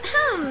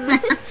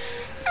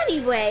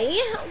 Anyway,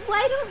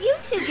 why don't you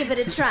two give it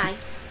a try?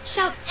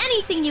 Shout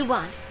anything you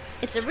want.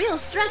 It's a real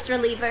stress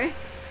reliever.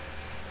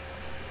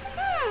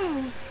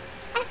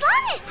 As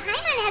long as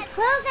Paimon has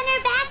clothes on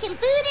her back and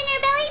food in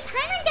her belly,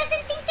 Paimon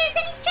doesn't think there's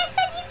any stress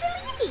that needs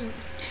relieving.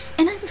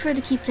 And I prefer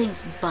to keep things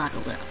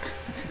bottled up.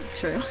 Is it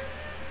true?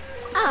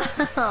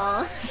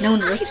 Oh, No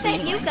one I looks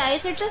bet me you anyway.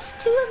 guys are just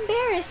too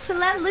embarrassed to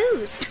let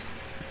loose.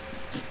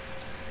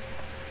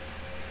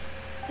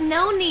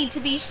 No need to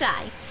be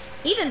shy.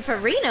 Even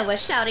Farina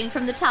was shouting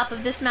from the top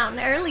of this mountain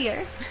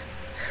earlier.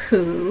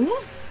 Who?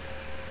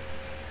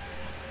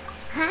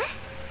 Huh?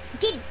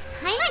 Did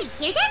Paimon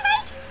hear that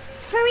right?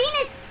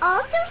 Farina's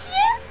also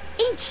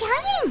here? In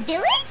Chaoyang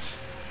Village?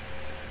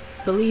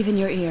 Believe in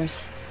your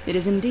ears. It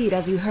is indeed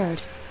as you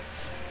heard.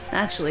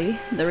 Actually,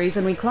 the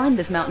reason we climbed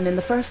this mountain in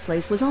the first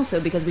place was also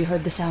because we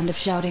heard the sound of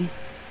shouting.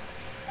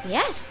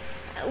 Yes,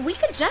 we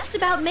could just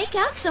about make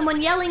out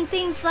someone yelling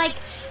things like,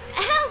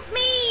 "Help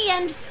me!"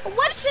 and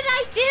 "What should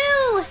I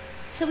do?"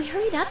 So we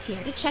hurried up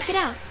here to check it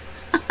out.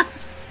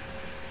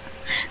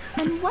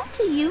 And what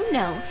do you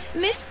know?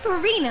 Miss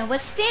Farina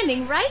was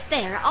standing right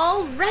there,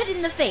 all red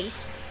in the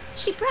face.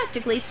 She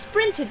practically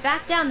sprinted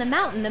back down the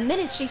mountain the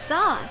minute she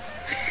saw us.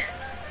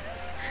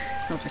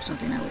 Sounds like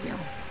something I would yell.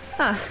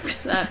 Ah,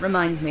 that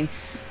reminds me.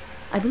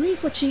 I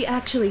believe what she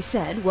actually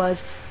said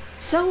was,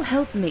 "So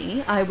help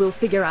me, I will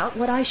figure out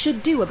what I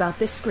should do about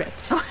this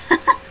script."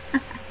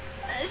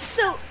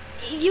 So,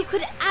 you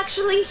could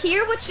actually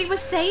hear what she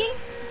was saying?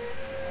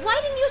 Why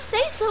didn't you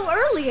say so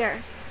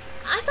earlier?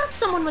 I thought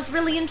someone was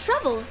really in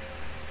trouble.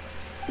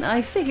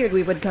 I figured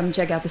we would come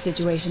check out the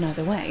situation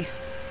either way.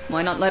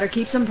 Why not let her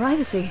keep some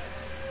privacy?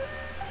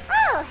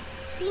 Oh,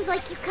 seems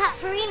like you caught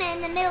Farina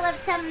in the middle of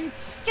some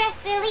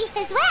stress relief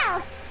as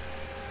well.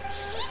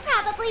 She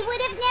probably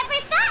would have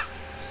never thought...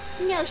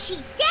 No, she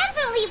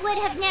definitely would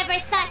have never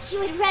thought she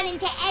would run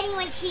into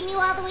anyone she knew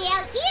all the way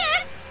out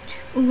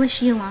here. Was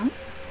she alone?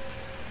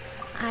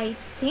 I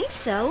think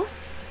so.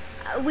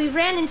 We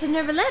ran into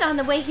Nervalet on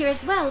the way here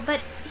as well, but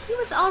he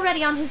was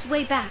already on his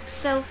way back,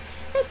 so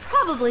they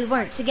probably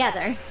weren't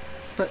together.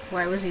 But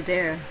why was he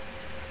there?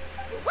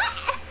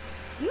 What?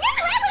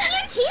 Nervalet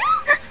was here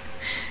too?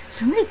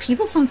 So many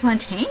people from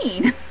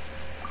Fontaine.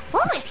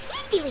 What was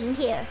he doing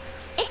here?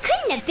 It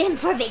couldn't have been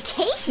for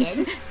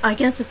vacation. I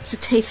guess it's to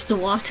taste the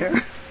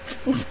water.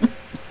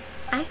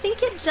 I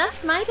think it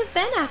just might have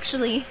been,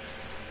 actually.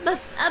 But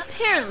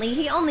apparently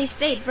he only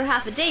stayed for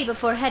half a day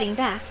before heading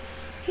back.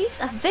 He's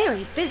a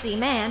very busy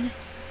man.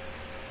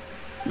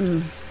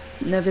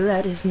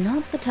 Neuvillette is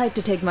not the type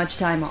to take much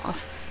time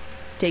off.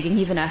 Taking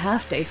even a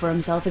half day for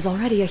himself is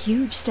already a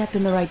huge step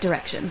in the right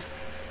direction.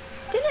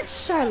 Didn't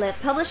Charlotte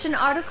publish an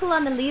article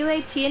on the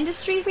Liyue tea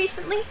industry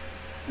recently?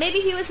 Maybe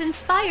he was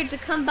inspired to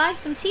come buy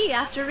some tea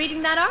after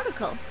reading that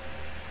article.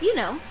 You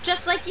know,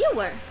 just like you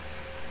were.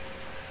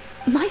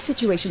 My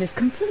situation is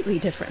completely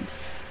different.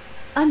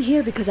 I'm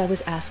here because I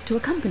was asked to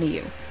accompany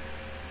you.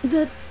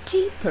 The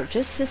tea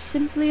purchase is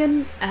simply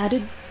an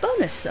added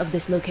bonus of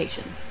this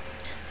location.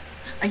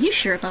 Are you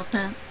sure about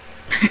that?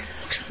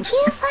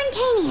 Two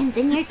Fontainians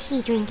in your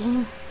tea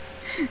drinking.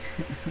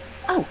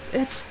 Oh,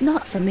 it's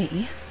not for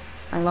me.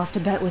 I lost a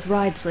bet with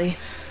Ridesley,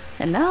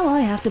 and now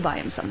I have to buy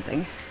him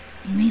something.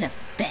 You made a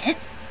bet?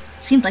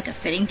 Seemed like a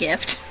fitting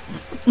gift.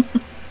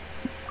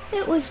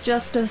 It was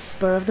just a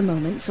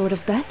spur-of-the-moment sort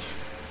of bet.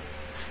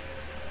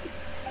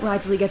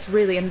 Ridesley gets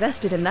really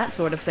invested in that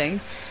sort of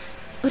thing,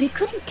 but he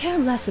couldn't care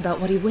less about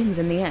what he wins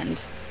in the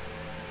end.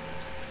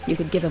 You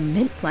could give him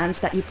mint plants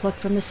that you plucked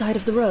from the side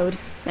of the road,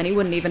 and he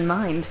wouldn't even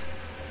mind.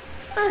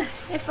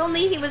 If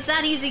only he was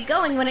that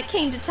easygoing when it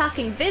came to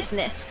talking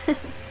business.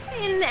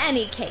 In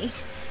any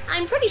case,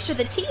 I'm pretty sure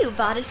the tea you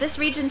bought is this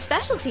region's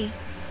specialty.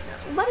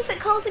 What is it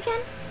called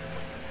again?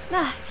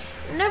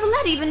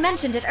 Nervalet even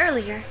mentioned it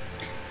earlier.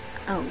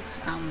 Oh,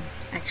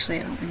 actually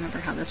I don't remember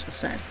how this was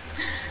said.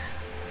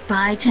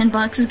 Buy 10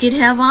 boxes, get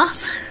half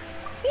off?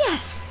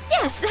 Yes,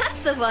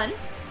 that's the one.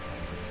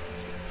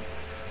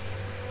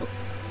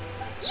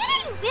 You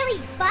didn't really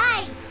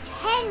buy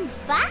 10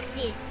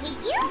 boxes, did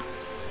you?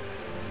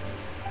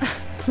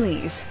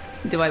 Please,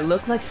 do I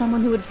look like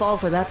someone who would fall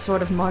for that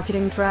sort of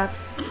marketing trap?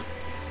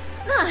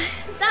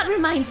 That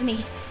reminds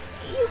me.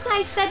 You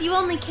guys said you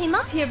only came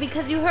up here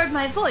because you heard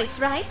my voice,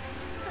 right?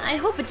 I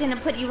hope it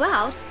didn't put you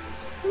out.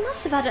 You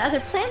must have had other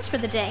plans for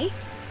the day.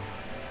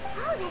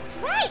 Oh, that's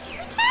right.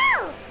 Who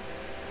tell?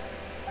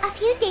 A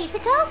few days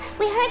ago,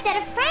 we heard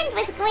that a friend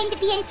was going to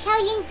be in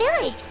Chaoyang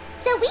Village,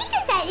 so we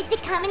decided to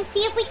come and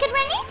see if we could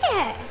run into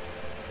her.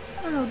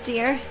 Oh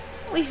dear.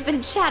 We've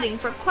been chatting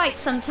for quite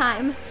some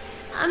time.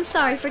 I'm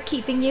sorry for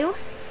keeping you.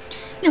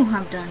 No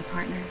harm done,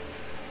 partner.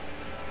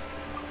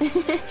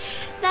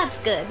 That's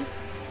good.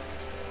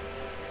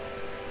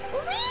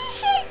 We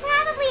should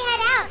probably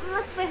head out and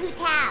look for Hu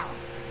Tao.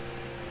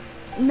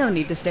 No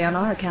need to stay on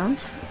our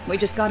account. We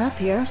just got up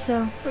here,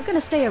 so we're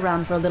gonna stay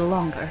around for a little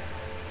longer.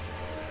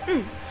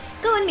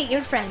 Go and meet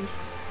your friend.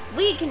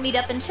 We can meet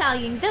up in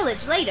Chaoying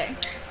Village later.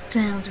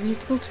 Sounds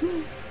reasonable to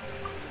me.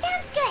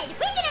 Sounds good.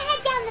 We're gonna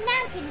head down the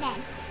mountain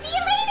then. See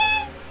you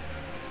later!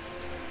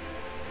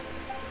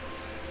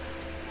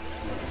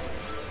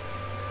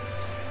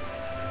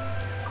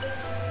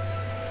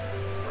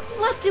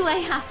 What do I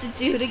have to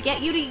do to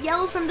get you to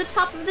yell from the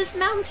top of this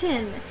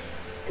mountain?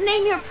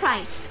 Name your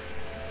price.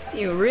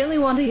 You really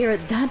want to hear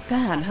it that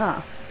bad,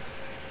 huh?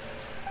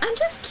 I'm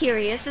just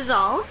curious is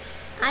all.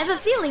 I have a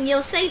feeling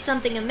you'll say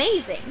something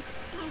amazing.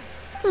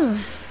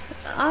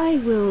 I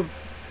will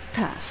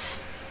pass.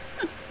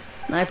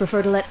 I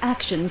prefer to let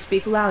actions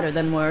speak louder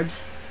than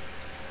words.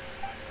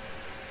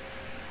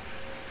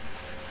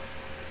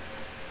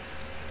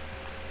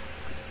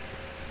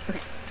 Okay.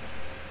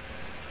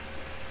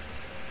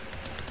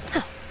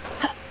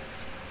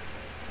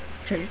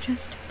 Treasure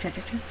chest,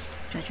 treasure chest,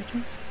 treasure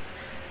chest.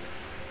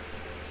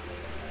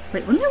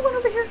 Wait, wasn't there one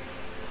over here?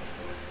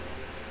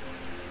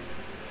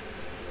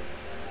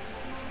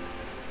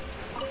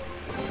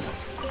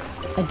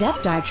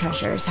 Adepti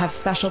treasures have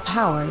special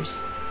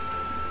powers.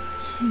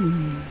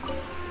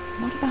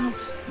 What about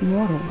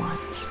mortal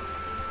ones?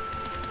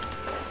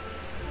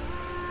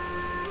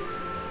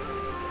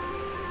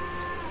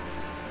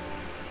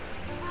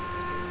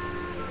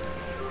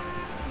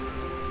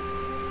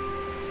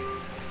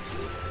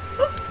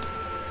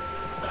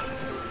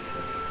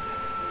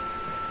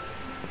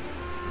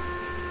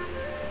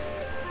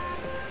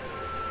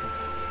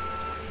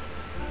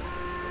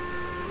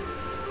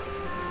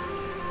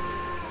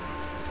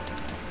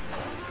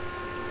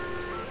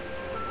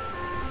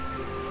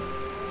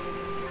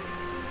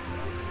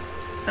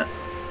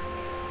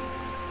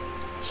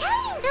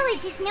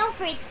 Is known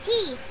for its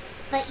tea,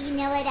 but you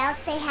know what else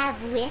they have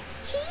with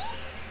tea?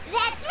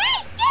 That's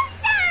right, dim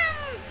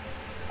sum!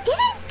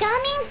 Didn't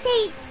Gaming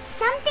say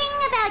something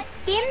about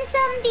dim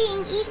sum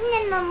being eaten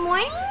in the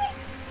morning?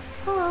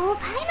 Oh,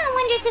 Paimon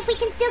wonders if we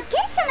can still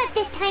get some at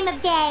this time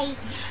of day.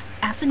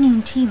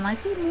 Afternoon tea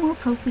might be more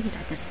appropriate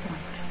at this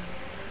point.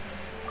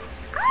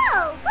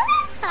 Oh, well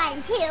that's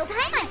fine too.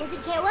 Paimon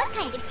doesn't care what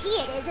kind of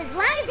tea it is as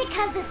long as it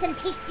comes with some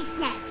tasty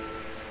snacks.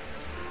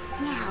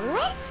 Now,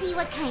 let's see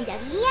what kind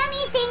of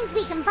yummy things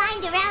we can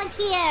find around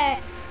here.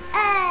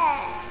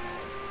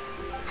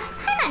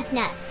 Paimon's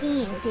not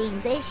seeing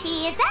things, is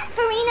she? Is that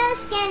Farina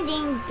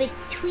standing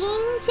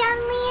between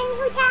Zhongli and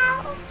Hu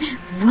Tao?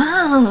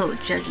 Whoa!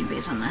 Judging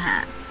based on the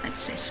hat, I'd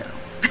say so.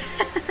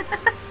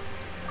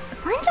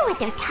 Wonder what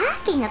they're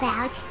talking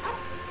about.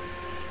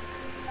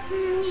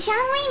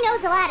 Zhongli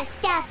knows a lot of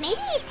stuff.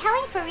 Maybe he's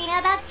telling Farina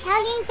about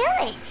Chaoying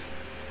Village.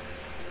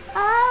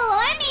 Oh,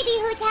 or maybe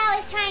Hu Tao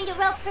is trying to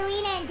rope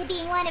Farina into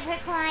being one of her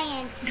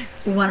clients.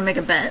 Want to make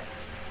a bet?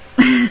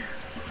 Hey,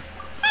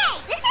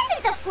 this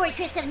isn't the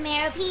Fortress of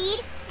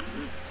Meropide.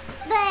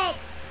 But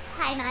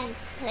Paimon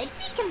could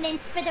be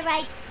convinced for the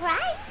right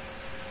price.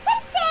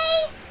 Let's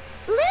say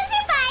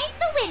loser buys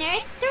the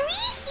winner 3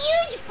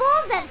 huge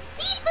bowls of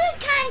seafood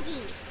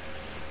kanji.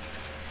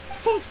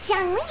 Since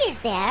Zhongli is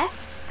there,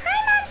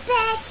 Paimon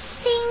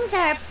bets things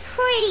are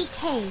pretty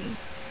tame.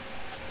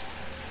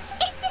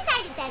 It's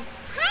decided then.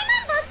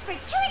 Paimon votes for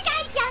tour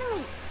guide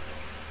Zhongli.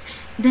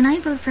 Then I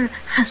vote for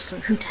Hustler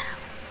Hu Tao.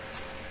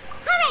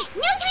 Alright,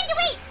 no time to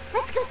waste.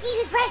 Let's go see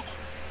who's right.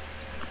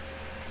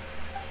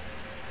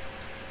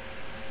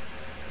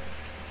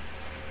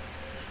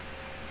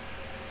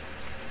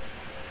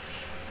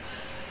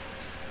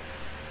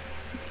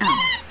 Good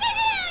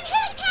afternoon,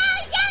 Hu Tao,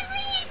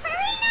 Zhongli, and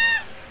Farina!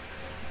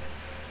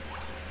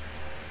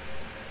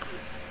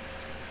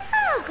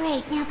 Oh,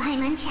 great. Now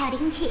Paimon's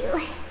shouting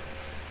too.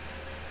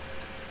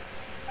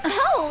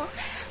 Oh,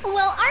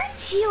 well,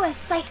 aren't you a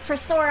sight for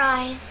sore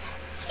eyes?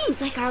 Seems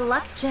like our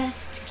luck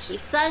just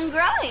keeps on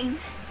growing.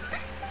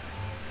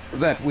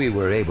 That we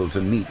were able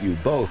to meet you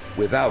both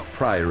without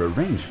prior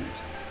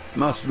arrangement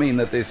must mean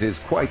that this is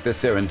quite the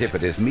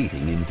serendipitous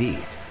meeting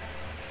indeed.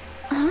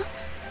 Huh?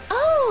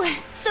 Oh,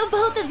 so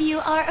both of you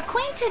are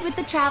acquainted with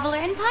the Traveler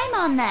and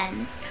Paimon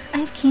then? I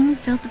have keenly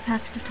felt the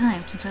passage of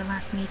time since our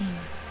last meeting.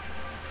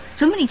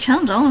 So many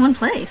chums all in one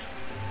place.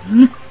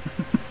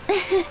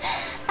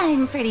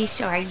 I'm pretty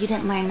sure you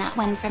didn't learn that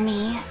one from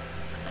me.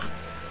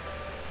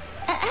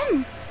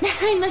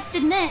 I must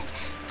admit,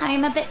 I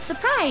am a bit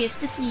surprised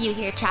to see you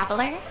here,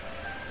 Traveler.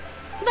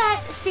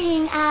 But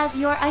seeing as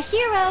you're a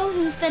hero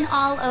who's been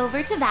all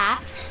over to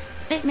that,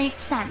 it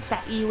makes sense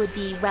that you would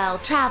be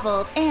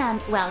well-traveled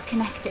and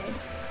well-connected.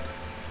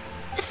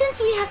 Since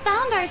we have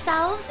found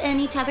ourselves in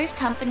each other's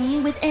company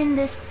within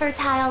this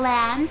fertile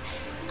land,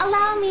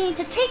 allow me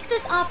to take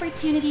this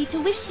opportunity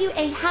to wish you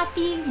a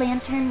happy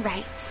Lantern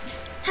Rite.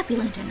 Happy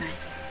Lantern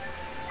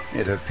Rite.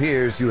 It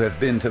appears you have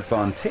been to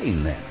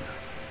Fontaine then.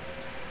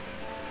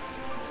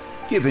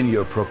 Given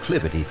your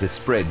proclivity to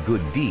spread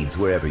good deeds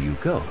wherever you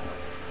go,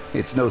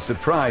 It's no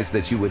surprise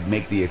that you would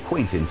make the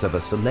acquaintance of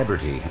a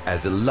celebrity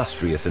as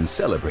illustrious and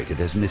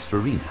celebrated as Miss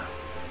Farina.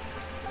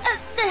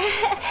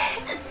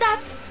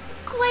 That's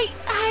quite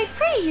high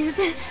praise.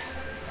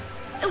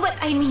 What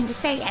I mean to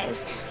say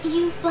is,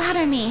 you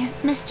flatter me,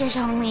 Mr.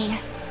 Zhongli.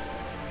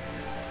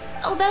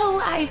 Although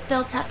I've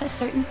built up a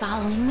certain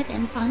following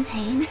within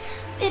Fontaine,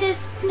 it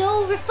is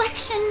no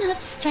reflection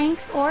of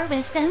strength or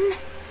wisdom.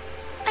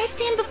 I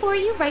stand before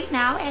you right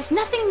now as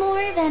nothing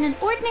more than an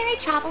ordinary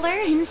traveler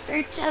in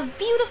search of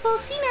beautiful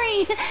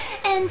scenery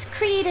and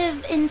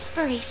creative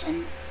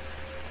inspiration.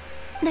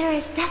 There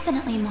is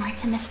definitely more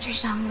to Mr.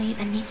 Zhongli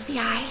than meets the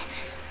eye.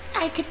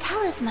 I could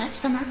tell as much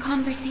from our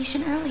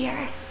conversation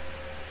earlier.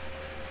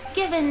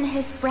 Given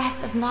his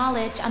breadth of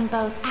knowledge on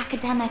both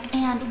academic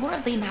and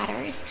worldly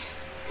matters,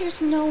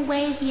 there's no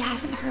way he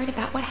hasn't heard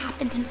about what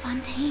happened in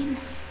Fontaine.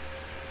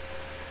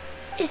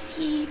 Is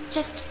he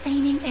just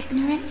feigning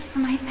ignorance for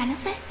my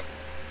benefit?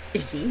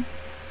 Is he?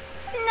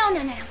 No.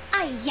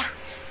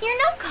 You're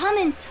no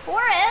common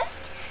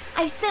tourist.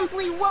 I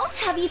simply won't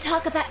have you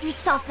talk about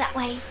yourself that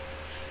way.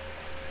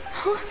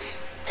 Oh,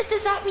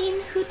 does that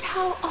mean Hu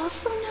Tao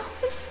also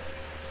knows?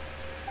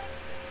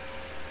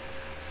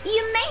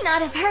 You may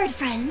not have heard,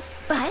 friends,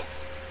 but...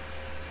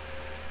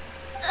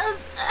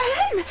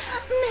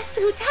 Miss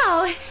Hu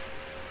Tao.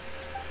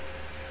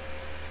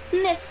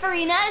 Miss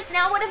Farina is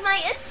now one of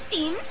my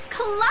esteemed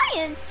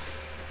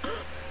clients.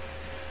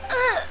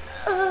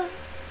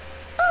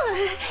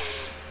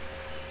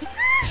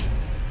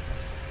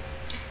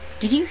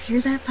 Did you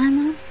hear that,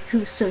 Paimon?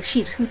 So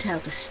she's Hu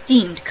Tao's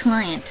esteemed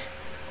client.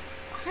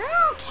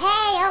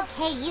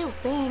 Okay, you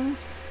win.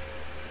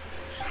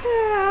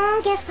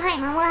 Guess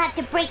Paimon will have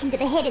to break into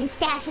the hidden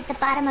stash at the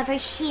bottom of her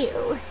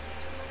shoe.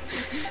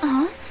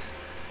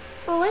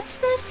 What's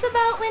this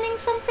about winning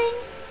something?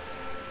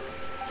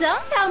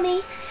 Don't tell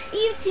me.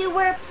 You two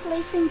were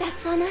placing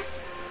bets on us.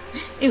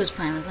 It was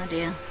Paimon's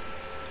idea.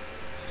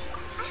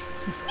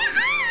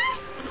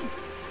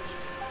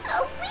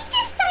 We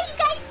just saw you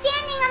guys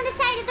standing on the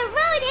side of the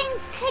road and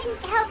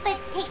couldn't help but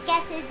take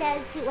guesses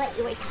as to what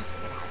you were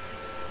talking about.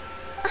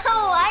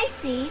 Oh, I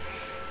see.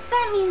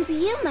 That means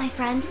you, my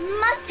friend,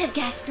 must have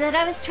guessed that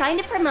I was trying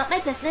to promote my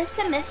business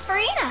to Miss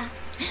Farina.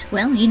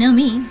 Well, you know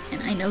me,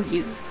 and I know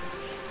you.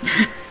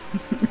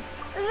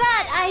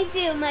 That I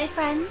do, my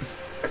friend.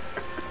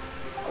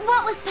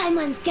 What was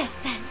Paimon's guess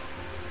then?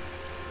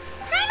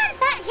 Paimon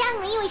thought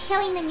Zhongli was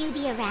showing the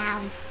newbie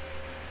around.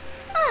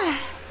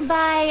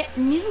 By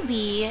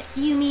newbie,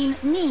 you mean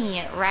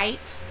me, right?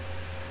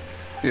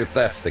 If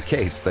that's the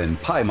case, then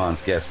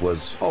Paimon's guess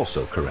was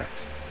also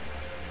correct.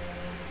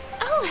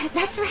 Oh,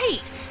 that's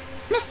right.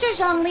 Mr.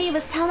 Zhongli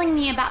was telling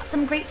me about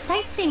some great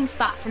sightseeing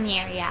spots in the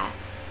area.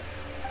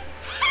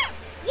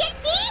 You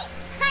see?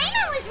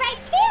 Paimon was right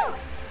too!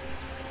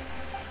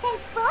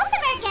 Since both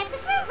of our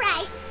guesses were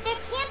right, there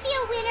can't be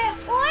a winner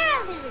or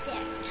a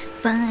loser.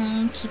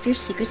 Fine, keep your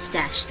secret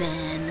stash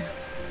then.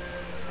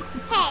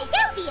 Hey,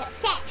 don't be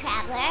upset,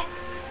 traveler.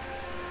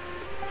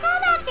 How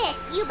about this?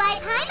 You buy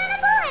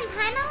Paimonable and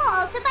Paimon will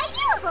also buy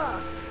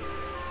youable.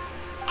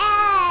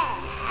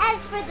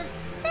 As for the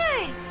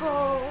third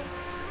bowl...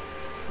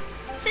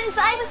 Since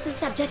I was the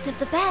subject of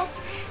the bet,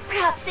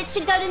 perhaps it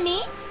should go to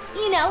me?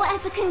 You know,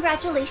 as a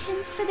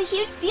congratulations for the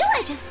huge deal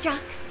I just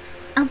struck.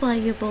 I'll buy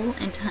you a bowl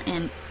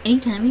and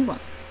anytime you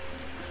want.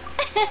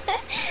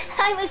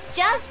 I was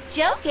just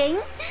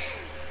joking.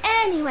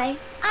 Anyway,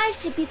 I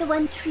should be the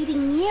one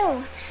treating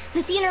you.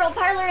 The funeral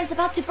parlor is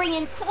about to bring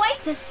in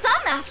quite the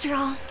sum after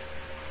all.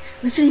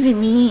 What's it even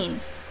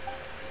mean?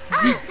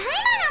 Oh,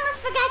 Paimon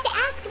almost forgot to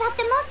ask about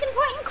the most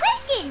important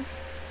question.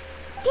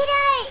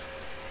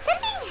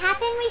 Something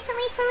happen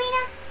recently,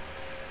 Farina?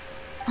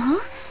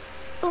 Huh?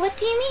 What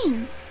do you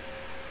mean?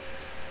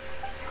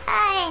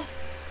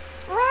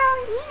 Well,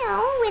 you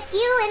know, with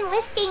you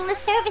enlisting the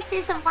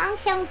services of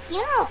Wangsheng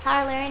Funeral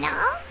Parlor and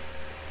all.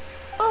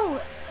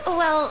 Oh,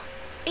 well,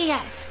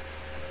 yes.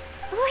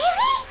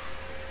 Really?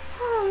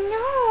 Oh,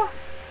 no.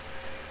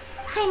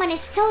 Paimon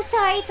is so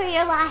sorry for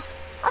your loss.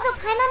 Although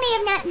Paimon may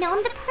have not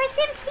known the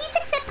person, please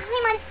accept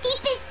Paimon's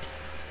deepest...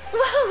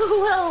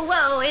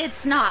 Whoa,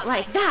 it's not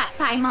like that,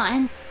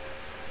 Paimon.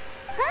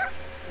 Huh?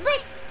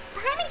 But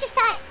Paimon just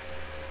thought,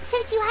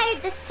 since you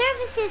hired the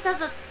services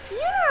of a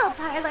funeral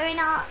parlor and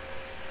all...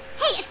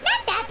 Hey, it's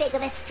not that big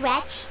of a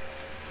stretch.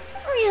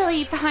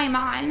 Really,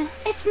 Paimon?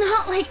 It's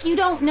not like you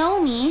don't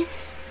know me.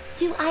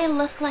 Do I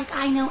look like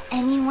I know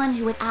anyone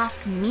who would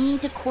ask me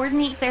to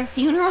coordinate their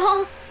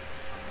funeral?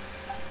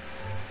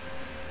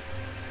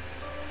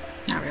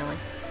 Not really.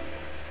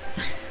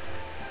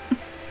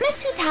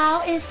 Miss Hu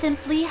Tao is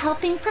simply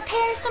helping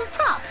prepare some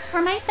props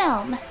for my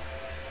film.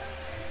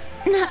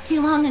 Not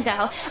too long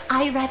ago,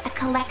 I read a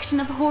collection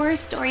of horror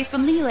stories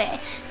from Liyue.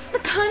 The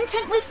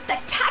content was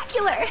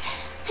spectacular.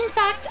 In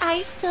fact,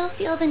 I still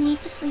feel the need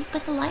to sleep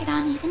with the light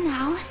on even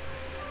now.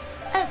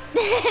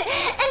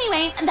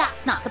 Anyway,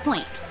 that's not the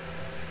point.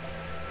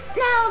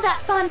 Now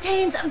that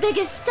Fontaine's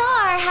biggest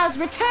star has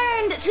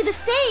returned to the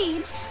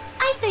stage,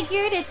 I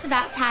figured it's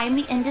about time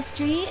the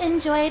industry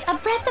enjoyed a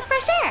breath of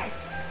fresh air.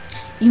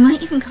 You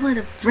might even call it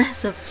a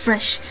breath of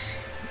fresh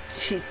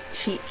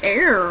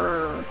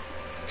air.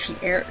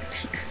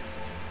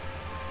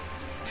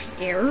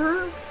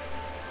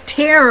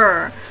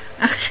 Terror.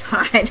 Oh,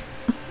 God.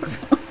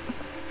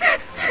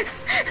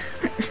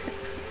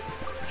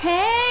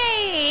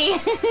 Hey!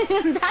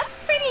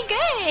 That's pretty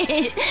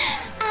good.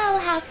 I'll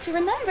have to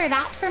remember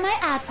that for my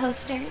ad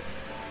posters.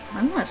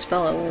 I want to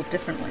spell it a little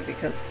differently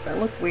because that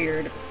looked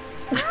weird.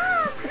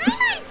 Oh,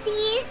 Paimon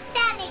sees.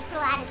 That makes a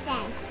lot of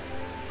sense.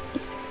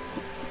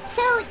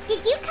 So,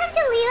 did you come to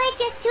Liyue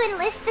just to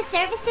enlist the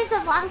services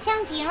of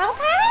Longcheng Funeral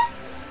Parlor?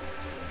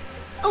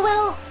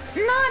 Well,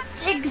 not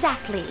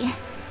exactly.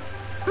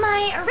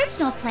 My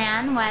original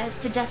plan was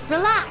to just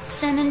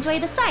relax and enjoy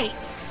the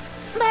sights.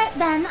 But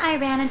then I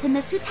ran into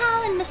Miss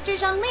Hutao and Mr.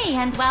 Zhongli,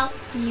 and well,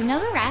 you know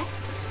the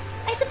rest.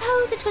 I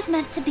suppose it was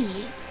meant to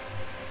be.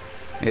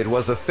 It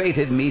was a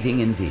fated meeting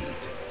indeed.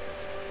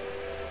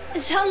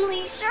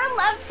 Zhongli sure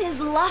loves his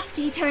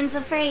lofty turns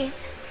of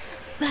phrase.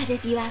 But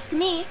if you ask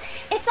me,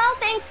 it's all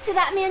thanks to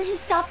that man who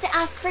stopped to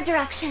ask for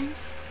directions.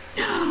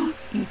 You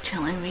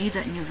telling me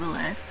that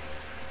Neuvillette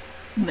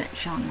met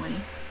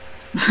Zhongli?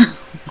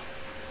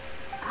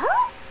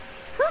 Oh?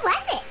 Who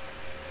was it?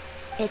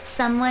 It's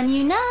someone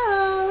you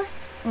know.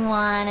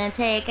 Wanna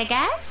take a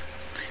guess?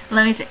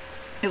 Let me think.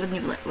 It was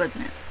Neuvillette,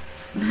 wasn't it?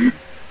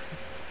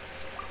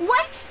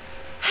 What?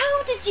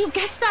 How did you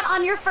guess that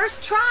on your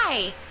first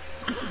try?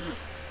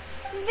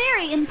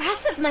 Very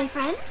impressive, my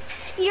friend.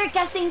 Your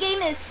guessing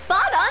game is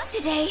spot on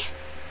today.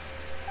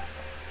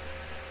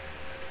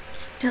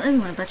 Tell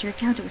everyone about your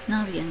encounter with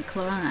Navi and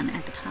Cloran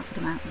at the top of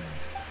the mountain.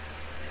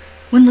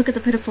 One look at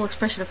the pitiful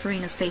expression of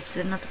Farina's face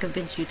is enough to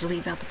convince you to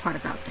leave out the part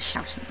about the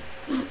shouting.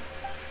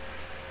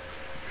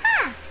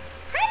 Huh.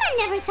 Paimon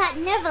never thought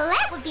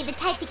Neuvillette would be the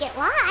type to get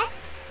lost.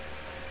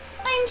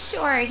 I'm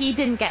sure he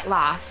didn't get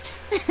lost.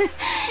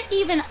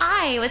 Even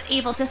I was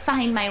able to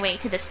find my way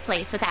to this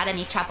place without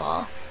any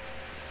trouble.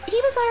 He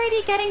was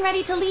already getting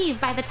ready to leave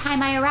by the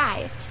time I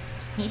arrived.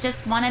 He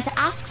just wanted to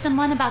ask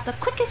someone about the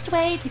quickest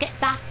way to get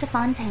back to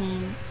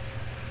Fontaine.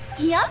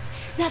 Yup,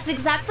 that's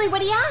exactly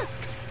what he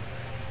asked.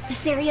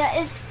 This area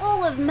is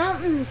full of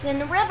mountains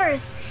and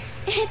rivers.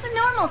 It's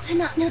normal to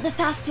not know the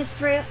fastest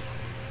route.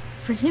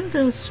 For him,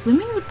 though,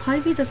 swimming would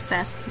probably be the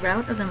fastest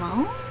route of them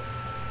all?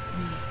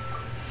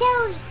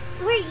 So,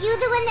 were you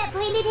the one that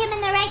pointed him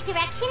in the right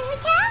direction,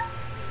 Hutao?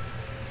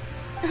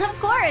 Of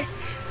course.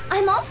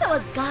 I'm also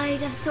a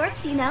guide of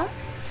sorts, you know.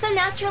 So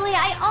naturally,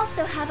 I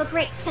also have a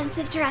great sense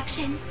of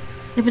direction.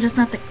 Yeah, but it's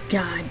not the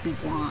guide we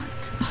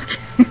want.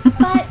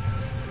 But,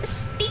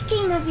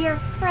 speaking of your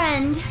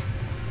friend...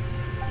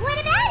 What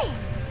about him?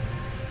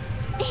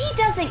 He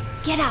doesn't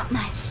get out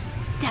much,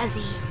 does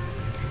he?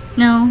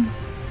 No,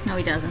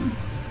 he doesn't.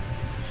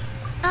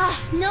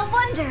 No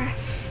wonder.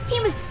 He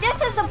was stiff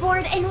as a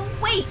board and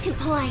way too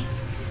polite.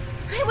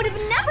 I would have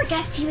never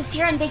guessed he was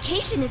here on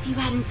vacation if you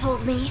hadn't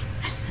told me.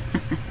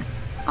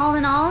 All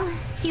in all,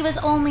 he was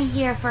only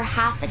here for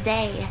half a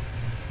day.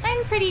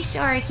 I'm pretty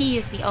sure he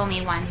is the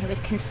only one who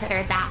would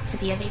consider that to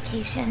be a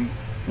vacation.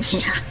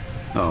 Yeah.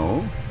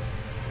 Oh?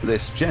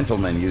 This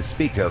gentleman you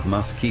speak of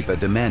must keep a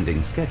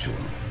demanding schedule.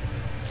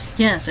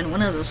 Yes, and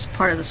one of those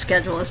part of the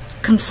schedule is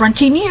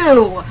confronting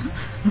you!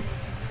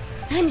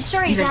 I'm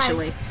sure he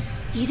Eventually. does.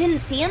 You didn't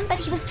see him, but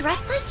he was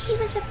dressed like he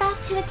was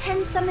about to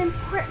attend some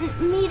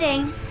important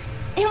meeting.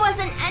 It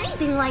wasn't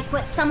anything like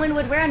what someone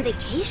would wear on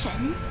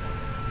vacation.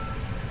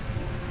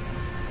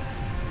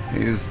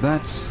 Is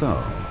that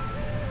so?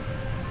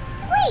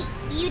 Wait,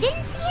 you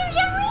didn't see him,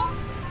 Zhongli?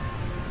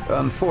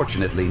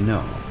 Unfortunately,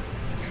 no.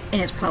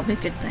 And it's probably a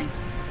good thing.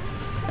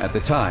 At the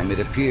time, it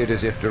appeared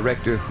as if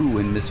Director Hu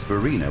and Miss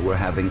Farina were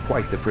having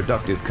quite the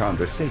productive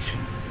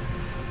conversation.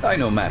 I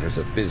know matters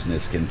of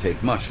business can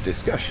take much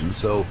discussion,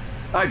 so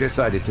I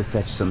decided to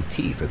fetch some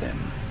tea for them.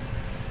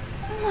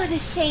 What a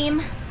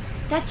shame.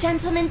 That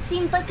gentleman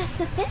seemed like a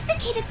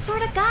sophisticated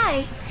sort of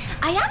guy.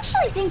 I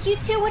actually think you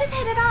two would have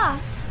hit it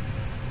off.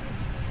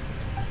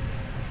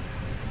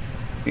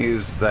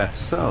 Is that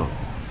so?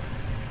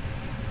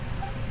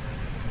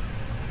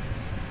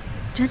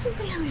 Judging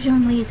by how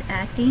Zhongli is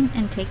acting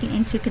and taking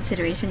into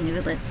consideration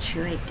Neuvillette's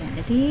true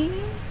identity,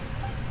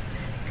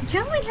 could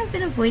Zhongli have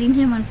been avoiding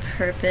him on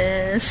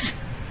purpose?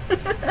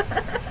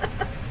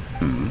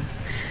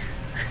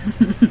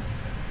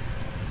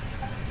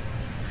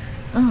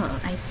 Oh,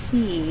 I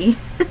see.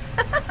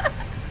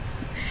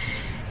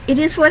 It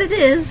is what it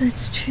is.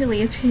 It's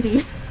truly a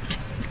pity.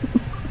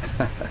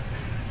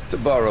 To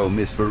borrow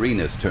Miss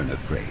Farina's turn of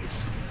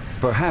phrase,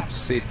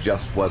 perhaps it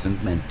just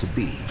wasn't meant to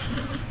be.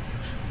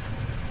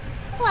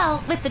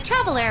 Well, with the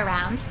traveler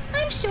around,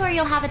 I'm sure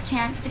you'll have a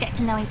chance to get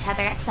to know each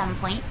other at some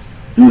point.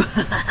 No.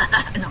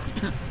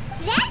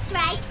 That's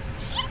right.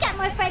 She's got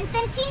more friends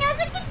than she knows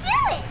what to do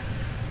with.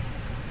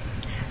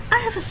 I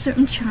have a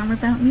certain charm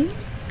about me.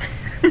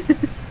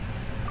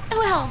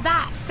 Well,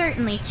 that's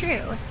certainly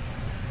true.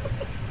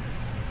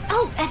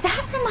 Oh, that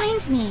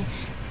reminds me.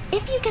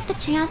 If you get the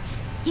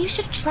chance, you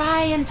should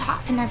try and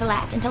talk to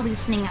Neuvillette into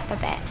loosening up a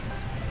bit.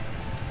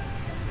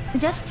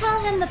 Just tell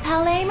him the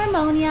Palais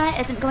Mermonia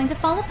isn't going to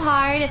fall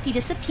apart if he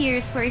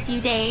disappears for a few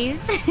days.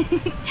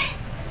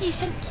 He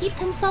shouldn't keep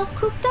himself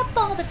cooped up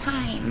all the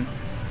time.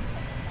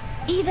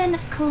 Even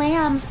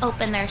clams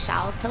open their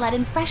shells to let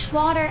in fresh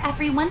water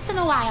every once in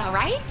a while,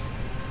 right?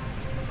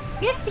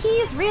 If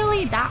he's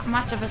really that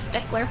much of a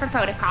stickler for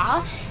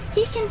protocol,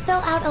 he can fill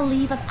out a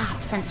leave of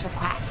absence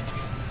request.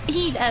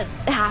 He'd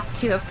have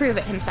to approve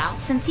it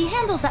himself since he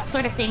handles that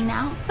sort of thing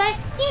now, but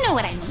you know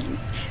what I mean.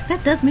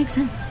 That does make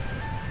sense.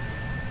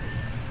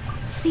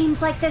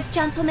 Seems like this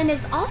gentleman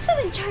is also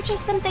in charge of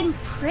something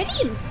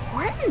pretty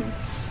important.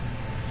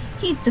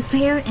 He's the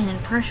fair and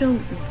impartial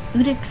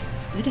Udix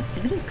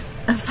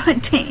of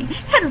Fontaine,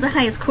 head of the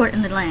highest court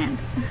in the land.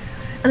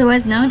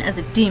 Otherwise known as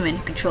the demon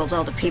who controls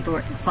all the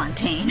paperwork in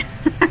Fontaine.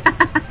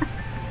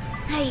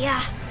 Hey,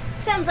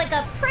 sounds like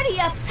a pretty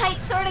uptight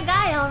sort of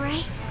guy,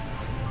 alright.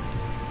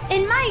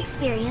 In my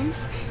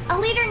experience, a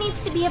leader needs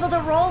to be able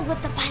to roll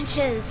with the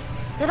punches.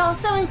 That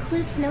also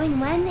includes knowing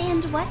when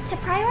and what to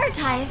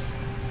prioritize.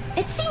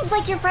 It seems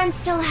like your friend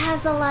still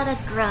has a lot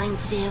of growing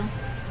to do.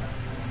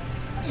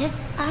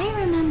 If I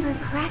remember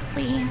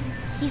correctly,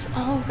 he's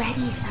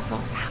already several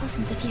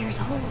thousands of years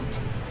old.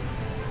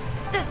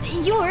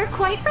 You're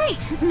quite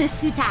right,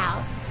 Miss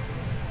Hutao.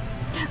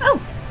 Oh!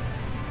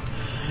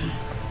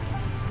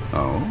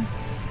 Oh?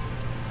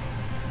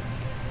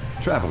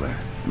 Traveler,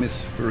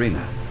 Miss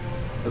Farina.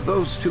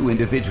 Those two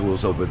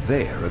individuals over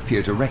there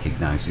appear to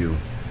recognize you.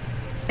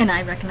 And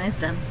I recognize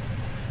them.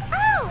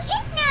 Oh,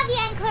 it's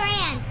Navia and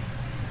Cloran.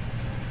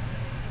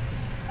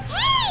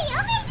 Hey,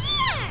 over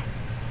here!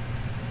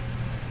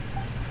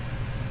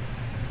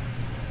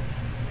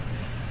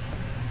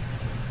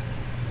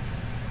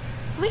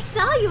 We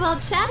saw you all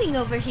chatting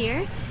over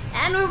here,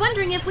 and we're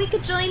wondering if we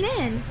could join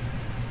in.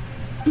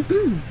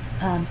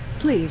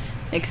 Please,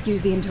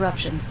 excuse the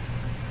interruption.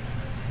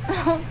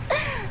 Oh,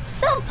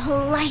 so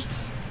polite.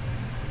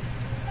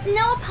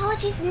 No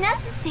apologies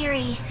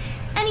necessary.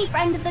 Any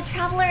friend of the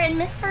Traveler and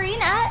Miss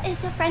Farina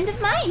is a friend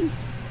of mine.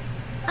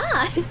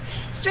 Ah,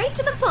 straight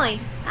to the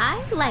point.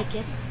 I like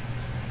it.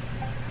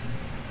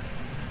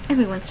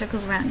 Everyone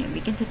circles around you and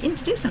begins to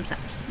introduce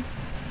themselves.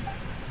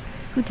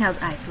 Hutao's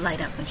eyes light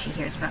up when she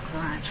hears about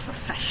Cloran's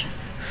profession.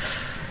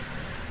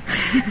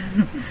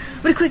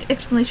 With a quick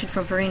explanation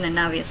from Farina,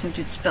 Navia seems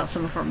to dispel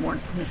some of her more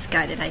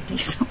misguided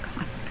ideas. Oh,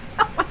 God.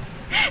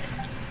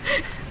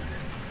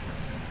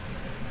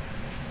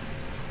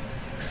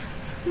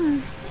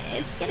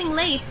 It's getting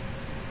late.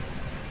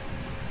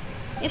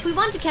 If we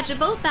want to catch a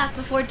boat back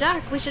before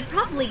dark, we should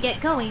probably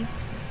get going.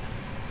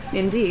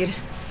 Indeed.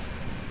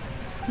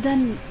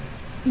 Then,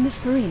 Miss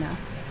Farina.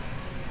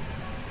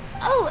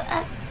 Oh,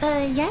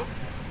 yes?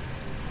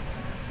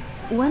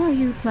 When are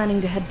you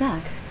planning to head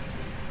back?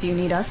 Do you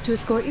need us to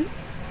escort you?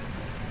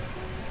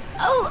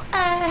 Oh,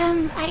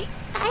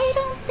 I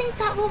don't think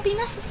that will be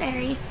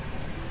necessary.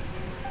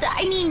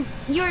 I mean,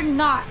 you're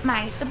not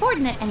my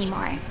subordinate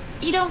anymore.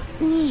 You don't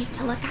need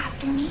to look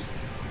after me.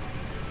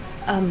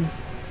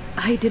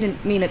 I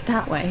didn't mean it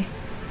that way.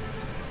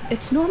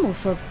 It's normal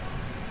for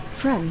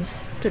friends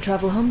to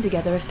travel home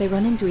together if they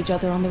run into each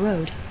other on the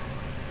road.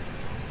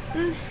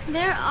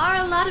 There are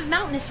a lot of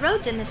mountainous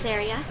roads in this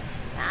area.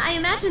 I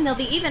imagine they'll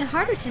be even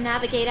harder to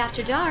navigate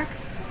after dark.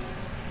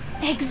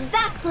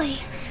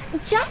 Exactly!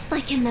 Just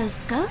like in those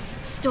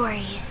ghost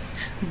stories.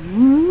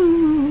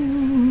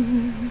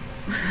 Ooh.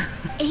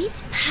 8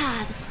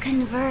 paths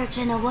converge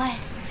in a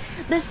wood.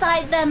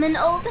 Beside them an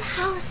old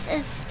house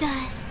is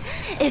stood.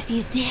 If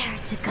you dare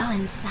to go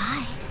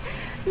inside,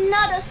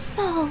 not a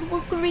soul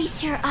will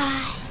greet your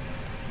eye.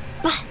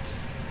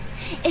 But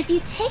if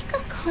you take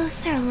a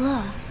closer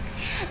look,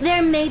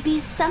 there may be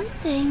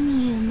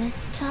something you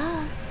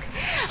mistook.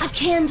 A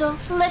candle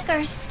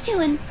flickers to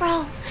and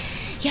fro,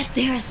 yet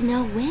there is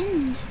no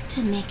wind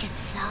to make it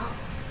so.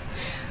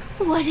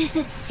 What is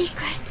its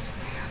secret?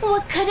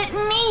 What could it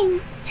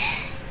mean?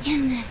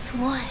 In this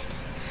wood,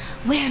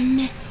 where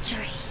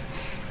mystery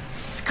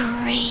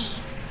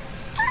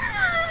screams.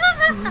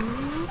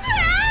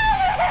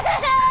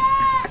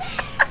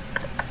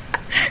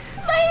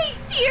 My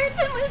dear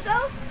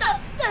demoiselle,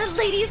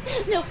 ladies,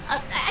 no,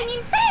 I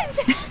mean friends,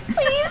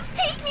 please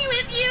take me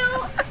with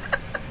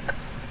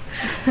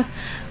you.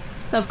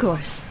 Of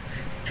course.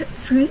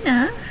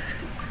 Farina?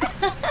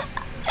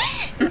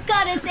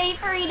 Gotta say,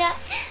 Farina,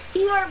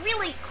 you are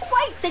really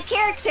quite the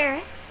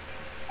character.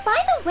 By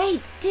the way,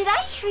 did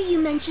I hear you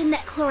mention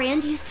that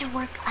Cloran used to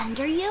work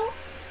under you?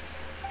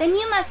 Then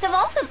you must have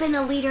also been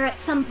a leader at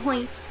some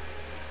point.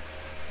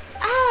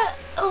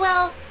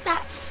 Well,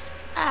 that's,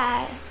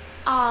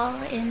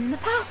 all in the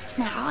past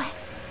now.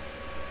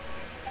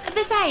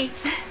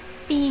 Besides,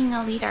 being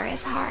a leader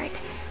is hard.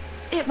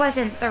 It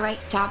wasn't the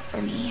right job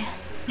for me.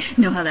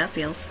 Know how that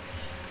feels.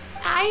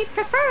 I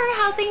prefer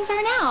how things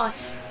are now.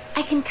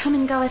 I can come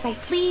and go as I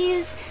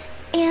please,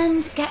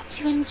 and get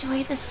to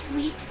enjoy the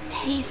sweet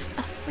taste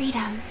of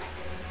freedom.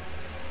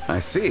 I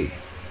see.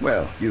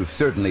 Well, you've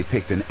certainly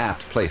picked an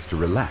apt place to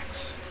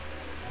relax.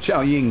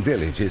 Chaoying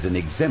Village is an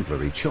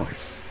exemplary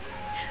choice.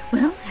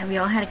 Well, have we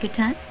all had a good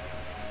time?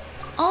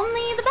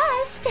 Only the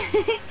best.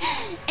 impressed.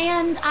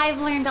 And I've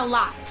learned a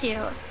lot,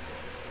 too.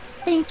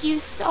 Thank you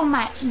so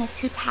much, Miss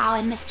Hu Tao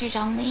and Mr.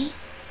 Zhongli.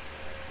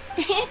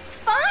 It's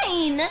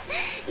fine.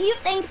 You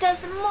thanked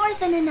us more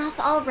than enough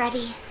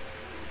already.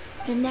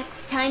 The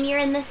next time you're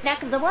in this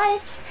neck of the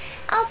woods,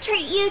 I'll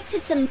treat you to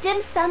some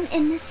dim sum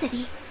in the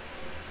city.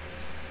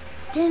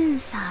 Dim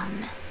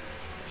sum?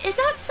 Is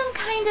that some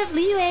kind of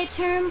Liyue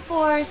term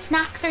for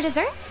snacks or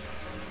desserts?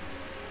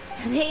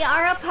 They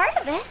are a part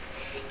of it.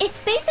 It's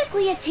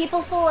basically a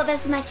table full of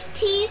as much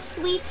tea,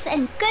 sweets,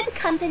 and good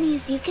company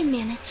as you can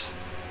manage.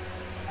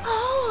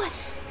 Oh,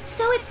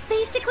 so it's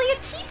basically a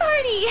tea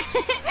party.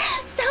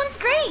 Sounds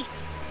great.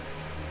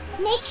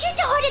 Make sure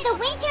to order the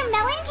winter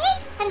melon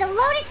cake and the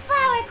lotus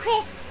flower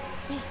crisp.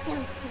 They're so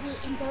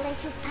sweet and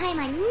delicious.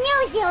 Paimon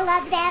knows you'll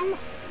love them.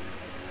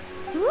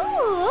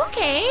 Ooh,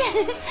 okay.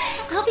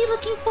 I'll be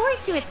looking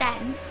forward to it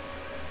then.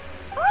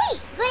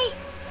 Wait, but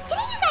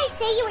didn't you guys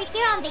say you were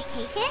here on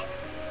vacation?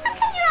 How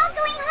come you're all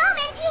going home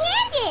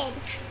empty-handed?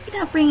 You're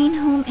not bringing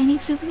home any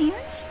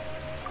souvenirs?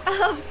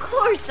 Of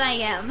course I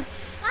am.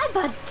 I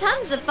bought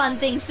tons of fun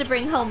things to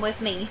bring home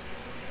with me.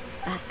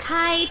 A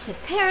kite, a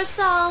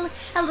parasol,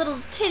 a little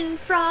tin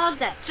frog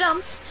that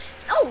jumps.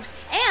 Oh,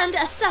 and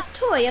a stuffed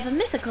toy of a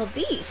mythical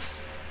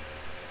beast.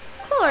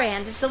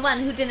 Chlorand is the one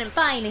who didn't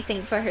buy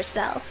anything for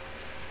herself.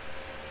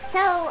 So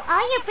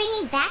all you're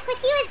bringing back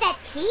with you is that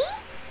tea?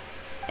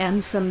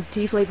 And some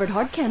tea-flavored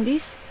hard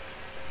candies.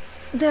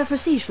 They're for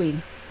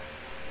Seashween.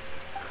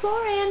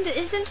 Chlorand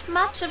isn't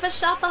much of a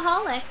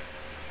shopaholic.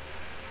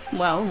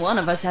 Well, one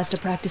of us has to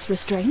practice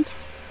restraint.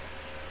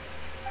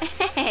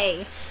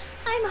 Hey,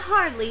 I'm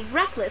hardly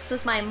reckless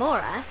with my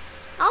Mora.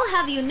 I'll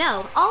have you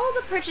know, all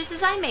the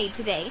purchases I made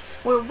today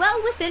were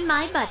well within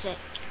my budget.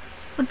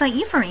 What about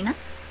you, Farina?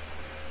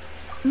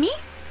 Me?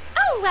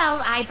 Oh,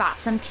 well, I bought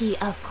some tea,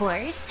 of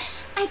course.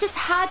 I just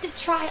had to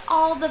try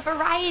all the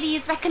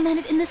varieties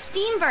recommended in the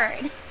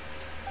Steambird.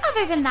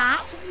 Other than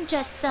that,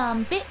 just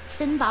some bits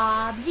and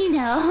bobs, you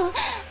know.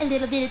 A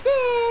little bit of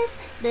this,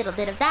 a little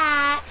bit of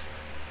that.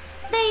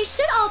 They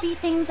should all be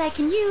things I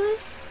can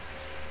use,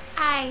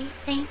 I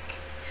think.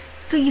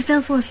 So you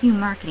fell for a few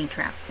marketing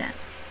traps then?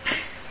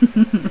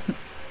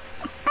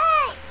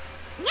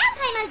 Now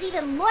Paimon's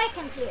even more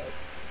confused.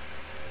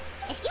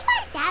 If you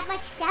bought that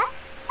much stuff,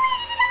 where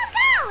did it all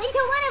go?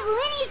 Into one of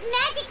Linny's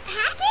magic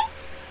packets?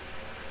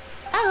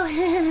 Oh,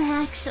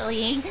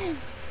 actually...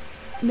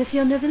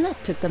 Monsieur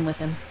Neuvillette took them with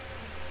him.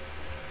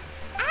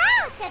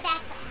 Oh, so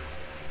that's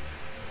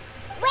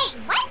what... Wait,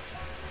 what?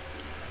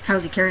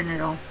 How's he carrying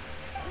it all?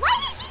 Why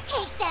did he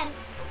take them?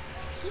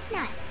 He's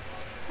not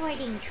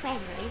hoarding treasure,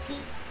 is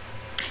he?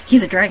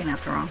 He's a dragon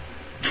after all.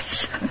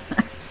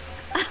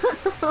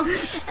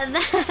 And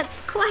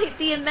that's quite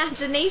the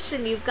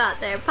imagination you've got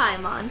there,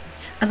 Paimon.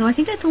 Although I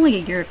think that's only a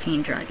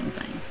European dragon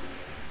thing.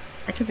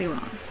 I could be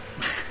wrong.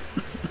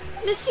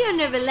 Monsieur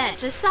Neuvillette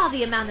just saw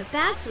the amount of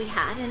bags we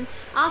had and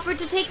offered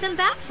to take them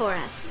back for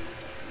us.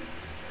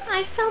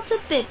 I felt a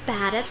bit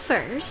bad at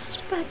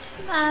first, but,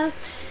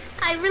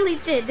 I really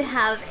did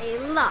have a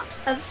lot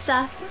of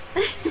stuff.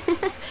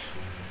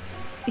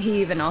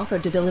 He even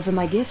offered to deliver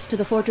my gifts to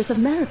the Fortress of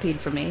Maripede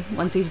for me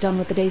once he's done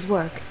with the day's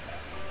work.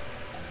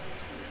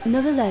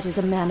 Neuvillette is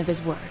a man of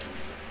his word.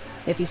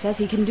 If he says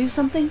he can do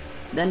something,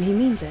 then he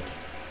means it.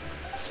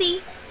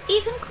 See,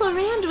 even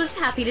Chlorand was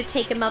happy to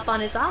take him up on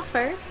his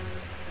offer.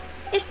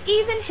 If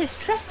even his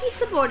trusty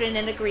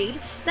subordinate agreed,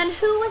 then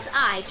who was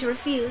I to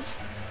refuse?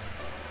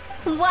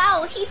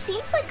 Wow, he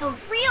seems like a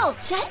real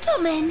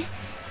gentleman.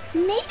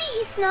 Maybe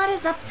he's not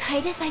as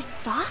uptight as I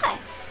thought.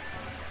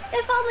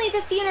 If only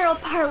the funeral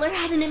parlor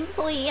had an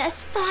employee as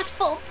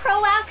thoughtful,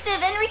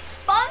 proactive, and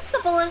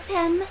responsible as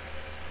him.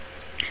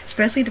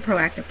 Especially the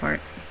proactive part.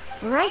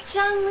 Right,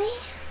 Zhongli?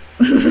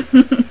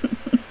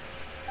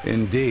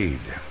 Indeed.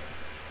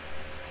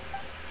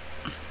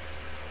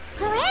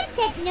 Chlorand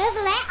said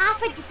Neuvillette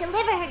offered to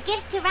deliver her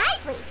gifts to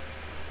Risley.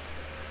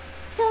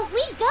 So if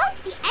we go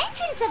to the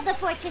entrance of the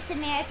Fortress of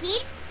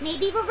Maripede,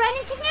 maybe we'll run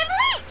into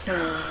Neuvillette.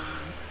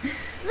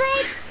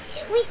 But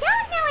we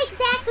don't know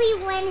exactly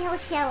when he'll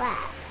show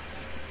up.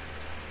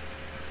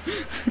 I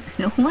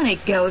don't want to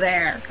go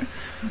there.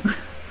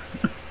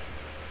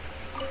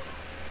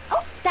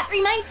 Oh, that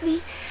reminds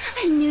me.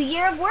 A new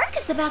year of work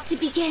is about to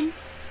begin.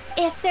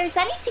 If there's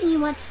anything you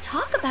want to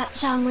talk about,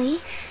 Zhongli,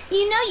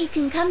 you know you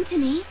can come to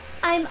me.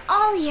 I'm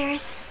all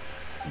ears.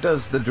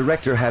 Does the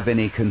director have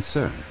any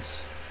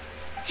concerns?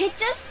 It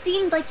just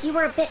seemed like you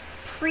were a bit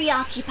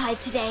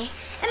preoccupied today,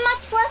 and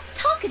much less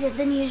talkative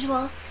than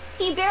usual.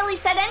 He barely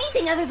said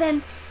anything other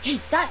than,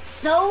 "Is that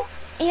so?"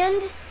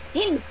 and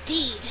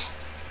 "Indeed."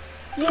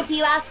 If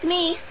you ask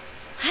me,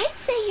 I'd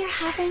say you're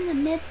having a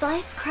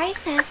midlife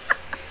crisis.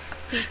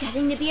 You're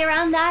getting to be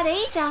around that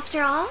age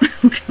after all.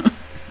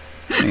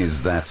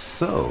 Is that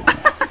so?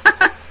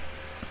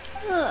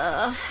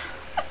 Ugh.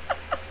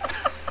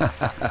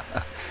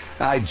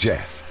 I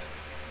jest.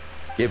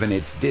 Given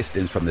its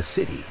distance from the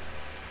city,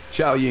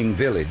 Xiaoying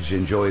Village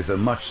enjoys a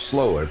much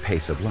slower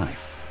pace of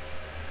life.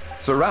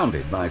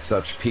 Surrounded by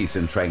such peace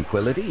and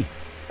tranquility,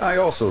 I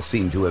also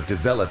seem to have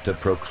developed a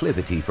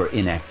proclivity for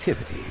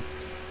inactivity.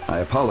 I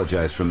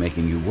apologize for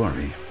making you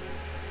worry.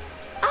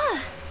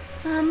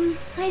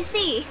 I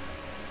see.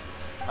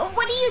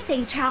 What do you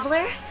think,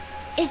 Traveler?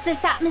 Is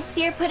this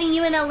atmosphere putting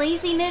you in a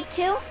lazy mood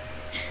too?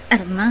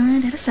 Out of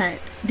mind, out of sight.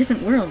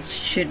 Different worlds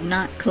should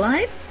not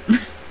collide.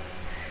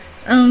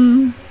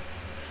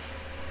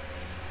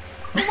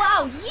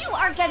 Wow, you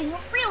are getting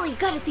really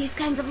good at these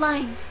kinds of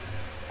lines.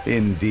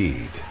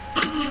 Indeed.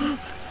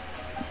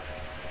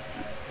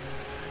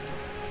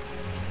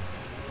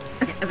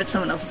 Okay, I bet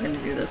someone else is going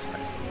to do this.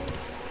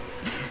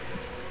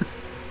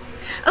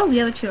 Oh,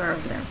 the other two are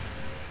over there.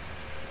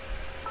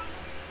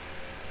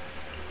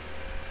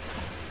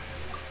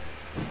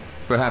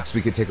 Perhaps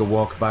we could take a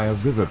walk by a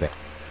riverbed.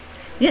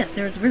 Yes,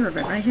 there's a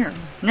riverbed right here.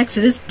 Next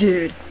to this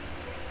dude.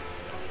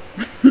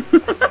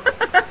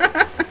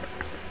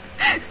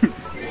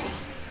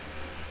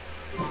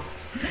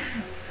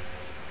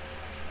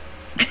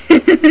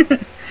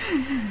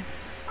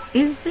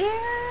 Is there...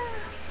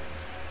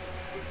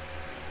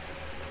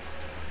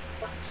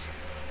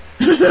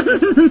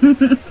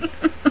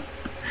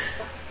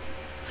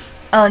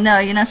 Oh no,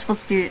 you're not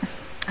supposed to do it.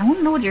 I want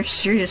to know what your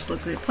serious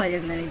look is. It probably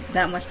isn't any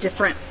that much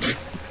different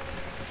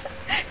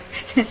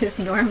than his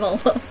normal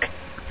look.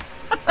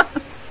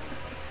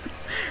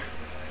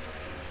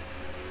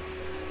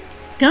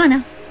 Go on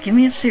now, give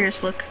me a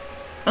serious look.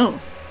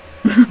 Oh.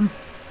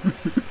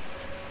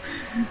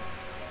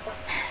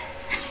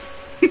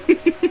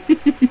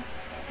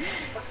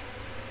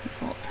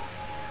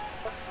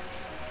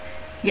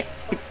 Yeah,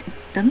 it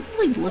doesn't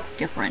really look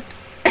different.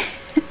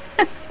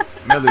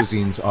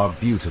 Melusines are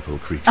beautiful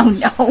creatures. Oh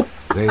no!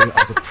 They are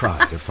the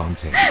pride of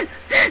Fontaine.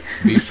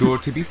 Be sure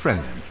to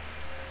befriend them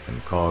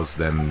and cause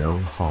them no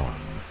harm.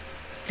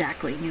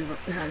 Exactly,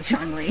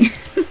 Sean Lee.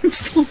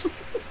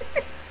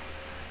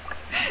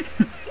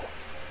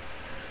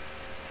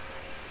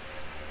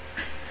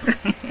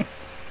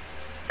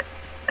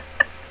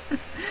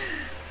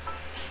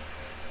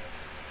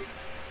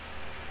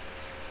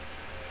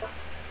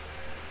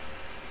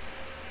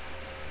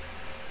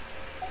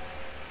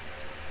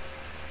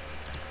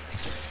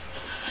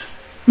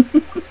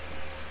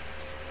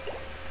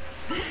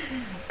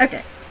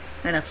 Okay,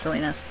 enough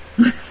silliness.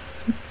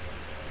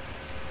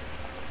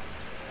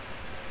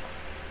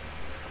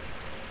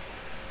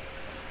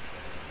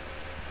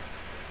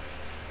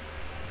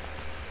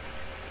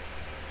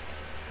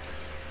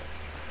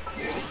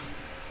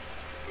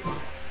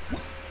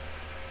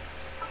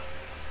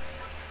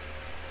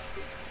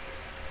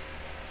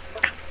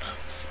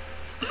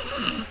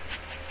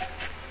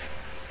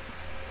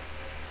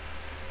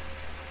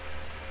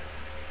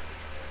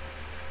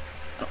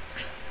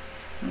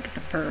 Look at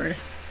the bird.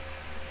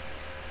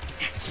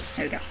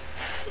 There we go.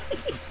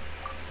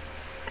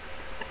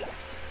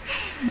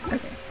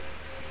 Okay.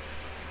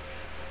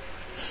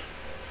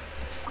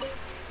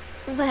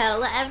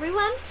 Well,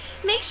 everyone,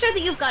 make sure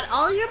that you've got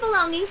all your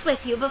belongings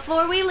with you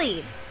before we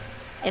leave.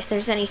 If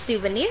there's any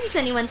souvenirs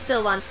anyone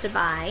still wants to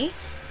buy,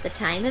 the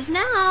time is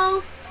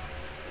now.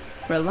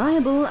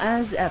 Reliable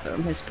as ever,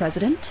 Miss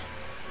President.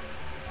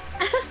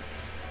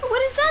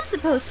 What is that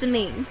supposed to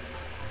mean?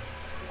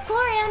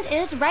 Florand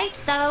is right,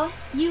 though.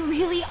 You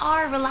really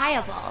are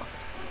reliable.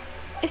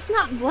 It's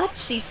not what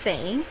she's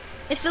saying,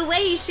 it's the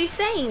way she's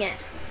saying it.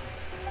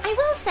 I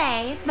will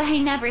say, but I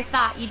never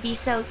thought you'd be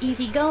so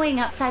easygoing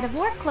outside of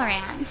work,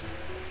 Florand.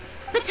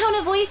 The tone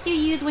of voice you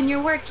use when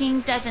you're working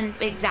doesn't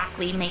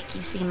exactly make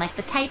you seem like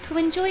the type who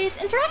enjoys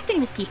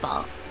interacting with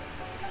people.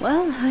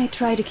 Well, I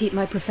try to keep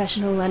my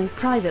professional and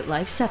private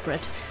life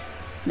separate.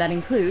 That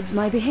includes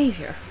my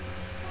behavior.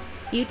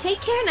 You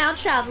take care now,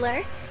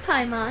 Traveler.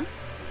 Paimon.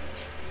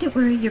 Don't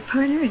worry, your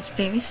partner is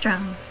very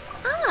strong.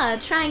 Ah,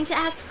 trying to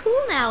act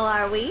cool now,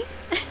 are we?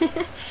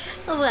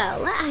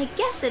 Well, I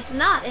guess it's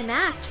not an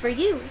act for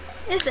you,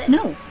 is it?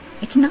 No,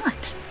 it's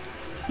not.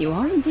 You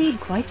are indeed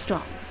quite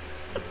strong.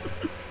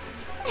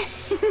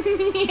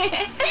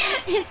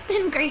 It's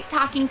been great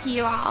talking to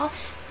you all.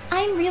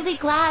 I'm really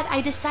glad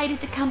I decided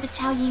to come to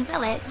Chaoying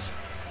Village.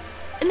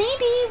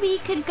 Maybe we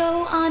could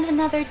go on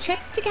another trip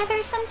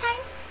together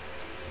sometime?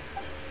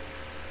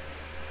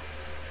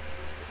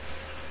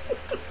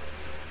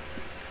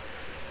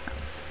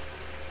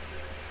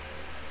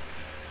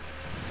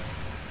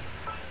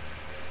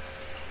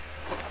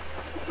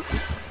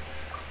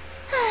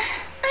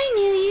 I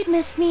knew you'd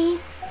miss me.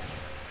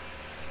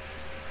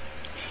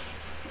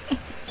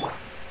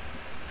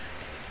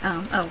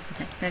 Oh,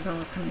 okay. Gotta go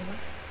look for me.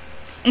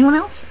 Anyone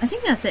else? I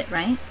think that's it,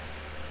 right?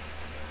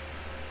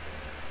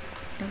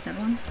 That was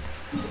everyone.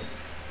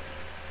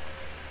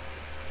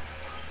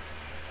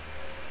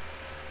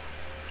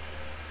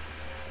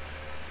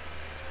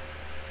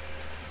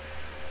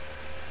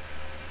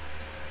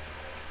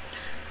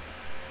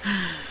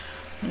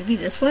 Maybe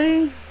this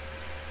way?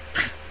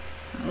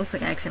 It looks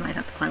like I actually might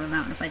have to climb a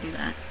mountain if I do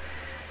that.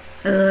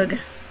 Ugh.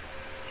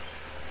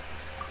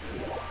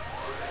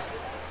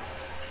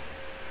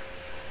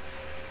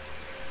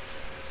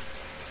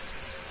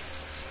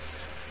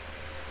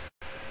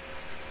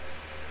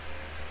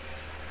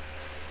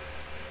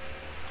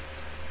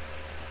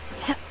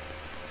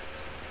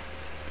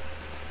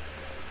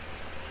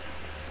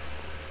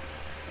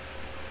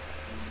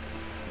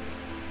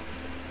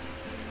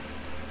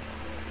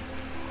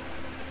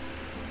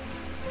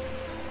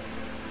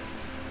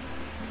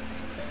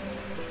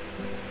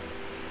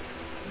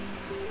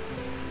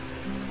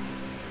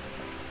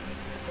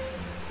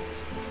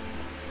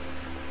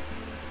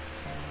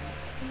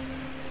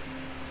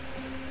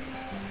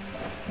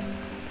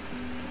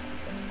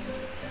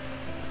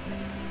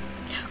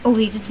 Oh,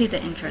 he did say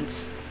the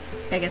entrance.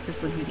 I guess this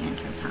would be the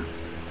entrance, huh?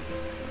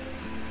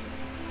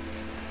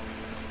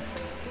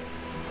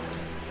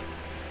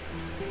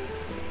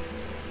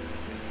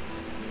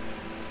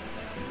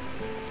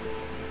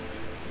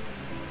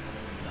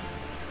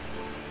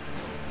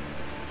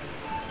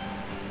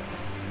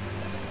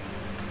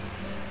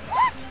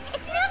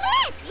 It's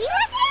Novet! He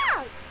left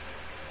out!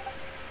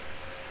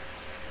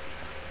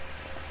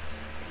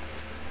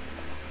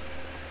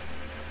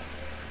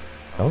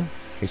 Oh,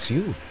 it's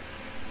you.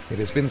 It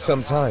has been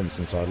some time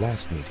since our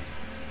last meeting.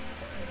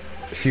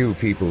 Few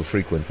people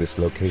frequent this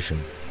location.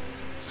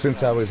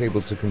 Since I was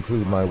able to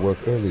conclude my work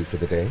early for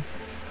the day,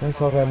 I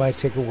thought I might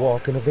take a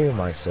walk and avail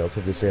myself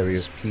of this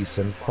area's peace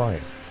and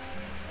quiet.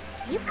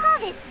 You call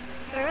this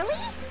early?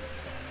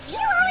 Do you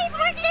always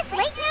work this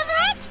late,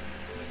 Novet?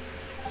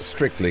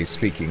 Strictly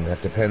speaking,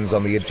 that depends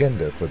on the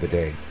agenda for the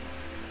day.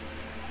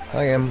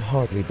 I am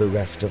hardly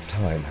bereft of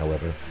time,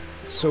 however,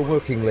 so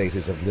working late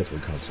is of little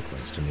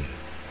consequence to me.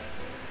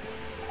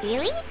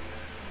 Really?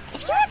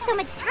 If you have so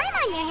much time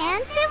on your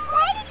hands, then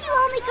why did you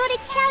only go to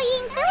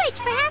Chaoying Village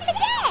for half a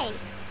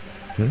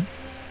day?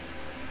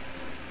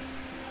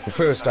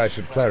 First, I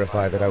should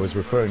clarify that I was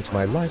referring to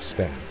my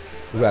lifespan,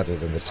 rather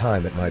than the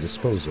time at my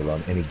disposal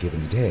on any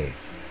given day.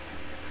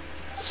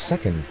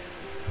 Second,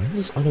 I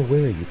was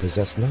unaware you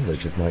possessed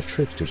knowledge of my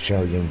trip to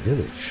Chaoying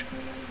Village.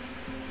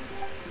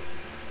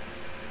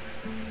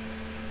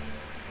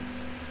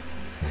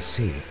 I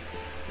see.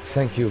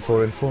 Thank you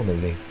for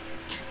informing me.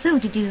 So,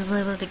 did you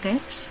deliver the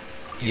gifts?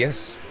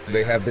 Yes,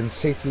 they have been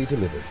safely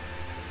delivered.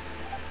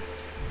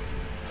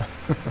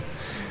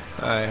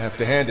 I have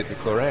to hand it to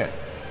Cloran.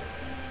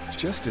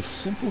 Just a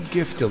simple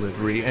gift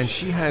delivery, and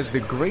she has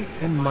the great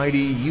and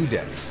mighty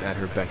Udex at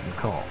her beck and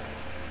call.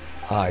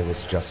 I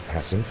was just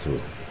passing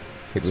through.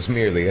 It was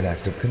merely an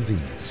act of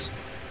convenience.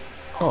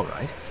 All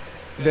right.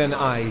 Then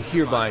I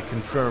hereby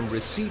confirm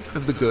receipt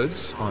of the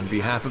goods on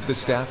behalf of the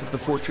staff of the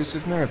Fortress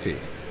of Meripede.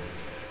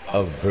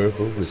 A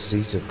verbal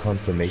receipt of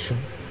confirmation?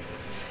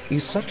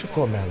 Is such a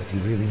formality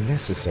really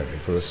necessary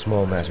for a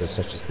small matter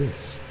such as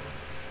this?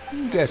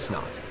 Guess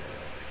not.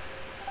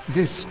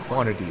 This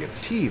quantity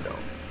of tea, though,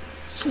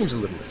 seems a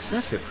little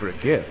excessive for a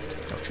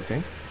gift, don't you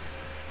think?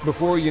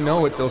 Before you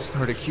know it, they'll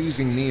start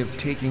accusing me of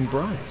taking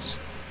bribes.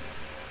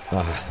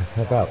 Ah,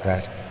 about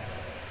that.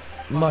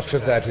 Much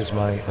of that is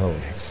my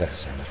own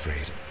excess, I'm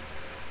afraid.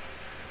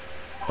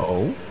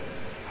 Oh?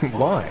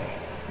 Why?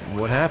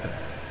 What happened?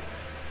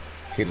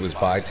 It was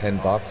buy 10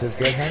 boxes,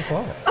 get half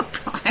off.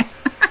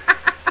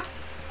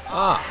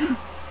 Ah,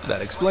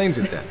 that explains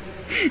it then.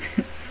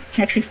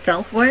 He actually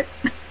fell for it?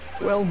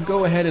 Well,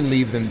 go ahead and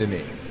leave them to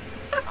me.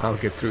 I'll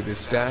get through this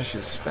stash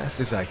as fast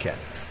as I can.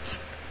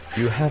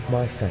 You have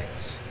my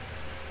thanks.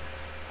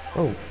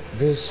 Oh,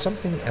 there's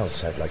something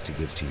else I'd like to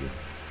give to you.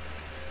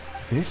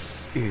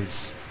 This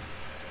is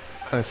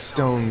a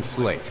stone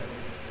slate,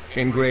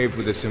 engraved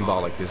with a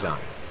symbolic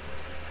design.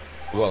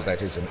 While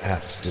that is an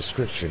apt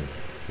description,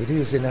 it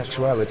is in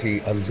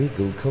actuality a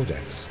legal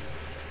codex.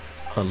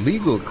 A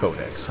legal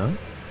codex, huh?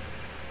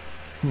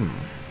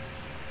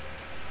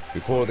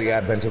 Before the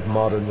advent of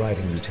modern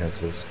writing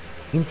utensils,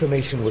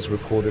 information was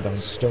recorded on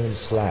stone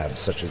slabs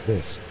such as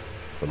this.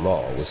 The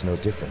law was no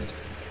different.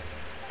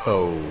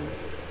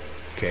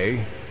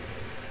 Okay.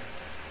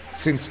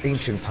 Since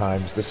ancient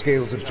times, the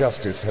scales of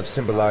justice have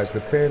symbolized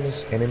the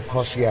fairness and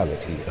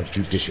impartiality of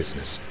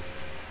judiciousness.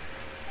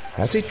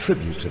 As a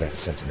tribute to that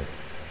sentiment,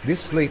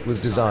 this slate was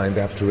designed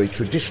after a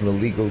traditional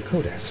legal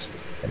codex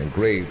and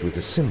engraved with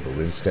a symbol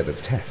instead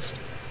of text.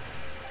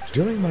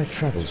 During my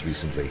travels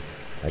recently,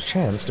 I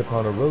chanced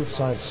upon a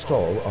roadside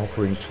stall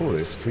offering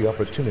tourists the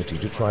opportunity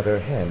to try their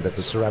hand at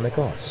the ceramic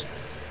arts,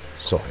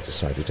 so I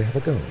decided to have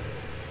a go.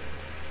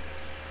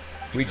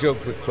 We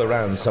joked with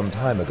Cloran some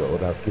time ago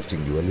about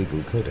gifting you a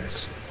legal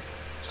codex.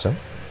 So,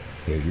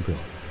 here you go.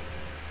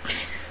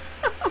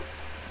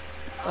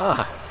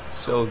 Ah,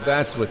 so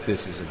that's what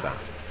this is about.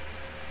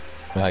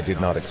 I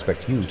did not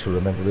expect you to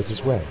remember it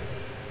as well.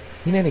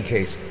 In any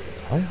case,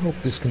 I hope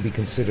this can be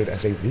considered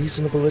as a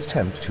reasonable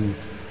attempt to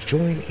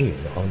join in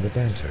on the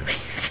banter.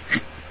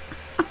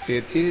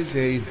 It is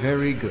a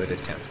very good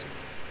attempt.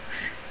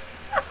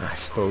 I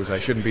suppose I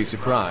shouldn't be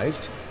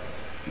surprised.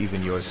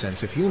 Even your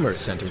sense of humor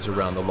centers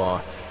around the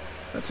law.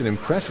 That's an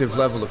impressive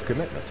level of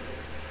commitment.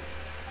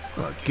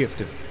 A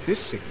gift of this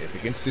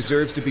significance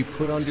deserves to be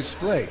put on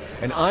display,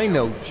 and I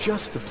know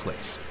just the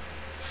place.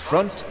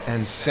 Front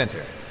and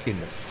center in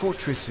the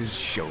fortress's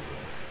showroom.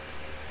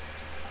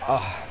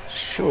 Ah,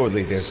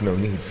 surely there's no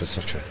need for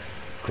such a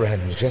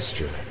grand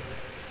gesture.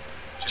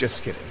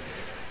 Just kidding.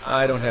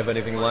 I don't have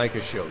anything like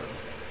a showroom.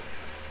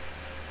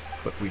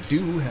 But we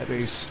do have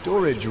a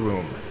storage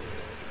room.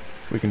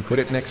 We can put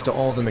it next to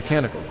all the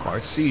mechanical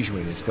parts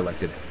Sijuin has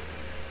collected.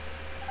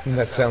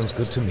 That sounds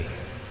good to me.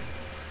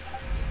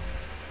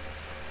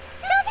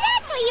 So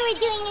that's what you were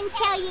doing in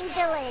Chaoying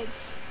Village.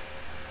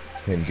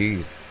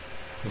 Indeed.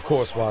 Of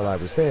course, while I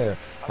was there,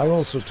 I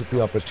also took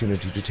the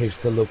opportunity to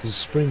taste the local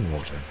spring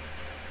water.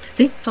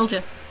 See? Told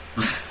you.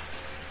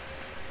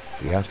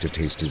 The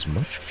aftertaste is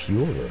much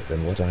purer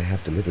than what I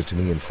have delivered to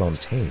me in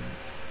Fontaine.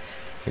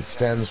 It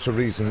stands to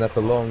reason that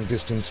the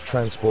long-distance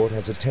transport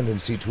has a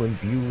tendency to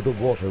imbue the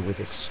water with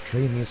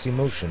extraneous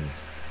emotion.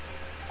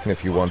 And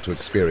if you want to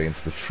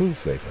experience the true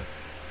flavor,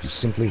 you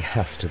simply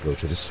have to go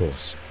to the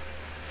source.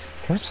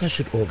 Perhaps I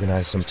should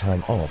organize some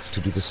time off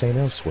to do the same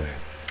elsewhere.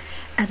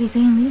 As they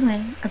say in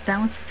Liyue, a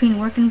balance between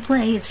work and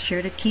play is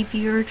sure to keep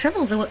your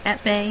troubles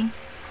at bay.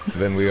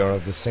 Then we are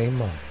of the same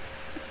mind.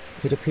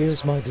 It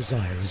appears my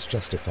desire is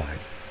justified.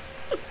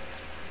 If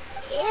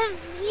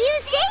you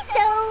say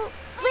so,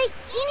 like,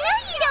 you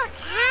don't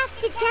have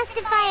to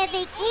justify a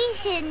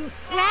vacation,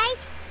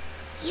 right?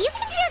 You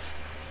can just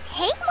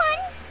take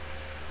one.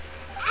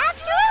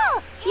 After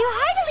all, you're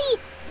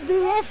hardly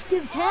bereft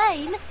of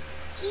time.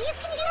 You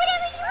can do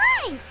whatever you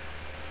like.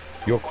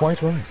 You're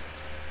quite right.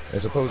 I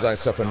suppose I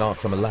suffer not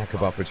from a lack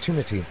of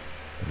opportunity,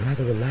 but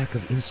rather a lack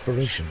of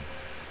inspiration.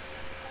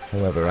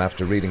 However,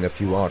 after reading a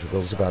few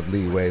articles about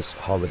Liyue's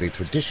holiday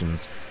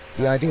traditions,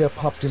 the idea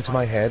popped into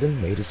my head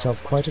and made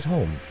itself quite at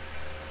home.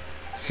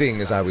 Seeing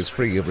as I was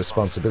free of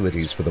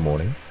responsibilities for the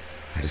morning,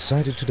 I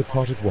decided to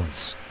depart at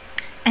once.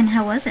 And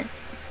how was it?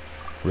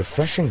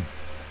 Refreshing.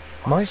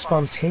 My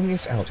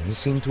spontaneous outing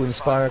seemed to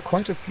inspire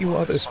quite a few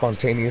other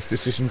spontaneous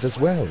decisions as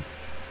well.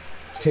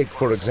 Take,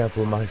 for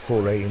example, my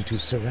foray into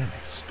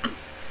ceramics.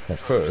 At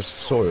first,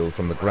 soil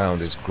from the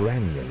ground is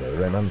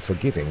granular and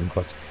unforgiving,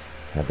 but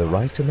add the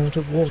right amount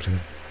of water,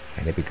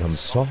 and it becomes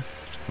soft,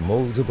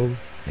 moldable,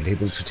 and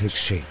able to take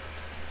shape.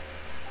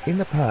 In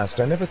the past,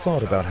 I never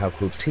thought about how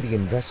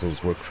quotidian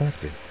vessels were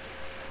crafted,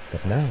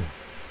 but now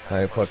I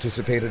have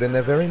participated in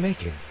their very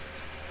making.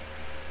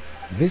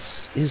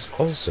 This is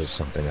also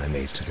something I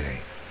made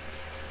today.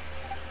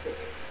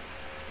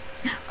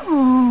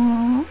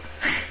 Aww.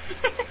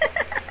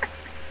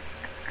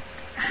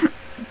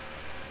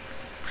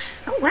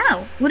 Oh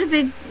wow, what a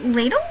big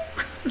ladle?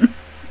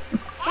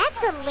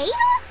 That's a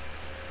ladle?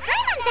 I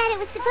thought that it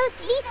was supposed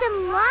to be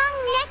some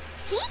long-necked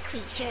sea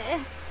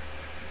creature.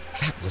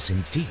 That was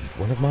indeed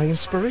one of my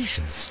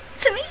inspirations.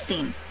 It's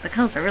amazing. The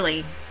colors are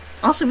really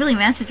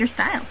matches your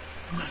style.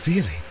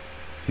 Really?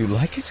 You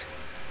like it?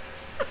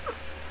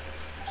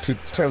 To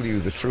tell you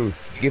the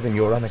truth, given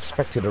your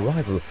unexpected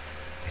arrival,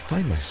 I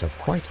find myself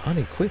quite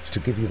unequipped to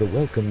give you the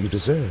welcome you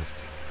deserve.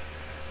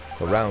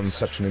 Around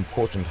such an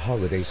important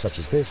holiday such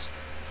as this,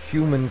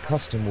 human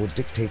custom would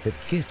dictate that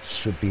gifts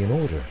should be in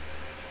order.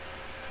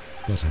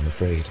 But I'm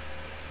afraid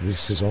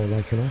this is all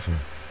I can offer.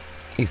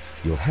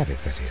 If you'll have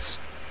it, that is.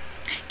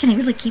 Can I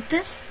really keep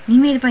this? You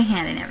made it by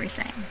hand and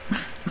everything.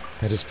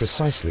 That is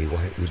precisely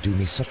why it would do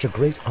me such a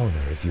great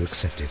honor if you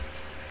accepted.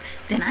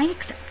 Then I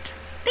accept.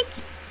 Thank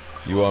you.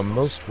 You are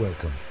most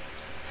welcome.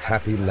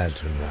 Happy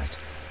Lantern Rite.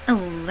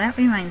 Oh, that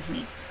reminds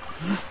me.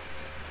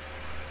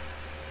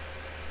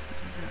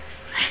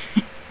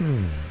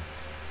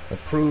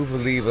 Approve a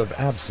leave of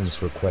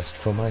absence request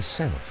for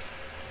myself.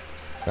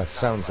 That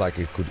sounds like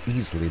it could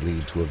easily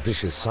lead to a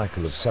vicious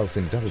cycle of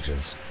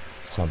self-indulgence,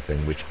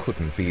 something which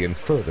couldn't be in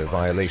further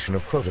violation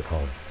of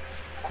protocol.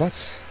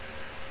 But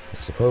I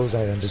suppose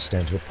I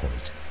understand her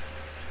point.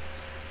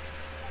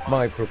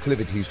 My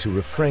proclivity to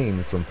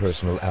refrain from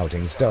personal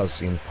outings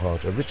does in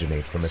part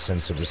originate from a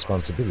sense of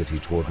responsibility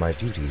toward my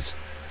duties,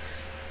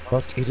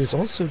 but it is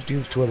also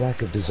due to a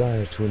lack of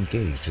desire to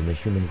engage in the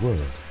human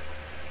world.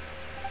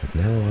 But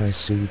now I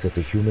see that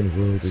the human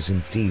world is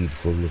indeed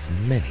full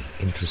of many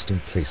interesting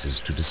places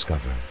to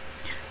discover.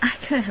 I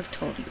could have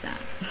told you that.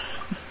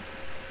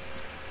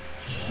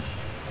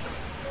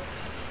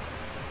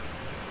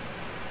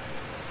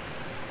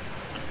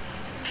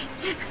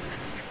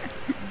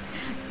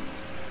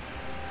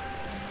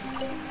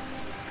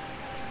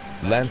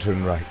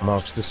 Lantern Rite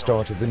marks the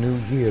start of the new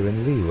year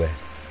in Liyue.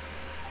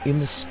 In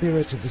the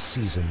spirit of the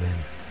season, then,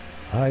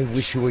 I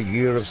wish you a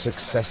year of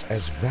success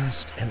as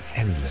vast and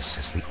endless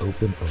as the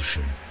open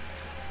ocean.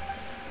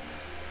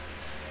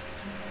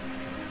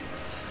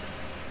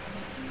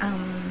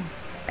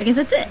 I guess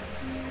that's it.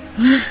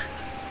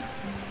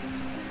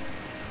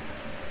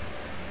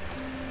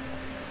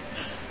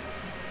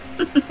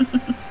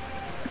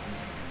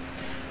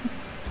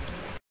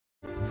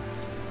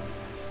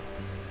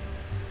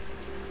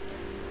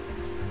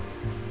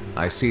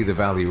 I see the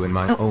value in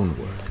my own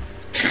work,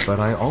 but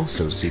I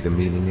also see the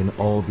meaning in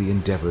all the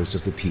endeavors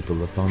of the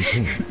people of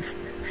Fontaine.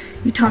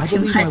 You talk too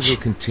much. I believe I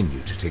will continue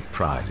to take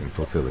pride in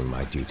fulfilling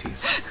my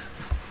duties.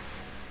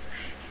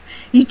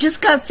 You just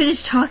got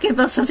finished talking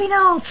about something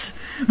else.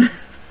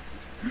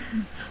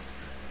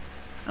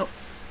 Oh,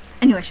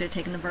 I knew I should have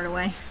taken the bird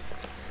away.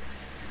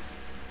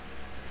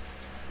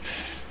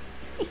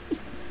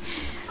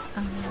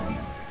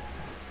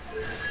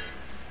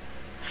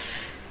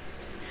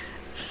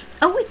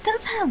 Oh, it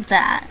does have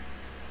that.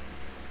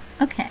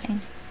 Okay.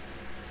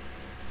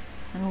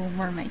 A little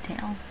mermaid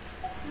tail.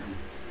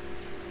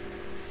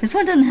 This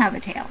one doesn't have a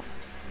tail.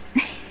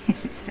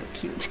 It's so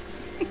cute.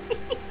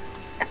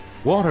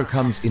 Water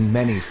comes in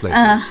many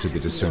flavors to the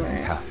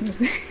discerning palate.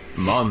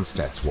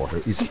 Mondstadt's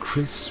water is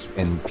crisp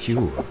and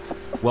pure,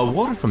 while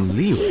water from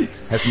Liyue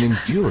has an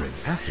enduring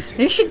aftertaste.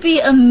 There should be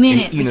a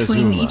minute In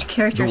between Inazuma, each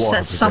character the water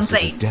says something.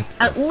 possesses a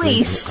depth At of flavor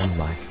least.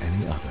 unlike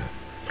any other.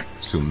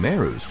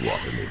 Sumeru's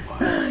water,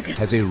 meanwhile,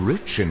 has a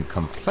rich and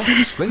complex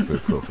flavor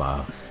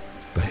profile,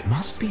 but it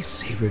must be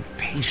savored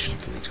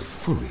patiently to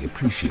fully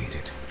appreciate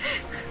it.